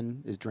when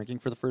Kevin is drinking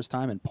for the first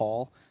time, and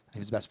Paul,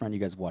 his best friend, you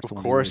guys have watched The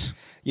Wonder Years.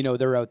 You know,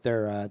 they're out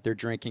there, they're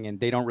drinking, and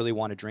they don't really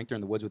want to drink. They're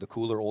in the woods with a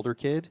cooler, older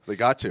kid. They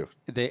got to.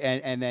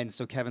 And then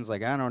so Kevin's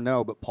like, I don't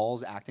know, but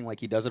Paul's acting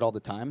like he does it all the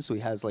time. So he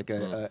has like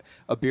a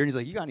beer, and he's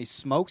like, you got any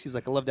smokes? He's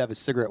like, I love to have a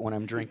cigarette when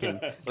I'm drinking.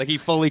 Like he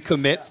fully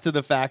commits to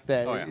the fact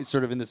that it's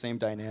sort of in the same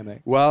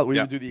dynamic. Well, we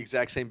would do the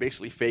exact same,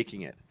 basically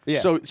faking it. Yeah.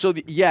 So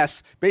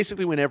yes,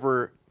 basically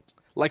whenever,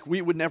 like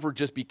we would never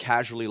just be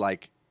casually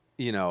like,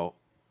 you know,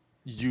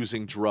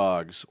 using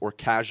drugs or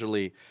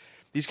casually.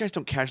 These guys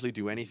don't casually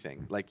do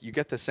anything. Like you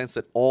get the sense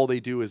that all they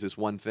do is this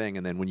one thing,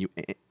 and then when you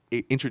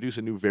introduce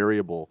a new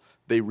variable,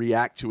 they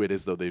react to it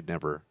as though they've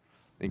never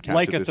encountered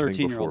like a this thing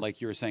 13-year-old, before.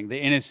 like you were saying. The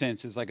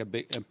innocence is like a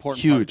big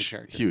important part of the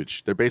character.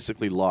 Huge. They're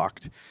basically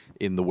locked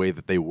in the way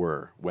that they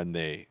were when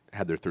they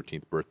had their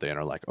 13th birthday, and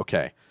are like,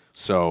 okay,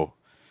 so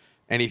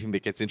anything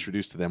that gets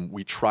introduced to them,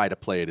 we try to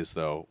play it as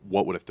though,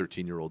 what would a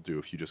 13-year-old do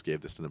if you just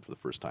gave this to them for the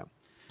first time?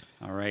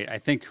 All right. I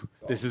think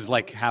this is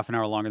like half an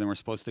hour longer than we're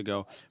supposed to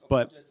go.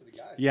 But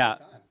yeah.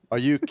 Are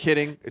you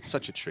kidding? It's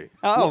such a treat.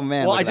 Oh,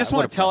 man. Well, I just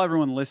want to tell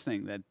everyone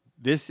listening that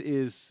this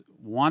is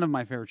one of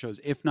my favorite shows,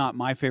 if not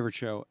my favorite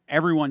show.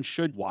 Everyone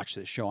should watch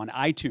this show on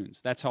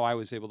iTunes. That's how I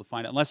was able to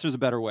find it, unless there's a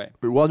better way.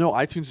 Well, no,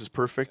 iTunes is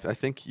perfect. I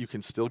think you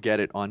can still get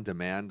it on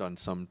demand on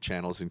some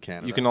channels in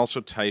Canada. You can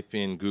also type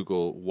in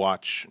Google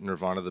 "watch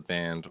Nirvana the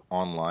band"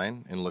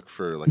 online and look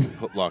for like a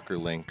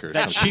Putlocker link or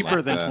That's something cheaper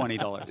like than that.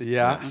 $20.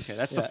 Yeah. Okay,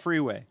 that's the free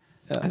way.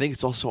 I think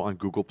it's also on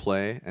Google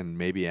Play and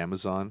maybe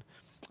Amazon.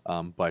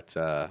 But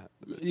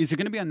is it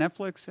going to be on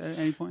Netflix at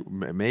any point?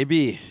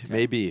 Maybe.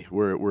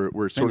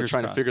 We're sort of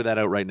trying to figure that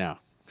out right now.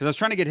 Because I was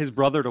trying to get his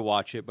brother to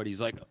watch it, but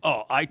he's like,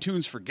 "Oh,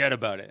 iTunes, forget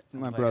about it."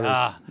 My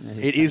brother's.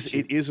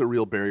 It is a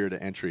real barrier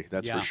to entry.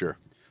 That's for sure.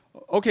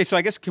 Okay, so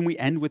I guess can we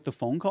end with the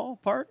phone call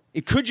part?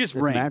 It could just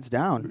ring. Matt's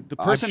down. The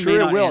person I'm may sure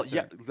not it will. answer.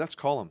 Yeah, let's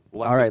call him.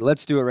 All right,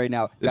 let's do it right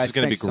now. This Guys, is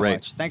gonna be thanks so great.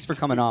 much. Thanks for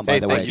coming on, by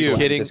the way. thank you. So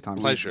Kidding. this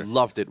conversation. Pleasure.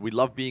 Loved it. We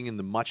love being in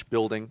the Much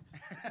building.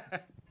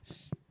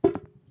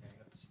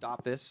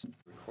 Stop this.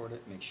 Record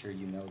it. Make sure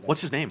you know that.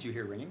 What's his name? Do you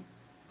hear ringing?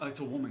 It's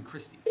a woman,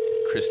 Christy.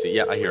 Christy.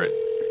 Yeah, I hear it.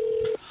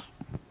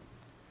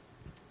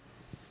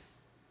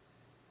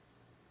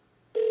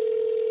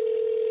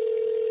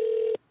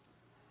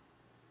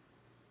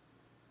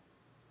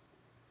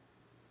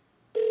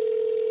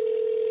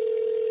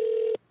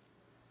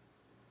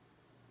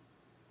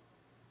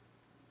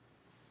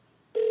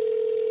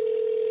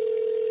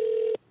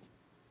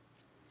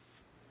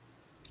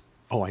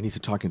 Oh, I need to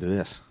talk into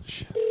this.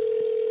 Shit.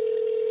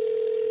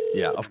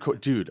 Yeah, of course,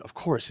 dude. Of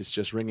course, it's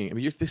just ringing. I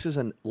mean, this is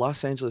a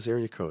Los Angeles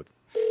area code.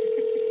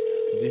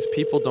 These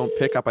people don't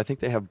pick up. I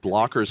think they have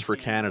blockers for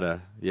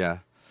Canada. Yeah.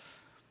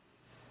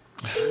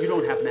 You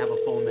don't happen to have a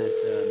phone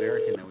that's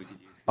American that we could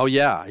use? Oh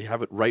yeah, I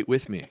have it right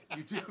with me.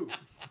 You do?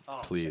 Oh,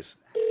 please.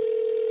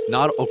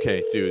 Not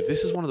okay, dude.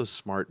 This is one of those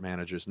smart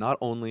managers. Not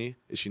only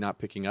is she not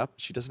picking up,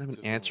 she doesn't have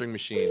an answering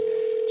machine.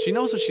 She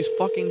knows what she's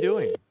fucking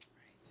doing.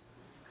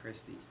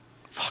 Christy.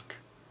 Fuck.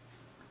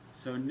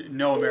 So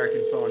no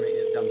American phone,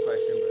 dumb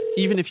question, but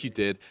Even if you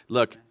did,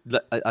 look,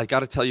 I got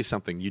to tell you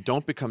something. You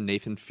don't become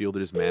Nathan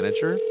Fielder's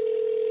manager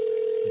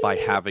by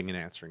having an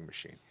answering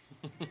machine.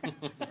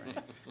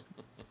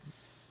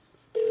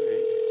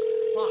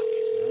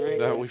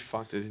 No, we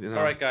fucked it.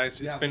 All right,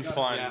 guys, it's been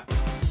fun. Yeah.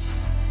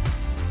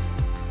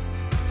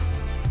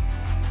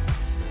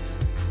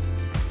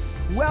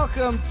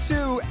 Welcome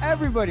to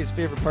everybody's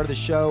favorite part of the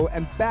show,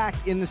 and back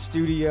in the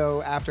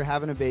studio after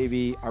having a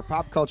baby, our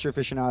pop culture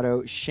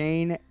aficionado,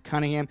 Shane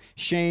Cunningham.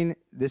 Shane,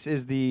 this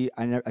is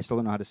I still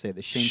don't know how to say it.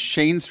 The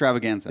Shane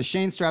Stravaganza. The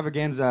Shane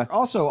Stravaganza.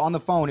 Also on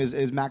the phone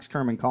is Max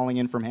Kerman calling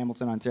in from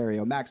Hamilton,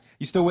 Ontario. Max,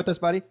 you still with us,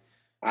 buddy?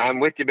 I'm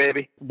with you,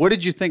 baby. What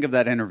did you think of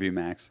that interview,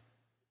 Max?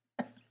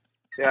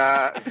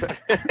 I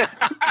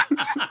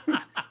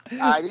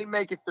didn't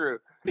make it through.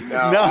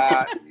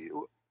 No.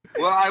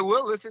 Well, I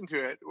will listen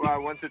to it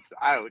once it's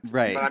out.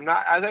 Right. But I'm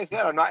not, as I said,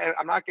 I'm not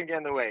going to get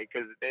in the way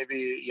because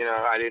maybe,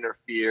 I'd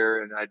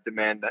interfere and I'd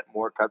demand that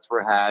more cuts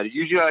were had.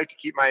 Usually I like to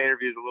keep my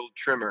interviews a little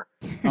trimmer.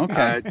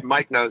 Okay.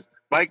 Mike knows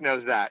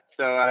that.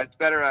 So it's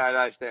better that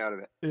I stay out of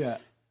it. Yeah.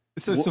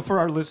 So for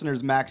our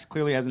listeners, Max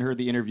clearly hasn't heard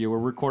the interview. We're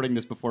recording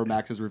this before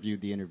Max has reviewed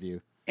the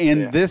interview.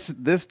 And this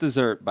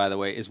dessert, by the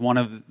way, is one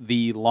of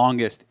the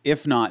longest,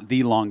 if not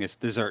the longest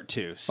dessert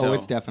too. So,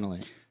 it's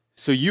definitely.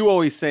 So you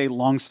always say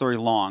long story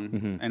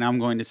long, and I'm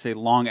going to say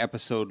long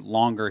episode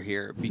longer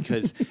here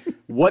because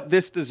what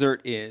this dessert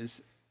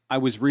is, I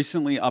was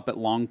recently up at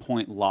Long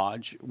Point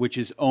Lodge, which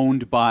is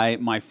owned by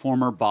my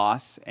former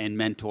boss and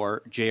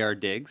mentor, J.R.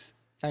 Diggs.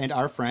 And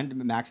our friend,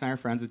 Max and I are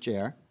friends with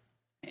J.R.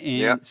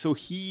 And so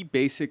he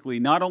basically,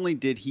 not only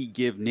did he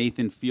give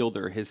Nathan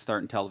Fielder his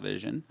start in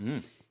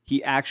television,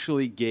 he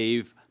actually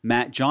gave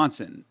Matt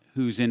Johnson,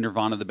 who's in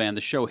Nirvana, the band,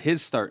 the show,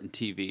 his start in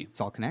TV.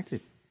 It's all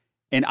connected.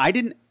 And I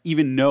didn't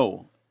even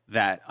know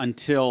that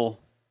until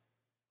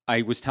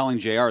I was telling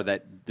JR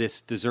that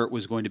this dessert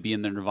was going to be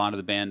in the Nirvana,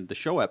 the band, the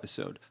show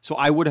episode. So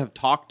I would have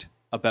talked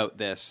about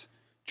this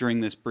during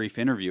this brief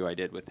interview I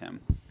did with him.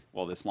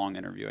 Well, this long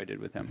interview I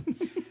did with him.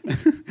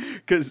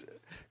 Because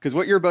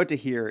what you're about to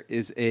hear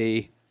is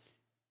it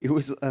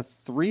was a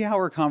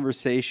 3-hour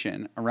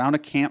conversation around a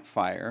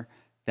campfire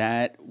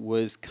that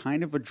was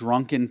kind of a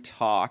drunken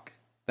talk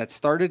that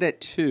started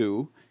at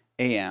 2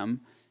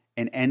 a.m.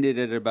 and ended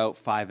at about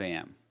 5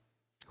 a.m.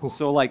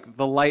 So,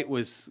 the light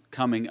was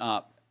coming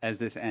up as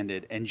this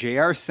ended. And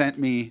JR sent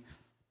me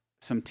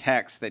some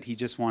text that he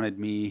just wanted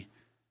me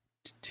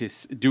to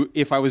do.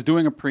 If I was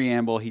doing a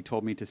preamble, he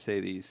told me to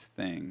say these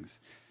things.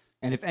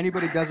 And if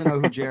anybody doesn't know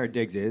who J.R.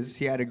 Diggs is,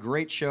 he had a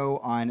great show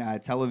on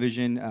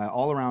television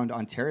all around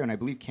Ontario and I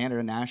believe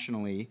Canada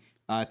nationally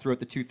throughout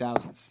the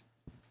 2000s.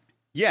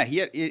 Yeah,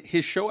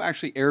 his show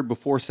actually aired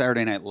before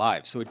Saturday Night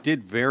Live, so it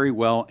did very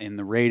well in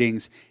the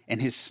ratings,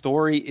 and his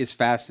story is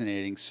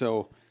fascinating.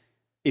 So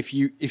if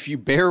you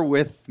bear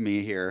with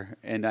me here,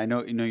 and I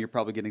know you're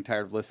probably getting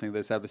tired of listening to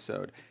this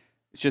episode,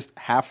 it's just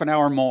half an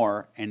hour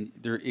more, and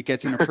it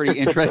gets into pretty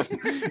interesting.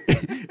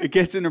 It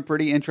gets into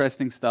pretty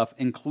interesting stuff,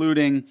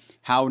 including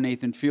how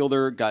Nathan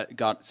Fielder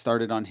got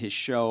started on his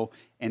show,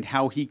 and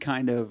how he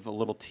kind of, a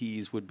little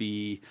tease would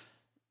be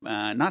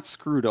not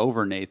screwed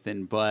over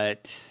Nathan,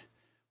 but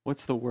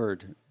what's the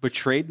word?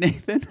 Betrayed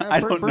Nathan?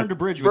 Burned a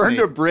bridge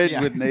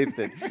with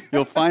Nathan.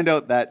 You'll find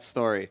out that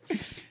story.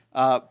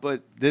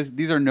 But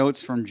these are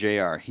notes from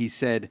JR. He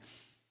said,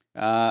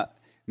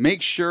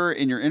 make sure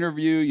in your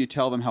interview you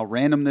tell them how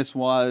random this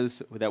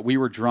was, that we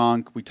were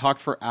drunk. We talked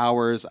for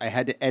hours. I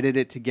had to edit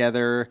it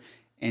together.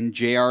 And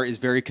JR is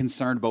very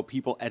concerned about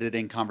people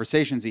editing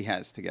conversations he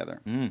has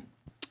together.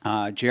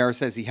 JR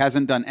says he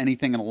hasn't done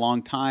anything in a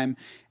long time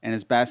and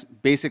is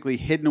basically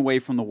hidden away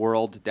from the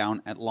world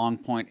down at Long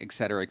Point, et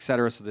cetera, et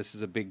cetera. So this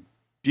is a big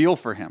deal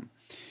for him.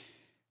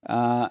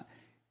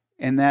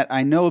 And that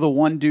I know the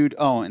one dude,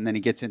 and then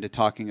he gets into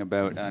talking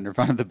about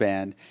Nirvana, the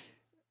band.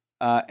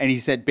 And he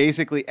said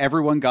basically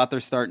everyone got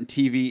their start in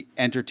TV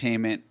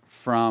entertainment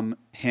from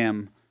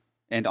him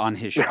and on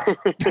his show.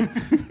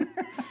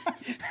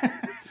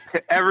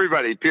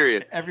 Everybody,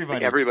 period.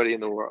 Everybody in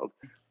the world.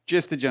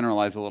 Just to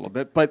generalize a little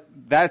bit. But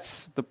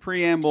that's the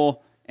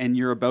preamble, and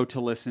you're about to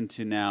listen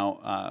to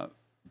now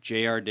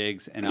J.R.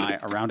 Diggs and I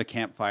around a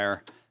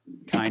campfire,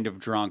 kind of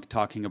drunk,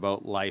 talking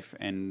about life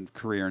and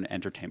career in the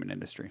entertainment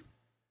industry.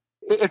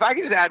 If I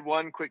could just add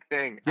one quick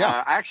thing.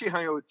 Yeah. I actually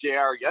hung out with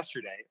JR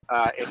yesterday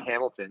in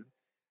Hamilton.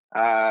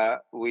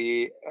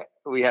 We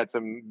had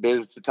some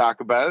biz to talk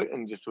about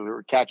and just we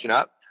were catching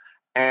up.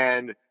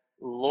 And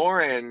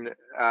Lauren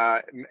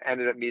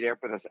ended up meeting up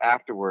with us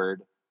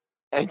afterward.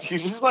 And she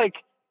was just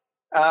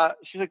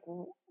she's like,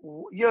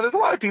 there's a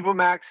lot of people,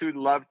 Max, who'd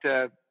love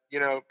to,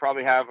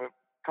 probably have a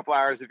couple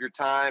hours of your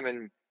time,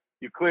 and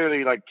you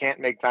clearly like can't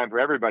make time for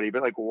everybody.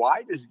 But like,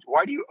 why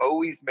do you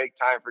always make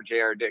time for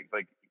J.R. Diggs?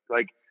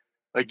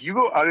 Like you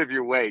go out of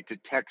your way to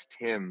text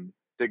him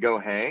to go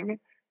hang.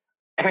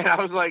 And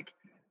I was like,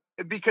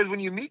 because when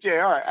you meet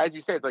JR, as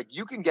you said, like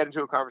you can get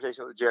into a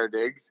conversation with J.R.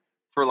 Diggs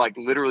for like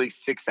literally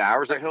 6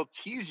 hours. Like he'll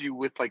tease you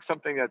with like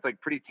something that's like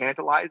pretty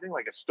tantalizing,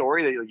 like a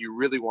story that you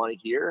really want to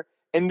hear.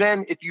 And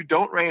then if you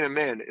don't rein him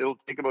in, it'll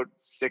take about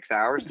 6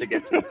 hours to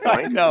get to the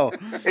point. No,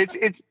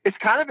 it's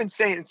kind of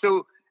insane. And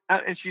so,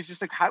 and she's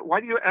just like,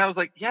 why do you? And I was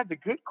like, yeah, it's a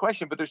good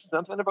question, but there's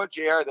something about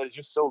JR that is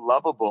just so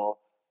lovable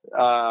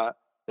that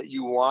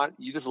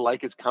you just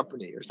like his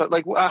company or something.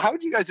 Like, how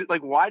would you guys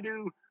like?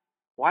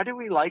 Why do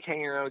we like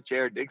hanging around with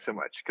J.R. Diggs so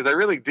much? Because I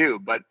really do,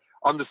 but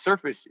on the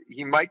surface,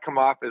 he might come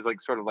off as like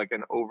sort of like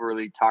an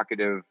overly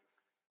talkative,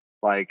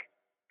 like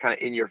kind of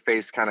in your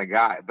face kind of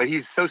guy, but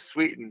he's so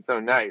sweet and so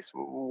nice.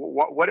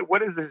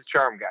 What is his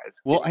charm, guys?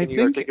 Well, Can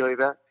you articulate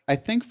that? I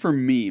think for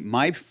me,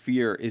 my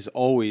fear is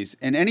always,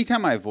 and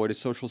anytime I avoid a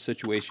social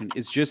situation,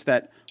 it's just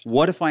that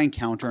what if I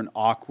encounter an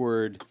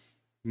awkward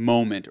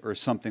moment or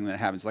something that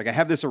happens? Like I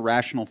have this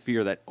irrational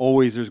fear that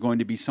always there's going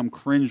to be some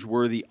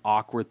cringeworthy,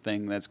 awkward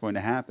thing that's going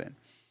to happen.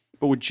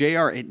 But with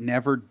JR, it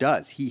never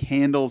does. He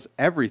handles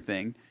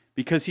everything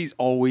because he's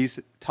always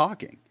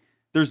talking.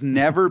 There's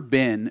never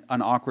been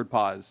an awkward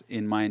pause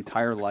in my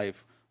entire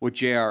life with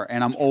JR,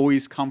 and I'm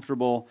always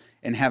comfortable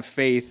and have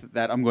faith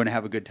that I'm going to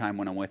have a good time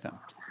when I'm with him.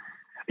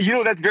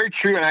 That's very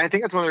true, and I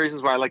think that's one of the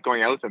reasons why I like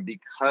going out with him,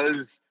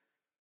 because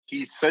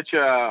he's such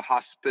a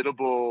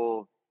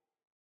hospitable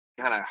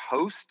kind of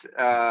host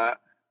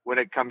when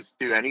it comes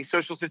to any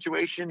social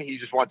situation. He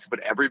just wants to put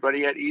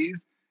everybody at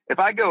ease. If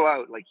I go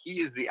out, like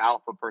he is the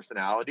alpha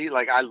personality.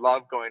 Like I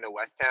love going to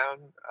Westtown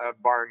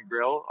Bar and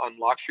Grill on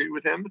Lock Street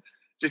with him,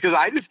 just because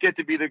I just get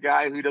to be the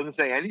guy who doesn't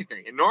say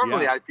anything. And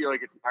normally I feel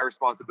like it's my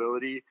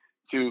responsibility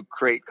to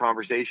create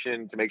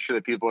conversation, to make sure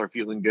that people are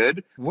feeling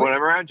good. When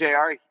I'm around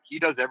JR, he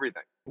does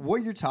everything.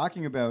 What you're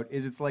talking about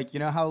is it's like,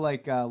 how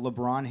like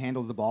LeBron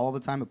handles the ball all the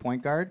time at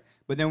point guard,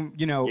 but then,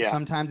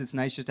 sometimes it's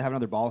nice just to have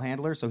another ball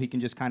handler so he can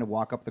just kind of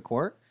walk up the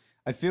court.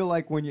 I feel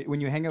like when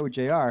you hang out with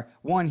JR,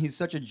 one, he's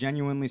such a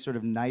genuinely sort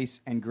of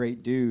nice and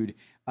great dude.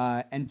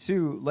 And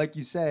two, like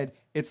you said,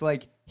 it's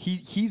like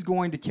he's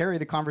going to carry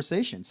the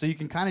conversation. So you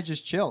can kind of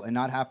just chill and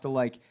not have to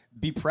like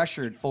be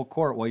pressured full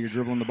court while you're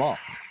dribbling the ball.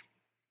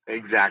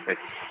 Exactly.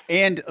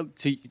 And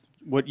to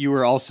what you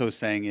were also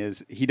saying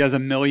is he does a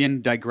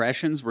million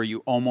digressions where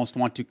you almost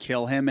want to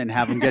kill him and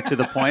have him get to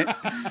the point.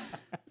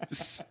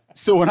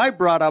 So when I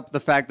brought up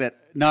the fact that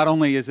not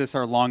only is this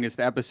our longest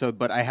episode,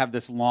 but I have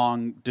this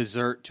long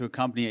dessert to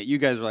accompany it, you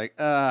guys are like,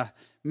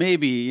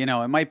 maybe,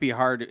 it might be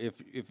hard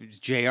if it's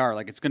JR,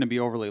 like it's going to be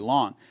overly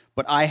long.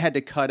 But I had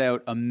to cut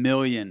out a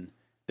million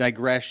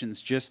digressions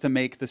just to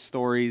make the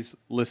stories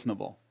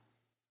listenable.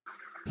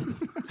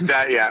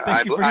 Thank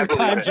you for your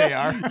time,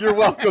 JR. You're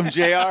welcome,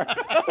 JR.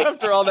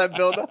 After all that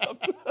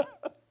build-up.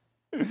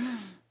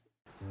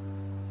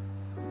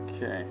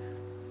 Okay.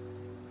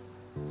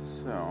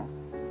 So,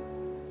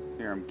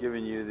 here I'm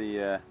giving you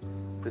the.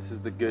 This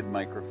is the good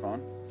microphone.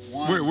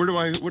 What do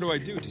I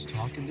do? Just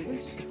talk into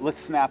this?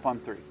 Let's snap on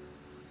 3.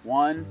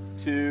 1,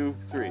 2,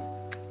 3.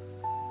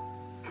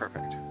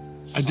 Perfect.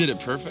 I did it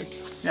perfect?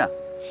 Yeah.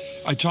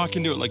 I talk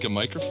into it like a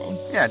microphone?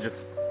 Yeah,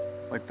 just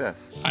like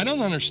this. I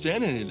don't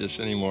understand any of this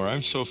anymore.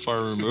 I'm so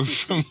far removed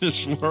from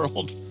this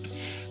world.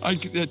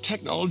 The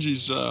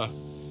technology's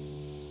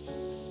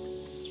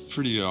it's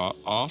pretty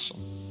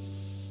awesome.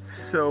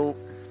 So,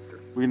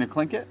 we're gonna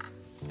clink it?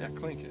 Yeah,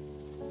 clink it.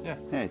 Yeah.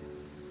 Hey.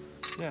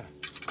 Yeah.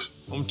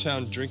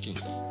 Hometown drinking.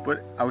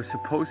 But I was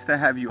supposed to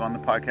have you on the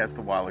podcast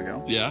a while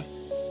ago. Yeah.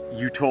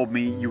 You told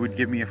me you would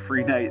give me a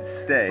free night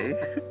stay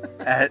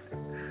at,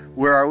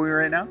 where are we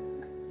right now?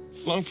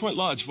 Long Point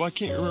Lodge. Why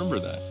can't you remember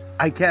that?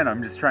 I can.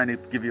 I'm just trying to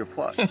give you a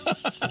plug.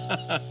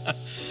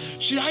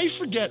 See, I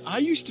forget. I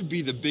used to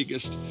be the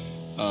biggest,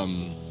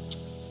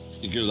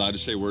 you're allowed to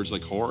say words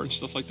like whore and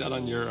stuff like that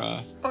on your,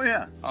 oh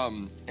yeah.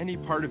 Any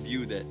part of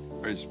you that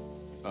is,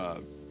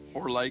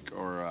 whore-like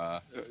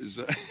or, is,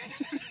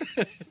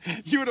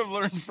 you would have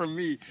learned from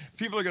me.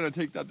 People are going to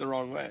take that the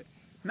wrong way.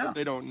 No. But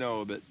they don't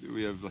know that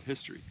we have a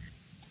history,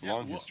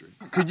 long history.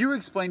 Could you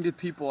explain to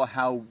people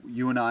how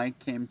you and I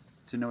came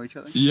to know each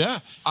other? Yeah.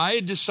 I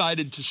had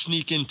decided to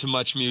sneak into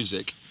Much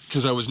Music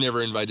because I was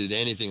never invited to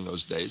anything in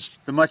those days.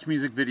 The Much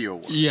Music Video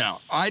Award. Yeah.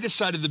 I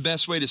decided the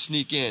best way to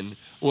sneak in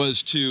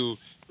was to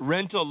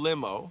rent a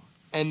limo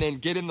and then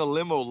get in the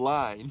limo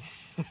line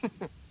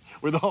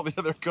with all the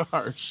other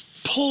cars,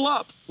 pull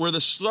up where the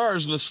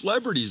stars and the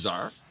celebrities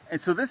are. And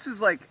so this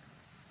is like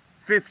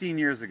 15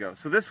 years ago.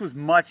 So this was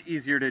much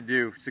easier to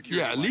do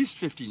security. Yeah, at least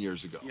 15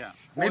 years ago. Yeah,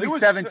 maybe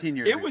 17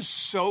 years ago. It was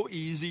so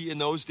easy in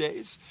those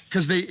days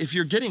because if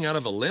you're getting out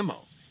of a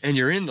limo and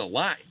you're in the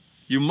line,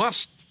 you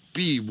must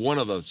be one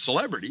of the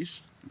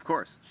celebrities. Of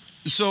course.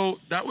 So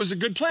that was a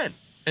good plan,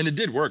 and it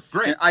did work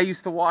great. And I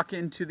used to walk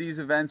into these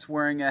events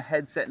wearing a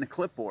headset and a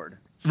clipboard.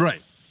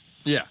 Right.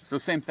 Yeah. So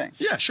same thing.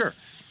 Yeah, sure.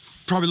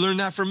 Probably learned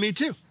that from me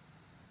too.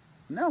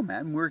 No,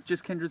 man, we're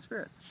just kindred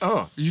spirits.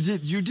 Oh, you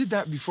did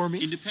that before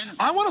me? Independently.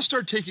 I want to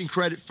start taking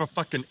credit for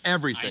fucking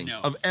everything I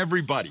know. of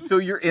everybody. So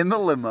you're in the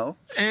limo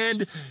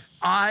And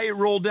I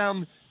rolled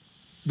down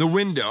the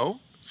window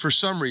for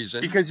some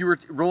reason. because you were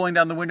rolling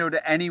down the window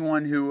to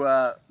anyone who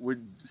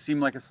would seem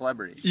like a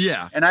celebrity.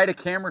 Yeah. And I had a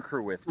camera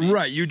crew with me.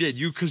 Right, you did.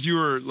 Because you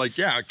were like,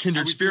 yeah,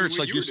 kindred was doing spirits, what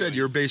like you you were said. doing.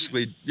 You're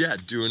basically,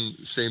 doing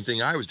the same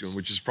thing I was doing,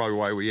 which is probably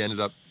why we ended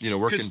up,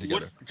 working 'Cause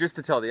together. Just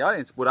to tell the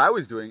audience, what I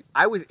was doing,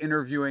 I was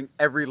interviewing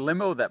every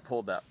limo that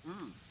pulled up.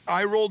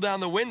 I rolled down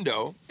the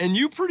window, and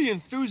you pretty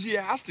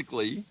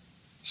enthusiastically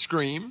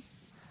scream,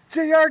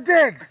 J.R.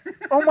 Diggs!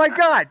 Oh my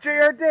God,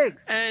 J.R.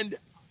 Diggs! and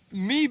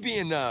me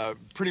being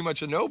pretty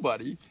much a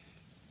nobody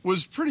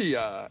was pretty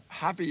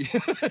happy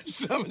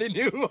somebody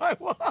knew who I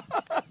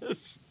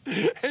was.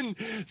 And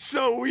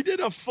so we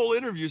did a full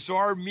interview. So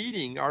our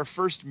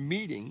first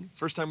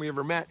time we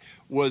ever met,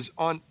 was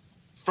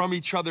from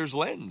each other's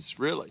lens,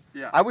 really.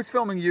 Yeah. I was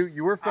filming you,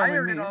 you were I filming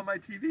aired me. it on my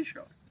TV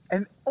show.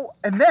 And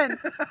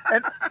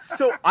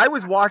so I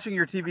was watching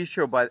your TV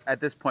show at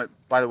this point,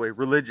 by the way,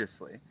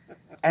 religiously.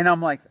 And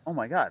I'm like, oh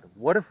my God,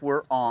 what if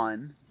we're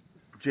on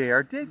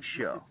J.R. Diggs'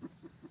 show?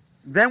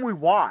 Then we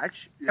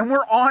watch, and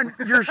we're on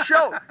your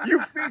show.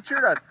 You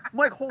featured us. I'm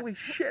like, holy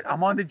shit,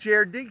 I'm on the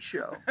J.R. Diggs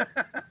show.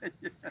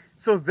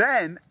 So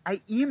then I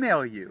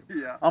email you.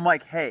 Yeah. I'm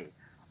like, hey,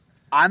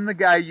 I'm the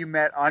guy you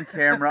met on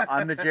camera.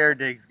 I'm the J.R.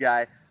 Diggs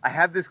guy. I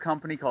have this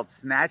company called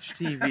Snatch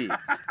TV.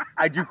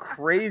 I do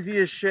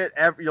craziest shit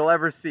you'll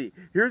ever see.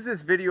 Here's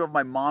this video of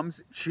my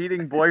mom's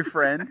cheating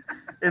boyfriend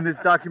in this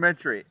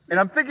documentary. And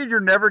I'm thinking you're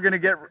never going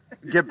to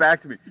get back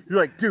to me. You're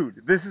like,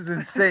 dude, this is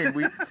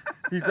insane.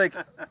 He's like,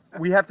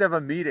 we have to have a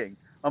meeting.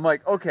 I'm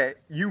like, okay,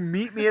 you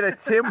meet me at a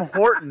Tim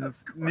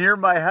Hortons near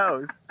my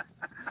house.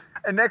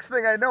 And next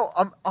thing I know,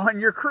 I'm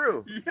on your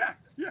crew. Yeah.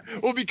 Yeah.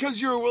 Well,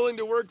 because you were willing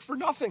to work for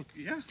nothing.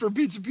 Yeah. For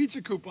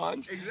pizza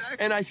coupons. Exactly.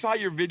 And I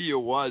thought your video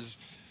was,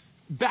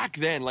 back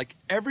then, like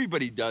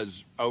everybody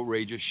does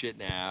outrageous shit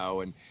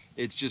now, and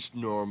it's just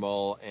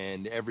normal,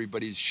 and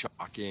everybody's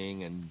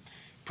shocking and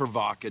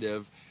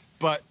provocative.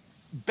 But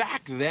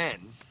back then,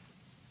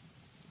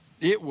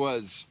 it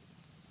was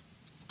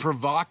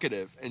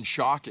provocative and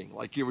shocking.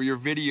 Like your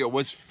video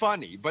was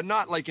funny, but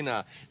not like in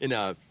a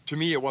to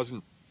me it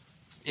wasn't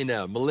in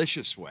a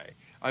malicious way.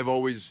 I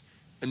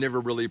never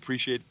really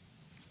appreciated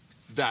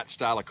that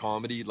style of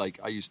comedy. Like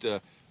I used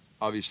to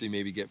obviously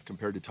maybe get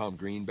compared to Tom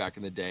Green back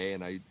in the day,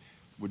 and I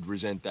would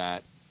resent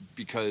that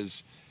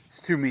because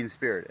It's too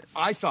mean-spirited.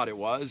 I thought it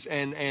was,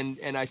 and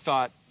I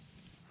thought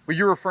But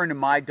you're referring to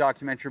my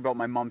documentary about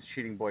my mom's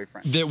cheating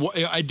boyfriend.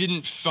 that I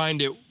didn't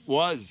find it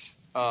was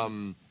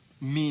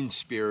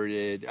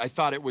mean-spirited. I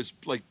thought it was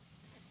like,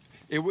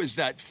 it was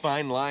that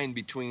fine line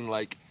between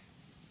like,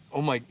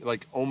 oh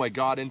my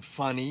God, and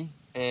funny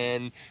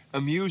and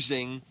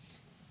amusing,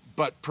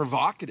 but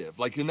provocative.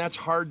 Like, and that's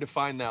hard to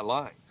find that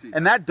line.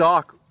 And that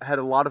doc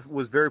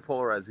was very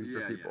polarizing for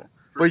Yeah, people. yeah,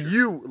 But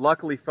you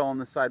luckily fell on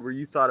the side where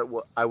you thought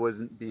I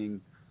wasn't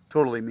being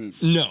totally mean.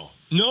 No,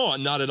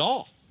 not at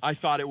all. I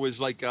thought it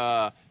was like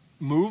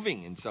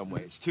moving in some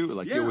ways too.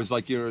 Like it Yeah. was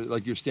like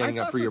you're standing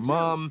I up thought for so your too.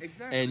 mom,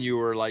 Exactly. and you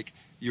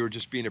were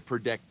just being a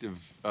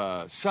protective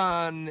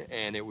son,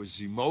 and it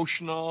was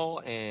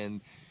emotional,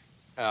 and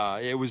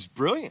it was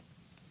brilliant.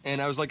 And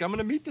I was like, I'm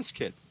gonna meet this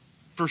kid,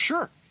 for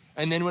sure.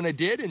 And then when I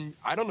did, and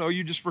I don't know,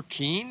 you just were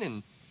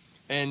keen,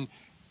 and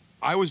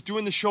I was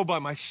doing the show by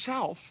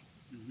myself.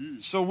 Mm-hmm.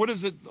 So what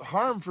does it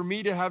harm for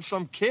me to have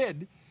some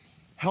kid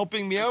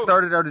helping me I out?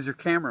 started out as your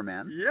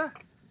cameraman. Yeah.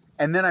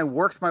 And then I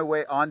worked my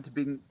way on to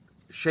being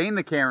Shane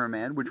the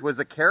cameraman, which was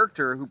a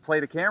character who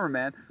played a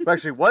cameraman, who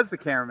actually was the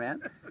cameraman.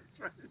 That's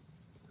right.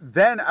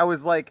 Then I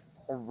was like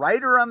a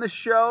writer on the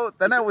show.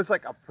 Then I was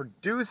like a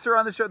producer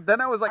on the show. Then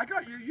I was I like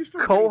got you. You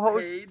started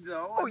co-host. getting paid,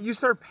 though. Oh, you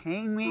started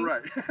paying me?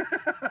 Right.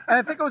 And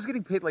I think I was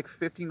getting paid like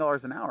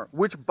 $15 an hour,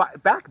 which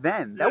back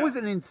then, that Yeah. was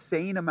an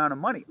insane amount of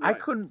money. I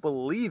Right. couldn't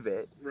believe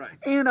it. Right.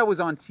 And I was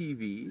on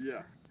TV.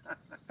 Yeah.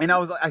 And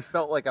I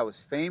felt like I was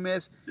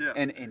famous. Yeah.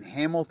 And in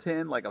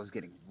Hamilton, like I was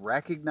getting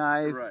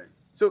recognized. Right.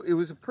 So it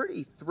was a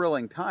pretty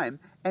thrilling time.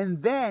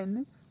 And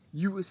then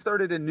you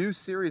started a new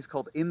series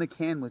called In the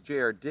Can with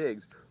J.R.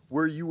 Diggs,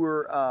 where you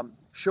were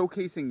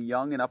showcasing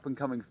young and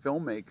up-and-coming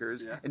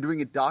filmmakers Yeah. and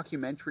doing a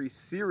documentary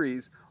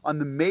series on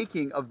the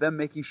making of them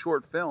making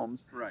short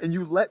films. Right. And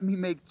you let me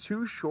make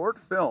 2 short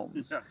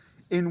films Yeah.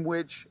 in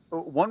which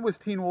one was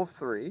Teen Wolf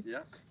 3 Yeah.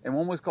 and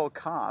one was called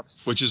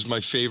Cops. Which is one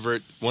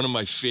of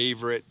my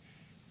favorite.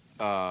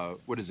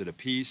 What is it? A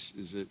piece?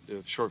 Is it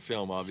a short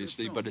film?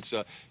 Obviously, Short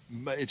film.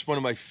 but it's one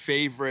of my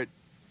favorite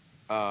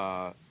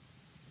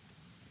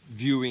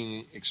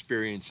viewing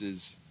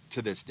experiences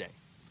to this day.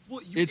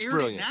 Well, you It's aired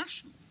brilliant. it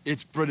nationally.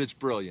 It's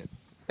brilliant.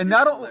 And It's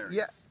not only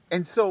hilarious.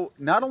 and so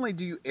not only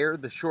do you air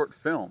the short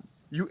film,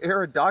 you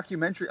air a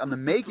documentary on the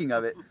making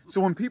of it.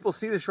 So when people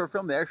see the short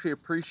film, they actually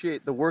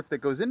appreciate the work that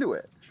goes into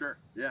it. Sure.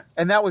 Yeah.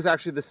 And that was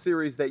actually the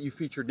series that you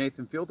featured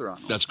Nathan Fielder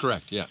on. That's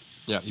correct. Yeah.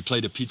 He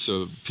played a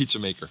pizza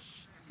maker.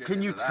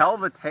 Can you tell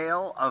the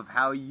tale of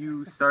how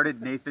you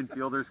started Nathan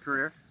Fielder's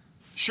career?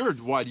 Sure.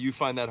 Why, do you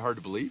find that hard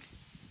to believe?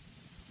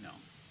 No.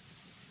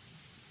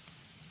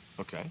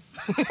 Okay.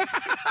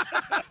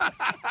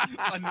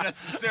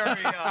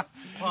 Unnecessary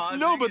pause.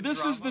 No, but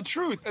this is the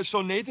truth.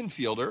 So Nathan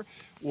Fielder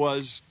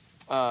was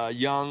a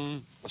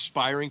young,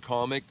 aspiring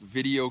comic,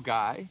 video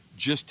guy,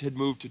 just had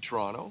moved to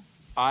Toronto.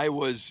 I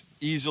was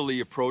easily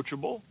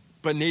approachable,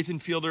 but Nathan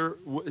Fielder,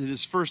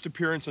 his first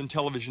appearance on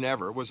television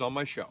ever was on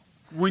my show.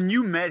 When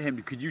you met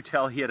him, could you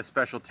tell he had a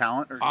special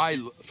talent? Or I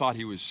thought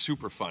he was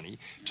super funny,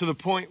 to the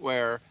point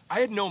where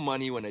I had no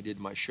money when I did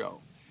my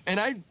show. And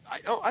I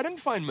didn't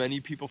find many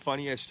people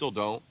funny. I still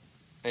don't.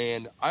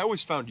 And I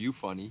always found you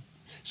funny.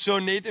 So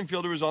Nathan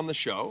Fielder was on the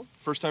show,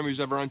 first time he was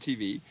ever on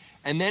TV.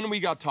 And then we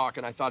got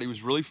talking. I thought he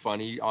was really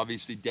funny,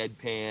 obviously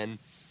deadpan.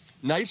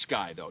 Nice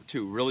guy, though,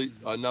 too. Really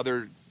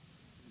another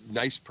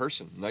nice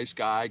person, nice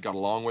guy, got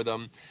along with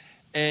him.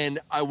 And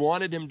I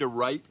wanted him to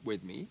write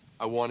with me.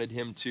 I wanted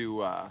him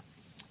to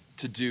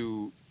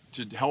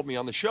help me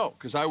on the show,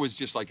 because I was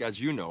just like, as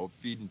you know,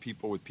 feeding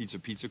people with pizza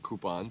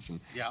coupons, and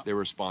they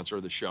were a sponsor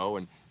of the show,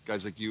 and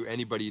guys like you,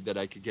 anybody that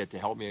I could get to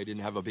help me. I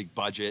didn't have a big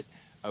budget.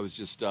 I was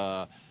just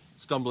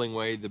stumbling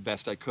away the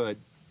best I could.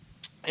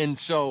 And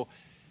so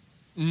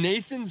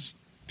Nathan's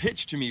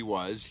pitch to me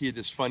was, he had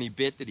this funny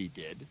bit that he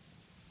did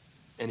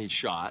and he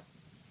shot.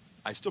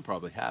 I still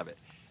probably have it.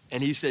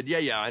 And he said,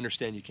 yeah, I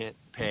understand you can't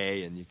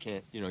pay and you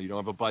can't, you don't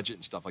have a budget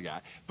and stuff like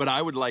that. But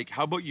I would like,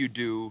 how about you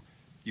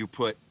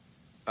put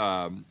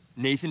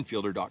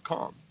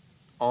nathanfielder.com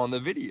on the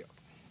video,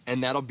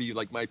 and that'll be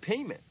like my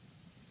payment.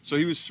 So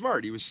he was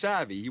smart, he was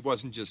savvy, he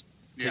wasn't just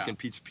taking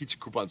pizza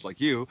coupons like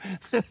you.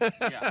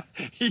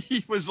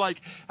 He was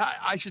like,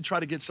 I should try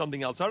to get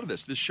something else out of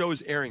this. This show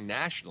is airing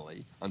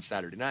nationally on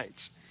Saturday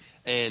nights,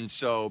 and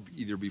so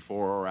either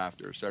before or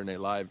after Saturday Night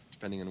Live,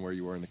 depending on where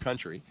you were in the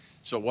country.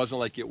 So it wasn't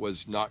like it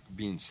was not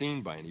being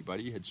seen by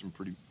anybody. I had some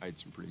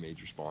pretty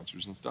major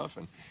sponsors and stuff,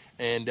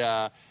 and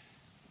I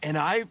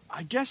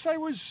guess I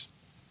was,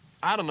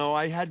 I don't know,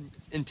 I had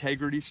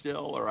integrity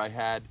still, or I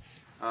had...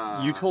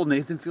 You told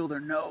Nathan Fielder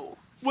no.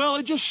 Well,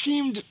 it just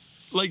seemed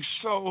like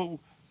so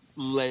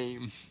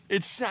lame.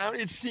 It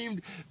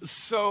seemed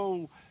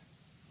so...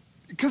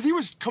 Because he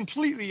was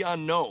completely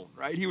unknown,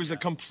 right? He was a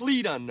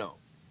complete unknown.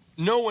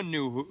 No one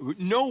knew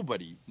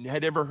nobody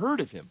had ever heard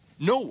of him.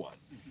 No one.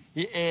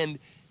 And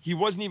he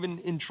wasn't even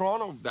in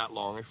Toronto that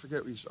long. I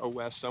forget, he's out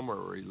west somewhere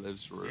where he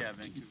lives.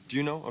 Vancouver. Do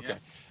you know? Okay.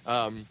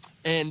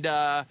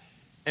 Yeah.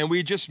 And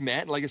we just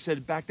met. Like I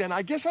said, back then,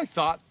 I guess I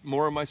thought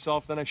more of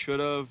myself than I should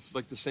have.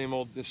 Like the same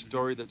old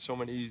story that so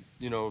many,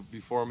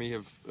 before me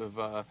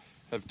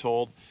have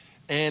told.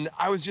 And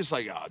I was just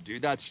like, oh,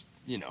 dude, that's,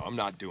 I'm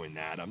not doing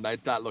that.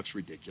 That looks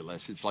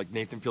ridiculous. It's like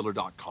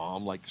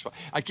nathanfielder.com. Like, so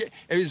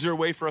is there a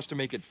way for us to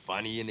make it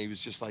funny? And he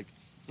was just like,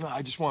 no,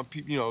 I just want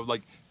people,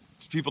 like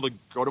people to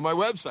go to my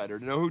website or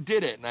to know who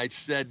did it. And I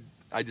said,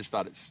 I just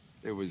thought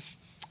it was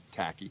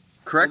tacky.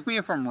 Correct me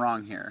if I'm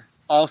wrong here.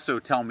 Also,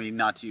 tell me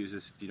not to use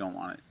this if you don't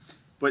want it.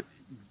 But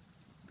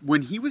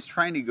when he was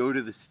trying to go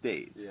to the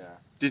States,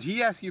 did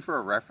he ask you for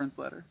a reference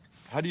letter?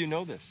 How do you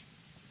know this?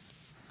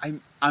 I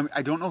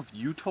don't know if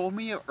you told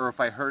me or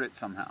if I heard it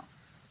somehow.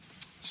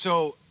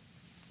 So,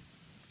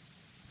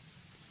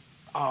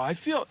 I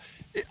feel...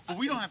 Well,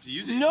 we don't have to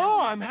use it. No,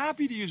 I'm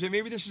happy to use it.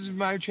 Maybe this is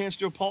my chance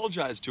to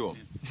apologize to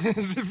him,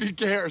 as if he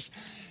cares.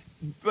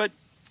 But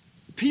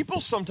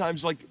people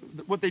sometimes, like,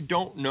 what they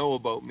don't know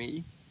about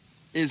me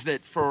is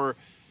that for...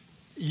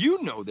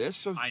 You know this,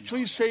 so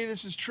please say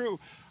this is true.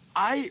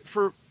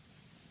 For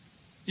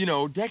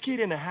decade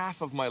and a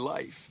half of my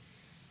life,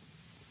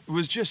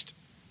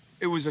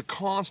 it was a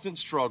constant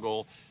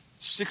struggle,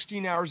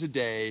 16 hours a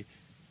day,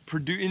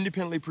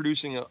 independently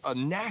producing a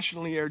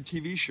nationally aired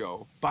TV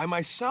show by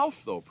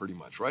myself, though, pretty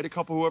much, right? A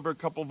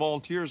couple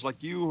volunteers like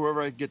you,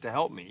 whoever I get to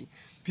help me,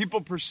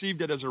 people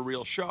perceived it as a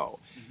real show.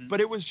 Mm-hmm. But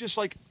it was just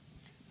like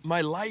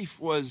my life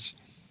was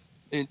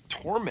in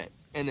torment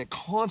and a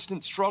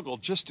constant struggle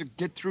just to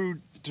get through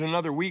to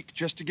another week,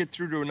 just to get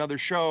through to another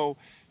show,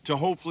 to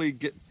hopefully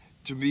get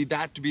to be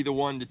the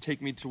one to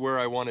take me to where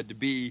I wanted to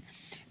be.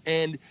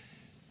 And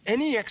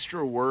any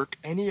extra work,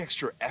 any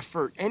extra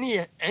effort,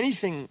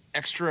 anything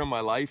extra in my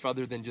life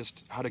other than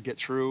just how to get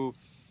through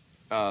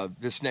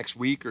this next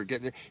week or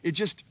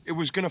it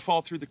was going to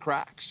fall through the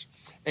cracks.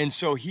 And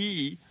so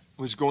he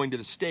was going to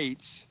the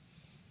States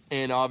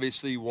and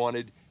obviously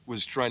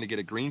was trying to get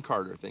a green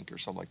card, I think, or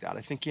something like that.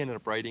 I think he ended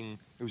up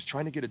was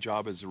trying to get a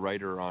job as a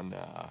writer on,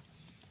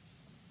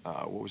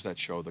 what was that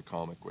show, the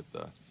comic with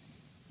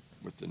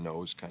the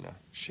nose kind of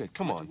shit.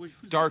 Come on.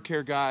 Dark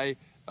hair guy,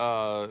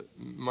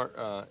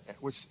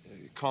 what's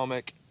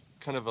comic,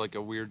 kind of like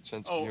a weird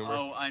sense of humor.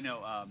 Oh, I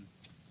know.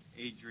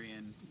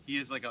 Adrian. He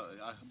is like a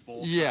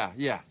bold.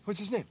 Yeah. What's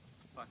his name?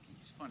 Fuck,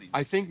 he's funny.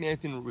 I think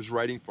Nathan was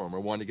writing for him or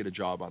wanted to get a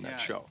job on that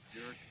show.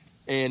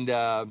 And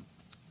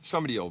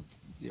somebody will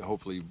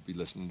hopefully be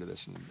listening to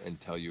this and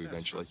tell you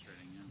eventually.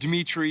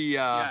 Dimitri.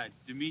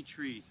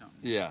 Dimitri something.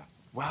 Yeah.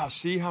 Wow,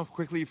 see how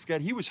quickly you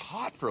forget? He was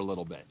hot for a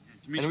little bit.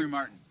 Demetri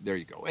Martin. There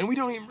you go. And we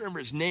don't even remember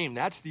his name.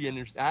 That's the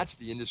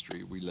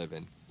industry we live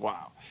in.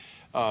 Wow.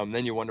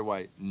 Then you wonder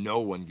why no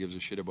one gives a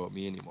shit about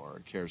me anymore or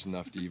cares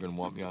enough to even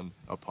want me on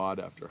a pod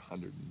after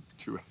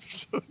 102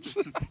 episodes.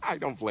 I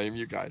don't blame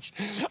you guys.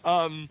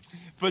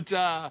 But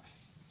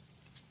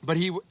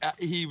he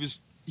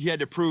had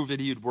to prove that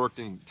he had worked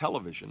in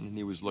television, and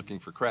he was looking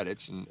for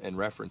credits and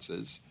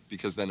references,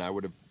 because then I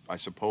would have, I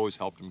suppose,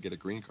 helped him get a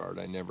green card.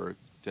 I never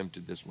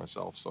attempted this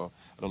myself, so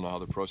I don't know how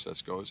the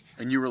process goes.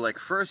 And you were like,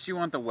 first you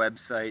want the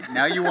website,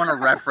 now you want a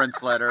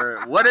reference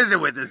letter. What is it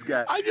with this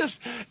guy?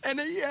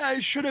 I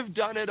should have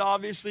done it,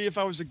 obviously, if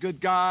I was a good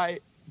guy.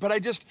 But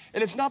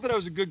and it's not that I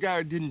was a good guy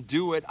or didn't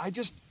do it. I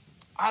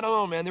don't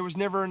know, man. There was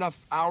never enough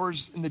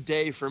hours in the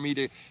day for me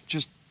to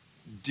just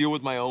deal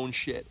with my own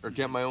shit or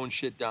get my own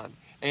shit done.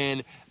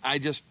 And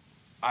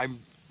I'm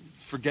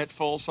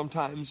forgetful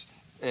sometimes,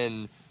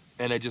 and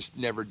I just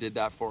never did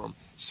that for him.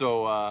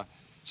 So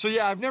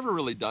yeah, I've never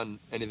really done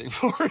anything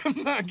for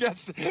him, I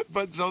guess.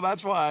 But so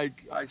that's why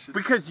I should.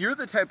 Because you're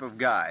the type of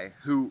guy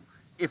who,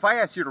 if I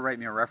asked you to write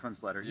me a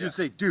reference letter, you'd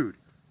say, dude,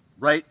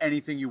 write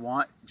anything you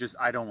want, just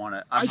I don't want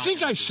to. I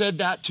think I said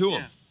that to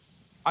him.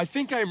 I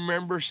think I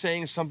remember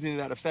saying something to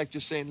that effect,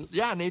 just saying,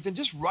 yeah, Nathan,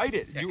 just write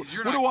it. Yeah,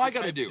 what do I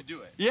got to do?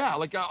 It. Yeah,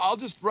 like I'll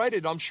just write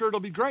it. I'm sure it'll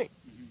be great.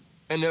 Mm-hmm.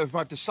 And if I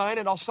have to sign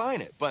it, I'll sign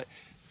it. But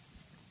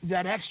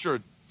that extra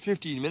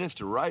 15 minutes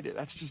to write it,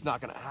 that's just not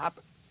going to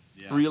happen.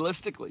 Yeah.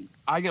 Realistically,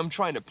 I am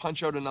trying to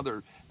punch out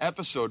another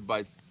episode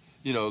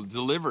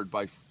delivered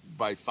by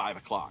 5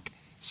 o'clock.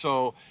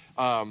 So,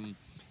 and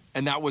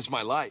that was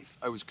my life.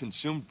 I was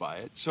consumed by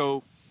it.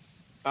 So,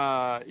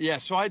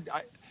 so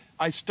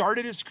I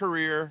started his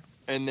career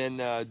and then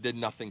did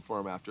nothing for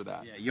him after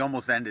that. Yeah, you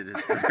almost ended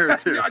his career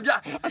too.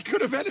 Yeah, I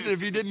could have ended it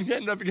if he didn't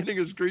end up getting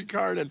his green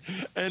card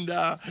and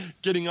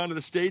getting onto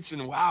the States.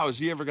 And wow, has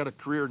he ever got a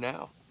career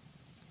now?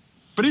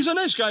 But he's a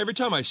nice guy. Every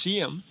time I see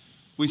him,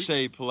 we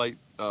say polite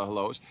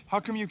hellos. How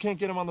come you can't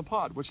get him on the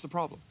pod? What's the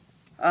problem?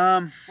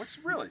 What's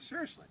really,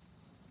 seriously?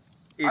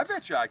 I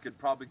bet you I could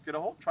probably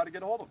try to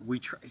get a hold of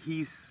him.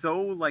 He's so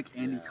like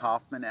Andy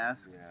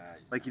Kaufman-esque. Yeah.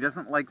 Like he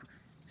doesn't like.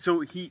 So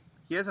he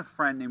has a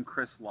friend named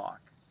Chris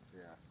Locke.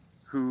 Yeah.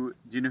 Who,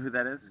 do you know who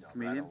that is? No,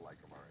 comedian. I don't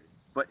like him already.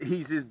 But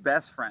he's his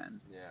best friend.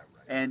 Yeah,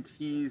 right. And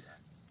he's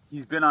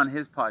been on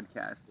his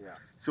podcast. Yeah.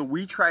 So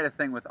we tried a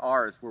thing with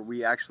ours where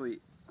we actually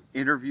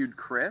interviewed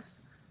Chris,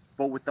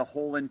 but with the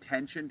whole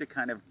intention to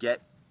kind of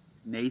get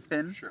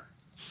Nathan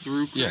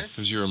through Chris. Yeah,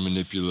 because you're a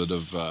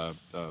manipulative,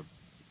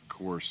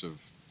 coercive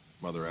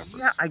mother effer.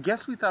 Yeah, I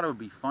guess we thought it would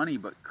be funny,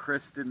 but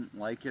Chris didn't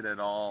like it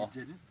at all. He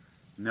didn't?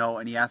 No,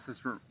 and he asked us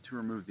to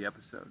remove the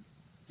episode.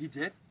 He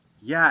did?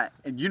 Yeah,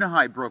 and you know how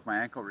I broke my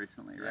ankle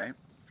recently, right?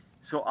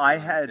 So I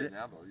had...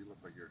 Now, though, you look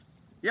like you're...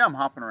 Yeah, I'm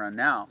hopping around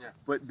now. Yeah.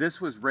 But this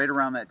was right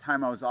around that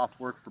time I was off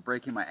work for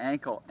breaking my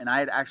ankle, and I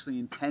had actually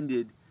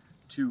intended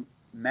to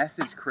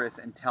message Chris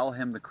and tell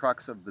him the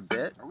crux of the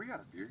bit. Oh, we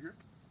got a beer here?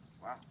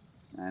 Wow.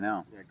 I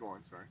know. Yeah, go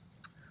on, sorry.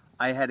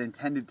 I had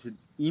intended to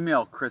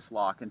email Chris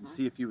Locke and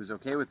see if he was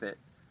okay with it,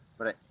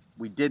 but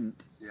we didn't.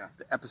 Yeah.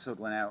 The episode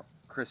went out.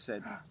 Chris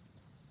said,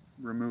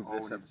 remove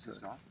this episode.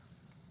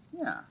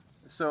 Yeah.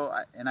 So,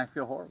 I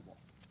feel horrible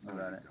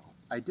about it.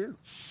 I do.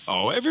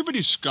 Oh,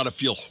 everybody's got to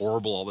feel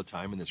horrible all the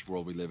time in this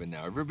world we live in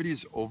now.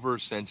 Everybody's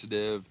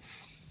oversensitive.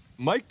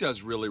 Mike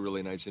does really,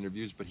 really nice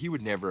interviews, but he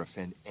would never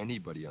offend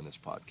anybody on this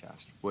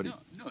podcast, would he?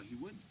 No, he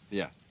wouldn't.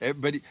 Yeah,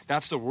 but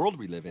that's the world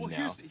we live in now.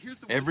 Here's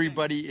the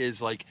Everybody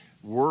is like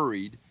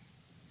worried.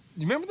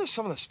 You remember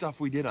some of the stuff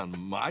we did on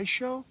my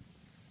show?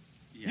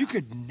 Yeah. You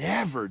could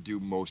never do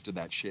most of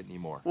that shit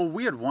anymore. Well,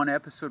 we had one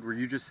episode where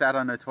you just sat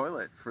on a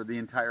toilet for the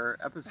entire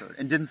episode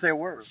and didn't say a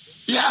word.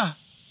 Yeah.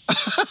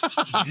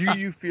 Do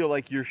you feel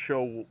like your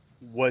show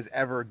was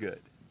ever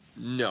good?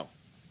 No.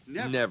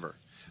 Never.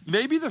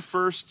 Maybe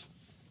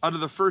out of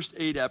the first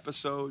 8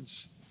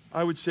 episodes,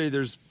 I would say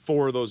there's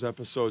 4 of those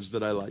episodes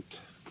that I liked.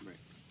 Right.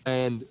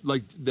 And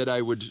like that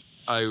I would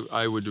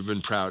have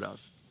been proud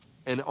of.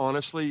 And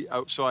honestly,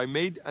 so I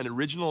made an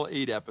original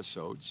 8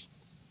 episodes,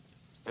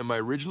 and my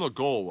original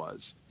goal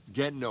was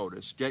get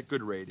noticed, get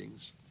good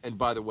ratings. And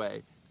by the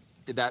way,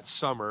 that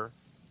summer,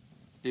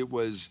 it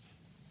was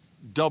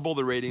double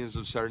the ratings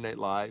of Saturday Night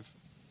Live.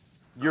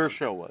 Your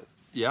show was?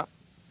 Yeah.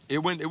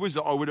 It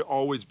would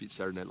always beat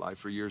Saturday Night Live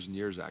for years and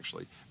years,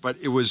 actually. But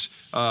it was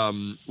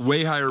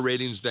way higher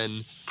ratings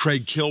than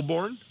Craig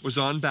Kilborn was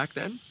on back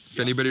then, if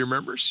anybody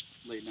remembers.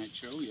 Late night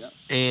show, yeah.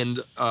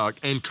 And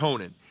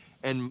Conan.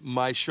 And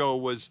my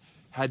show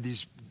had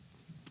these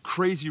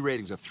crazy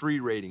ratings, a 3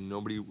 rating.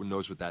 Nobody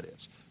knows what that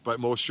is. But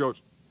most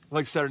shows,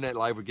 like Saturday Night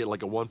Live, would get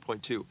like a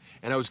 1.2.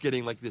 And I was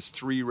getting like this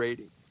 3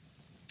 rating.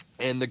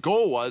 And the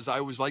goal was,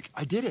 I was like,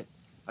 I did it.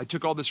 I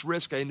took all this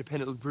risk. I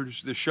independently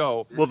produced the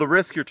show. Well, the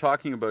risk you're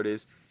talking about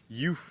is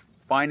you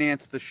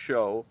financed the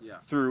show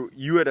through,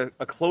 you had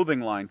a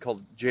clothing line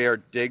called J.R.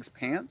 Diggs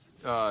Pants?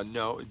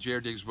 No, J.R.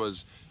 Diggs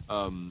was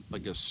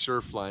like a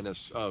surf line of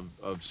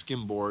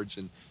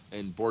skimboards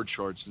and board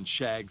shorts, and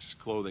Shag's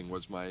clothing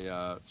was my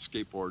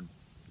skateboard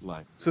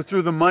line. So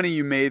through the money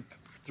you made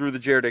through the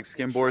Jared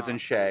skimboards and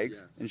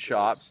shags and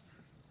shops.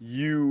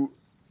 You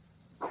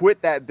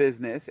quit that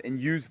business and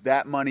used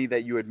that money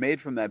that you had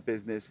made from that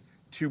business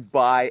to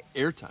buy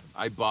airtime.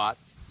 I bought.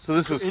 So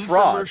this was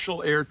fraud.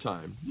 Infomercial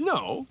airtime.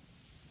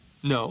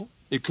 No,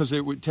 because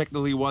it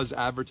technically was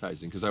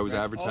advertising, because I was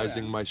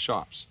advertising my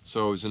shops.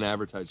 So it was an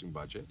advertising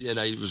budget. And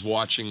I was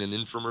watching an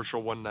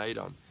infomercial one night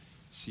on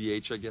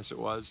CH, I guess it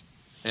was.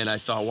 And I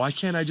thought, why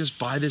can't I just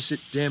buy this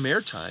damn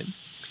airtime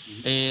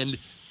and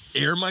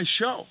air my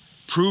show?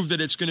 Prove that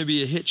it's going to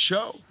be a hit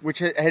show. Which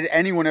had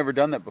anyone ever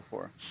done that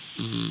before?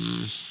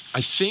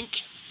 I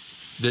think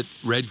that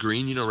Red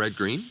Green, you know Red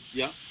Green?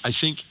 Yeah. I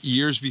think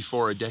years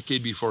before, a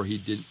decade before,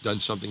 he'd done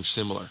something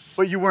similar.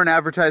 But you weren't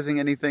advertising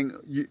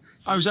anything?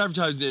 I was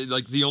advertising,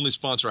 like the only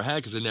sponsor I had,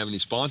 because I didn't have any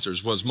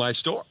sponsors, was my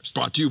stores.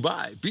 Brought to you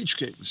by Beach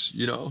Kings,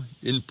 you know,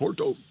 in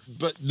Porto.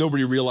 But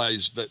nobody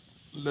realized that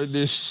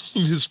the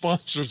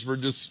sponsors were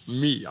just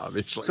me,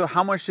 obviously. So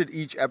how much did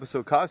each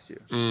episode cost you?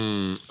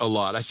 A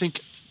lot. I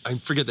think, I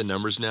forget the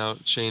numbers now,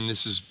 Shane.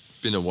 This has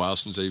been a while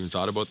since I even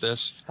thought about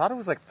this. I thought it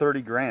was like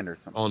 30 grand or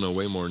something. Oh no,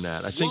 way more than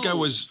that. I think I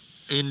was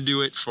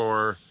into it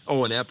for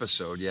an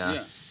episode.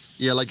 Yeah.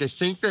 Like I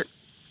think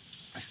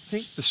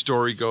the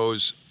story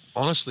goes.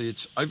 Honestly,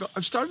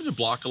 I've started to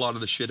block a lot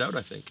of the shit out.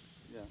 I think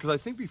because I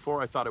think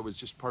before I thought it was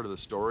just part of the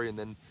story, and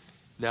then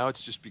now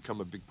it's just become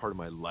a big part of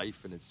my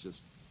life, and it's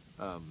just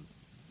I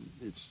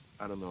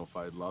don't know if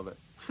I love it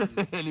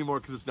anymore,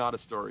 because it's not a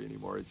story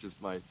anymore. It's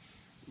just my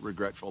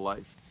regretful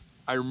life.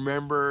 I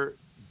remember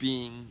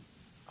being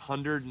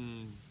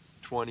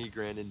 120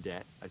 grand in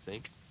debt, I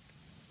think.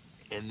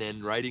 And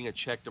then writing a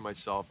check to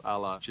myself, a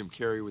la Jim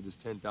Carrey with his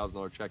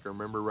 $10,000 check. I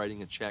remember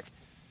writing a check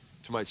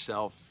to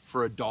myself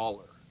for $1,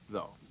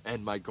 though.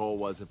 And my goal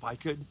was, if I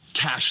could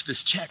cash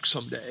this check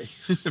someday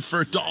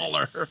for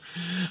 $1,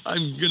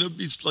 I'm going to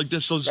be like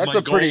this. That's my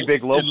a goal pretty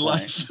big low in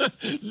point.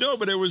 life. No,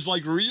 but it was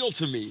like real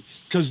to me,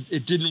 because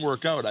it didn't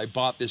work out. I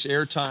bought this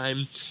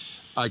airtime.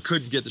 I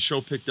couldn't get the show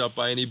picked up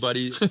by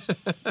anybody.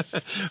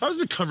 I was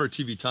the cover of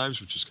TV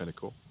Times, which is kind of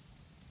cool.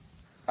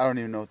 I don't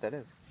even know what that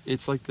is.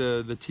 It's like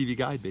the TV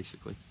Guide,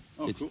 basically.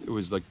 Oh, cool. It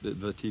was like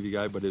the TV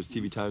Guide, but it was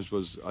TV Times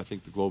was, I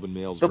think, the Globe and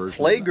Mail's The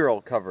version.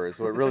 Playgirl cover is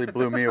what really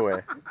blew me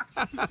away.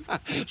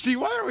 See,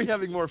 why are we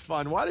having more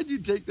fun? Why did you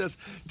take this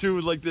to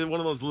like one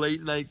of those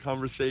late night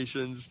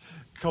conversations?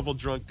 A couple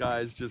drunk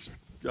guys just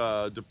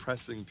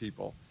depressing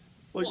people.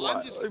 Like,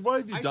 Well, why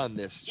have you done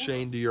this,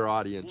 Shane, to your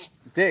audience?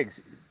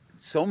 Diggs,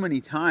 so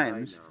many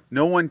times,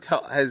 no one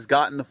has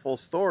gotten the full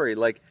story.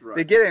 Like,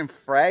 they get it in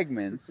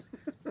fragments,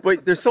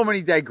 but there's so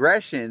many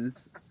digressions.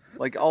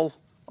 Like, I'll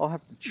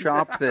have to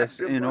chop this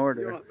in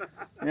order.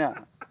 Yeah.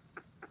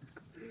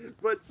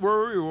 But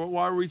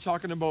why were we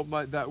talking about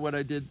what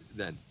I did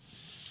then?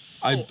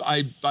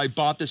 I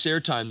bought this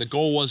airtime. The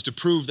goal was to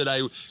prove that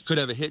I could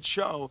have a hit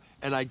show,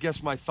 and I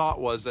guess my thought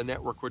was the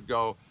network would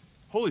go,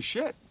 holy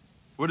shit,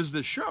 what is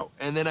this show?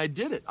 And then I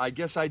did it. I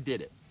guess I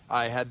did it.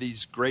 I had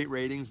these great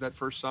ratings that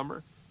first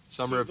summer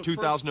of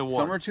 2001.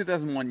 Summer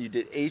 2001, you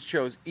did 8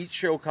 shows. Each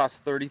show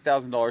cost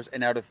 $30,000,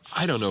 and out of...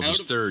 I don't know if it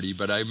was 30,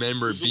 but I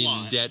remember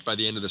being in debt by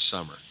the end of the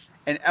summer.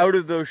 And out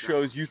of those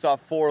shows, you thought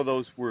 4 of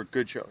those were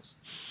good shows.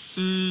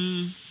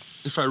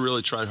 If I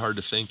really tried hard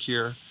to think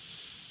here.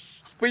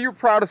 But you're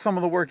proud of some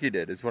of the work you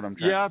did, is what I'm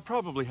trying. Yeah,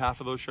 probably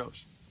half of those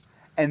shows.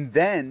 And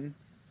then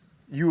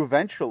you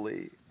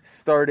eventually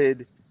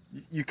started...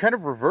 You kind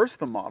of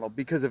reversed the model,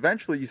 because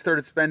eventually you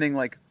started spending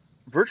like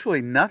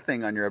virtually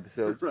nothing on your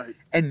episodes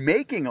and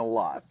making a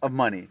lot of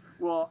money.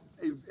 Well,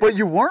 but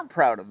you weren't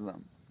proud of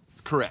them.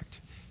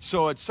 Correct.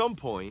 So at some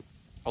point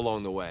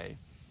along the way,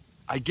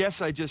 I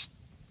guess I just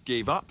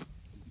gave up.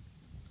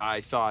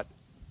 I thought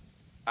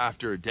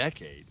after a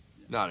decade,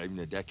 not even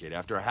a decade,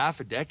 after half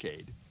a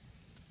decade,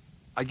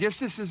 I guess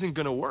this isn't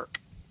going to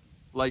work.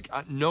 Like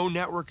no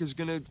network is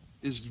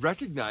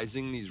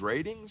recognizing these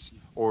ratings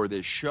or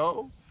this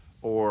show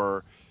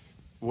or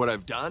what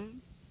I've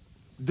done.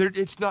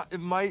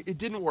 It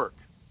didn't work.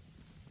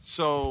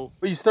 So.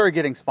 But you started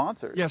getting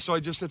sponsors. Yeah, so I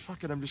just said,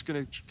 fuck it, I'm just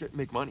going to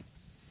make money.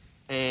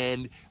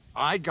 And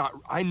I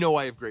know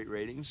I have great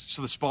ratings,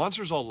 so the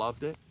sponsors all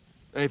loved it.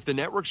 If the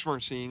networks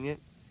weren't seeing it,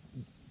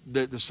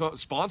 the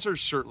sponsors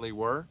certainly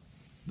were.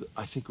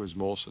 I think it was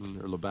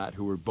Molson or Labatt,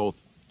 who were both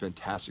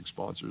fantastic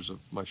sponsors of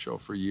my show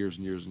for years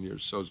and years and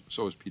years.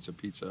 So was Pizza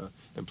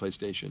and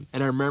PlayStation.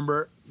 And I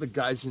remember the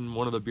guys in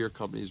one of the beer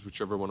companies,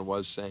 whichever one it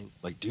was, saying,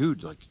 like,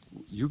 dude, like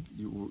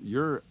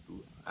you're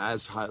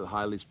as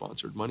highly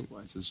sponsored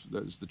money-wise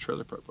as the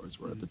Trailer Park Boys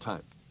were at the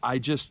time. I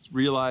just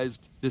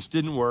realized this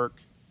didn't work.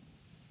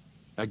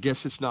 I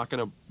guess it's not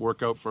going to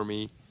work out for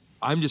me.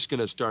 I'm just going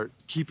to start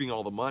keeping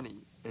all the money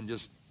and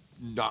just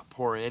not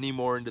pour any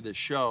more into this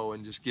show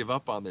and just give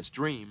up on this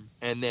dream.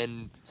 And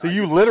then... So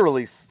you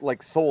literally,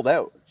 like, sold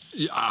out.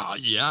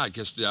 Yeah, I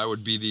guess that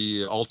would be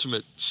the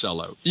ultimate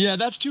sellout. Yeah,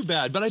 that's too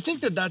bad. But I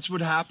think that's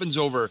what happens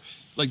over...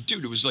 Like,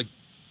 dude, it was like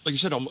you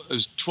said, it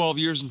was 12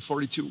 years and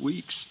 42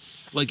 weeks.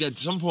 Like, at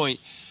some point...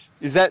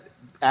 Is that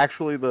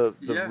actually the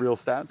real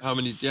stats? How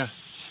many... Yeah.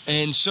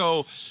 And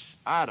so,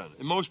 I don't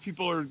know. Most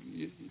people are...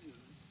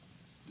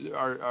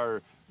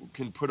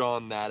 can put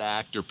on that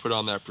act or put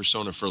on that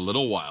persona for a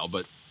little while,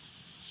 but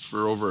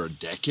for over a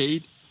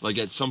decade, like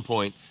at some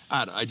point,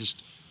 I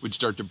just would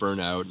start to burn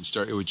out and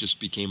it would just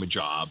became a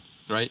job,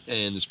 right?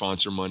 And the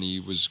sponsor money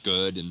was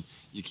good, and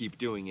you keep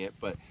doing it,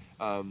 but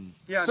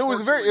yeah. So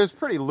it was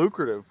pretty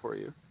lucrative for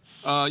you.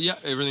 Yeah,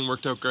 everything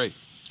worked out great,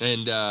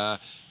 and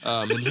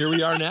here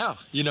we are now.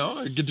 You know,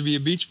 I get to be a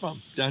beach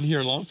bum down here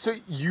in Long. So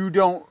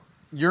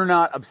you're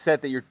not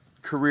upset that your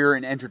career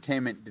in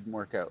entertainment didn't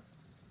work out?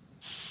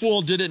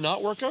 Well, did it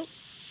not work out?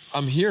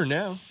 I'm here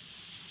now,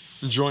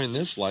 enjoying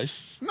this life.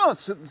 No,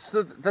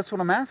 so that's what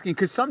I'm asking.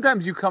 Because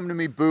sometimes you come to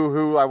me,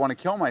 boo-hoo, I want to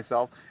kill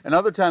myself, and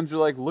other times you're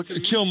like, look at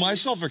me. Kill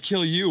myself or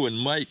kill you and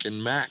Mike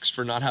and Max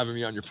for not having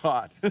me on your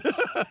pod?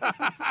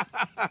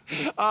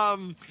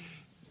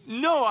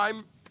 No,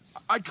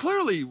 I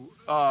clearly.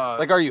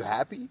 Like, are you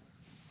happy?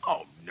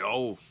 Oh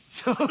no,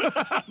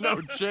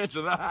 no chance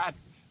of that.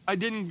 I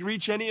didn't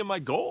reach any of my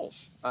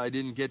goals. I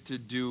didn't get to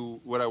do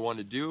what I want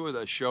to do.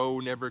 The show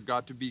never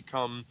got to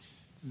become.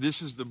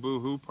 This is the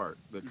boo-hoo part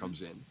that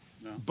comes in,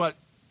 but.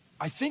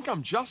 I think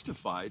I'm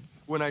justified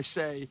when I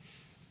say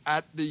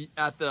at the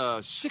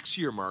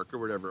 6-year mark or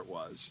whatever it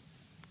was,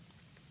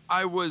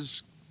 I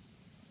was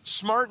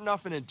smart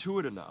enough and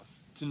intuitive enough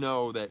to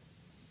know that,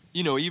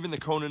 you know, even the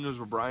Conan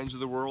O'Briens of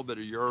the world that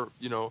are your,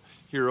 you know,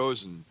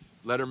 heroes, and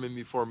Letterman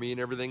before me and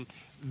everything,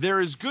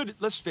 they're as good,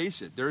 let's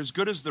face it, they're as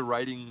good as the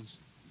writing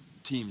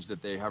teams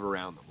that they have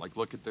around them. Like,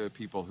 look at the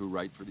people who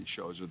write for these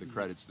shows or the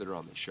credits that are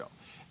on the show.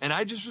 And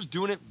I just was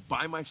doing it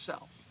by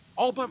myself.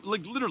 All by,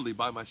 like, literally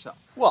by myself.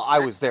 Well, I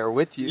was there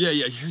with you.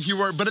 Yeah, you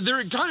were. But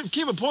there kind of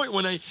came a point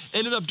when I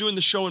ended up doing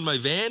the show in my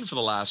van for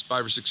the last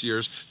 5 or 6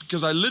 years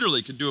because I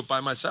literally could do it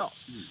by myself.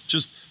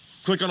 Just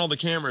click on all the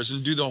cameras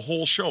and do the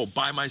whole show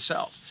by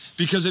myself.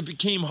 Because it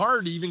became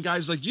hard. Even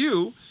guys like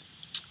you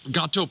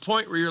got to a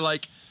point where you're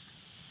like,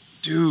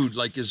 dude,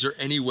 like, is there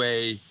any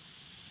way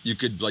you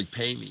could, like,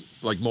 pay me,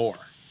 like, more?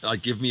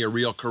 Like, give me a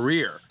real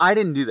career. I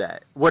didn't do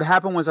that. What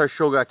happened was our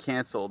show got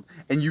canceled,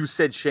 and you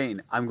said,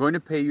 Shane, I'm going to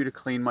pay you to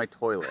clean my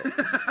toilet.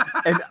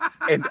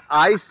 and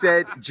I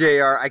said,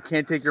 JR, I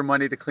can't take your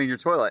money to clean your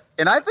toilet.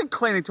 And I think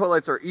cleaning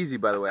toilets are easy,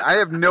 by the way. I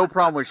have no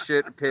problem with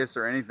shit, piss,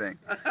 or anything.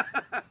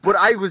 But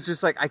I was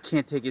just like, I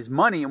can't take his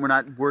money, and we're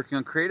not working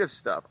on creative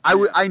stuff.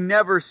 I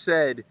never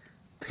said,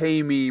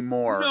 pay me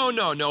more.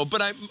 No,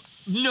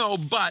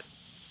 but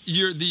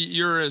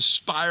you're an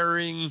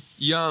aspiring,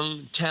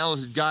 young,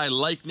 talented guy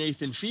like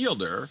Nathan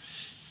Fielder.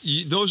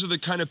 Those are the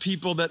kind of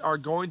people that are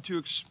going to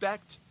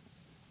expect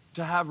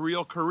to have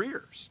real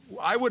careers.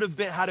 I would have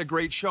had a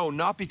great show,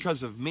 not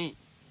because of me,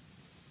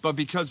 but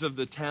because of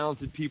the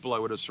talented people I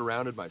would have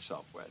surrounded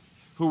myself with,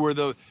 who were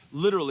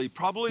literally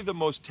probably the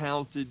most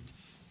talented,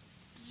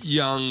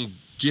 young,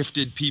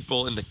 gifted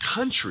people in the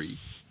country.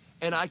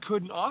 And I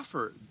couldn't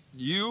offer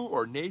you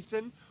or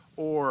Nathan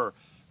or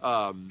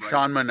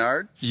Sean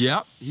Menard?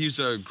 Yeah, he's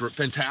a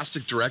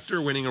fantastic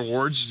director, winning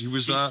awards.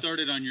 He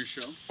started on your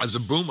show as a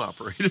boom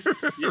operator.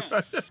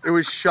 Yeah. It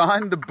was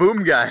Sean, the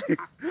boom guy.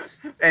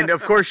 And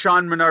of course,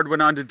 Sean Menard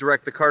went on to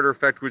direct The Carter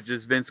Effect, which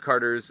is Vince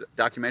Carter's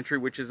documentary,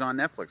 which is on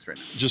Netflix right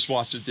now. Just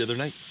watched it the other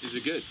night. Is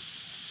it good?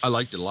 I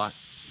liked it a lot.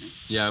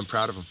 Yeah, I'm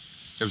proud of him.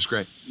 It was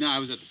great. No, I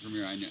was at the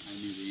premiere. I knew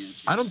the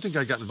answer. I don't think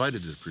I got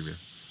invited to the premiere.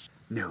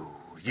 No,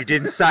 you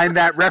didn't sign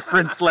that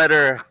reference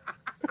letter.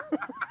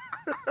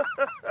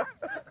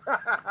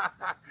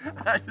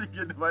 I didn't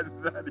get invited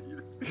to that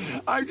either.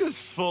 I'm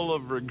just full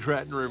of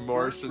regret and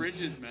remorse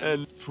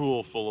and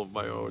full of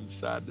my own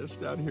sadness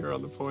down here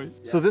on the point.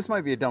 So this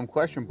might be a dumb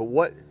question, but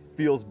what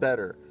feels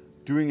better?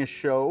 Doing a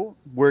show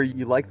where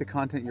you like the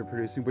content you're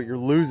producing, but you're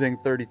losing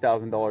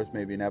 $30,000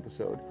 maybe an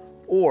episode,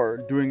 or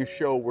doing a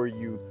show where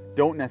you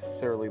don't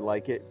necessarily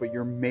like it, but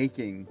you're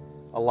making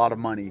a lot of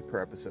money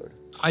per episode?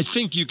 I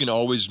think you can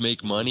always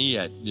make money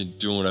at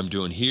doing what I'm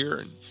doing here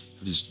and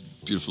these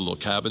beautiful little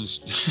cabins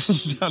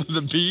down at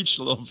the beach.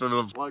 A little bit of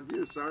a plug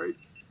here, sorry.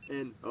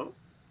 And,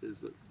 did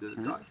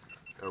it die?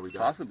 Are we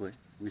done? Possibly.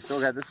 We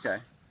still got this guy.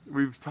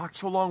 We've talked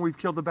so long, we've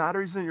killed the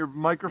batteries in your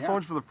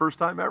microphones for the first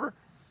time ever.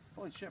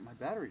 Holy shit, my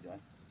battery died.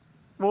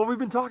 Well, we've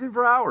been talking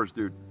for hours,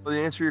 dude. To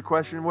answer your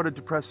question, what a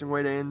depressing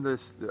way to end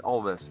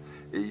all this.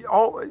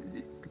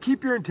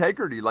 Keep your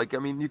integrity. Like, I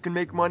mean, you can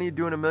make money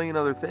doing a million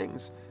other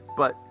things,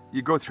 but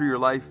you go through your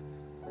life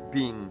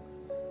being...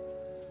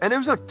 And it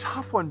was a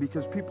tough one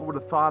because people would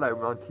have thought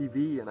I'm on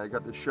TV and I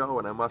got the show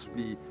and I must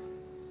be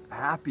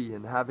happy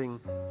and having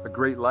a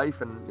great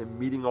life and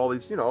meeting all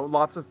these,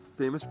 lots of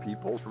famous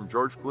people, from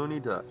George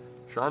Clooney to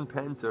Sean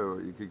Penn to,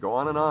 you could go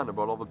on and on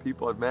about all the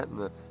people I've met and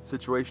the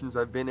situations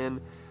I've been in.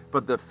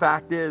 But the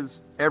fact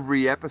is,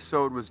 every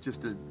episode was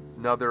just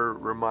another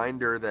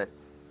reminder that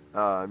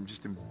I'm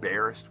just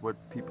embarrassed what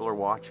people are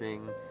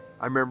watching.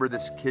 I remember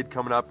this kid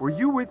coming up. Were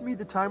you with me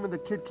the time when the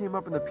kid came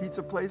up in the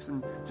pizza place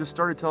and just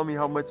started telling me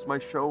how much my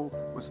show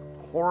was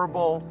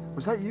horrible?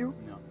 Was that you?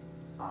 No.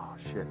 Oh,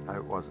 shit, I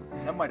wasn't.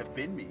 That might have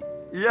been me.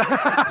 Yeah.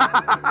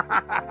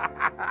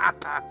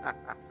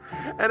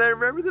 And I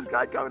remember this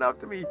guy coming up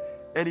to me,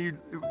 and his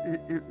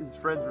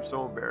friends were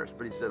so embarrassed,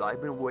 but he said,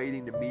 I've been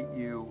waiting to meet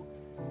you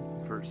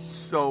for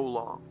so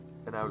long.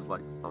 And I was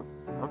like, oh,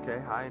 okay,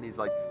 hi. And he's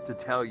like, to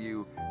tell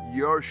you,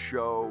 your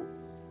show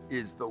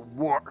is the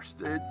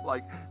worst. It's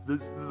like,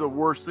 this is the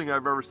worst thing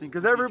I've ever seen.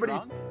 Because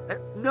everybody,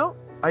 no,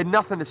 I had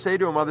nothing to say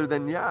to him other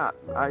than, yeah,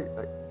 I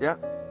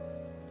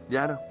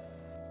know.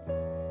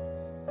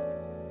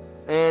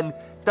 And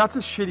that's a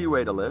shitty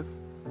way to live.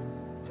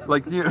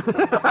 Like, you know.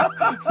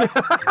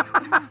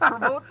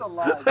 Promote the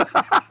lodge.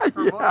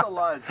 Promote the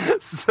lodge.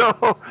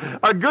 So,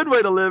 a good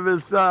way to live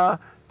is down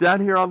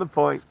here on the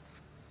point.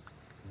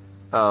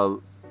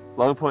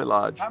 Long Point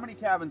Lodge. How many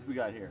cabins we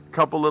got here? A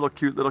couple little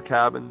cute little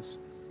cabins.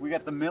 We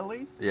got the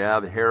Millie.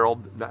 Yeah, the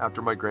Herald,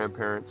 after my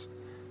grandparents.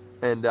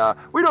 And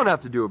we don't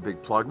have to do a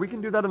big plug. We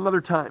can do that another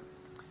time.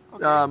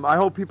 Okay. I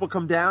hope people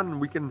come down and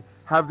we can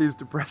have these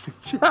depressing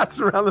chats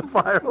around the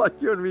fire like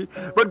you and me.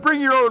 But bring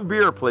your own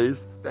beer,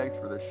 please. Thanks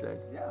for this, Shane.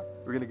 Yeah.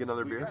 We're going to get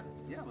another beer?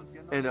 Yeah, let's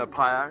get another And beer. a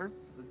pie iron?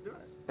 Let's do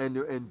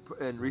it.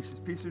 And Reese's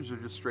Pieces are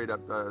just straight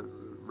up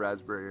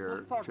raspberry or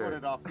Let's talk cherry? about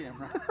it off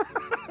camera.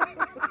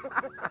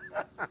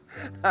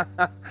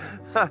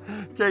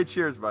 Okay,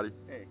 cheers, buddy.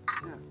 Hey.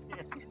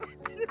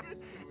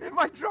 It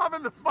might drop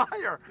in the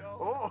fire.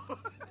 Oh.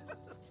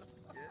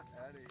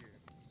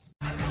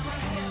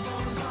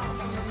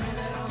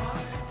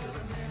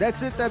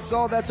 That's it. That's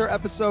all. That's our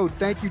episode.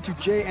 Thank you to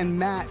Jay and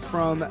Matt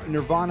from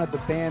Nirvana, the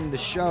band, the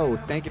show.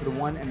 Thank you to the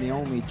one and the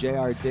only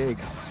J.R.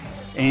 Diggs.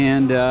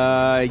 And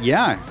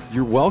yeah,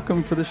 you're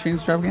welcome for the Shane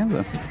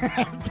Extravaganza.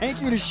 Thank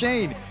you to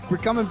Shane for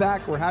coming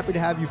back. We're happy to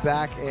have you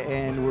back,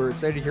 and we're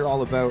excited to hear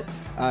all about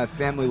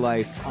family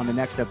life on the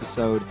next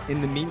episode.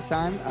 In the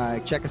meantime,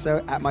 check us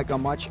out at Mike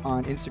on Much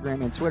on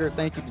Instagram and Twitter.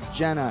 Thank you to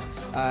Jenna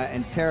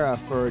and Tara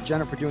for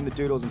doing the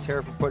doodles and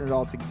Tara for putting it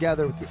all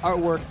together with the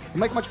artwork. The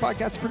Mike Much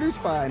podcast is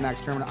produced by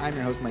Max Kerman. I'm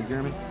your host, Mike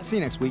Gierman. See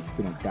you next week if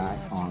we don't die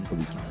on the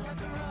weekend.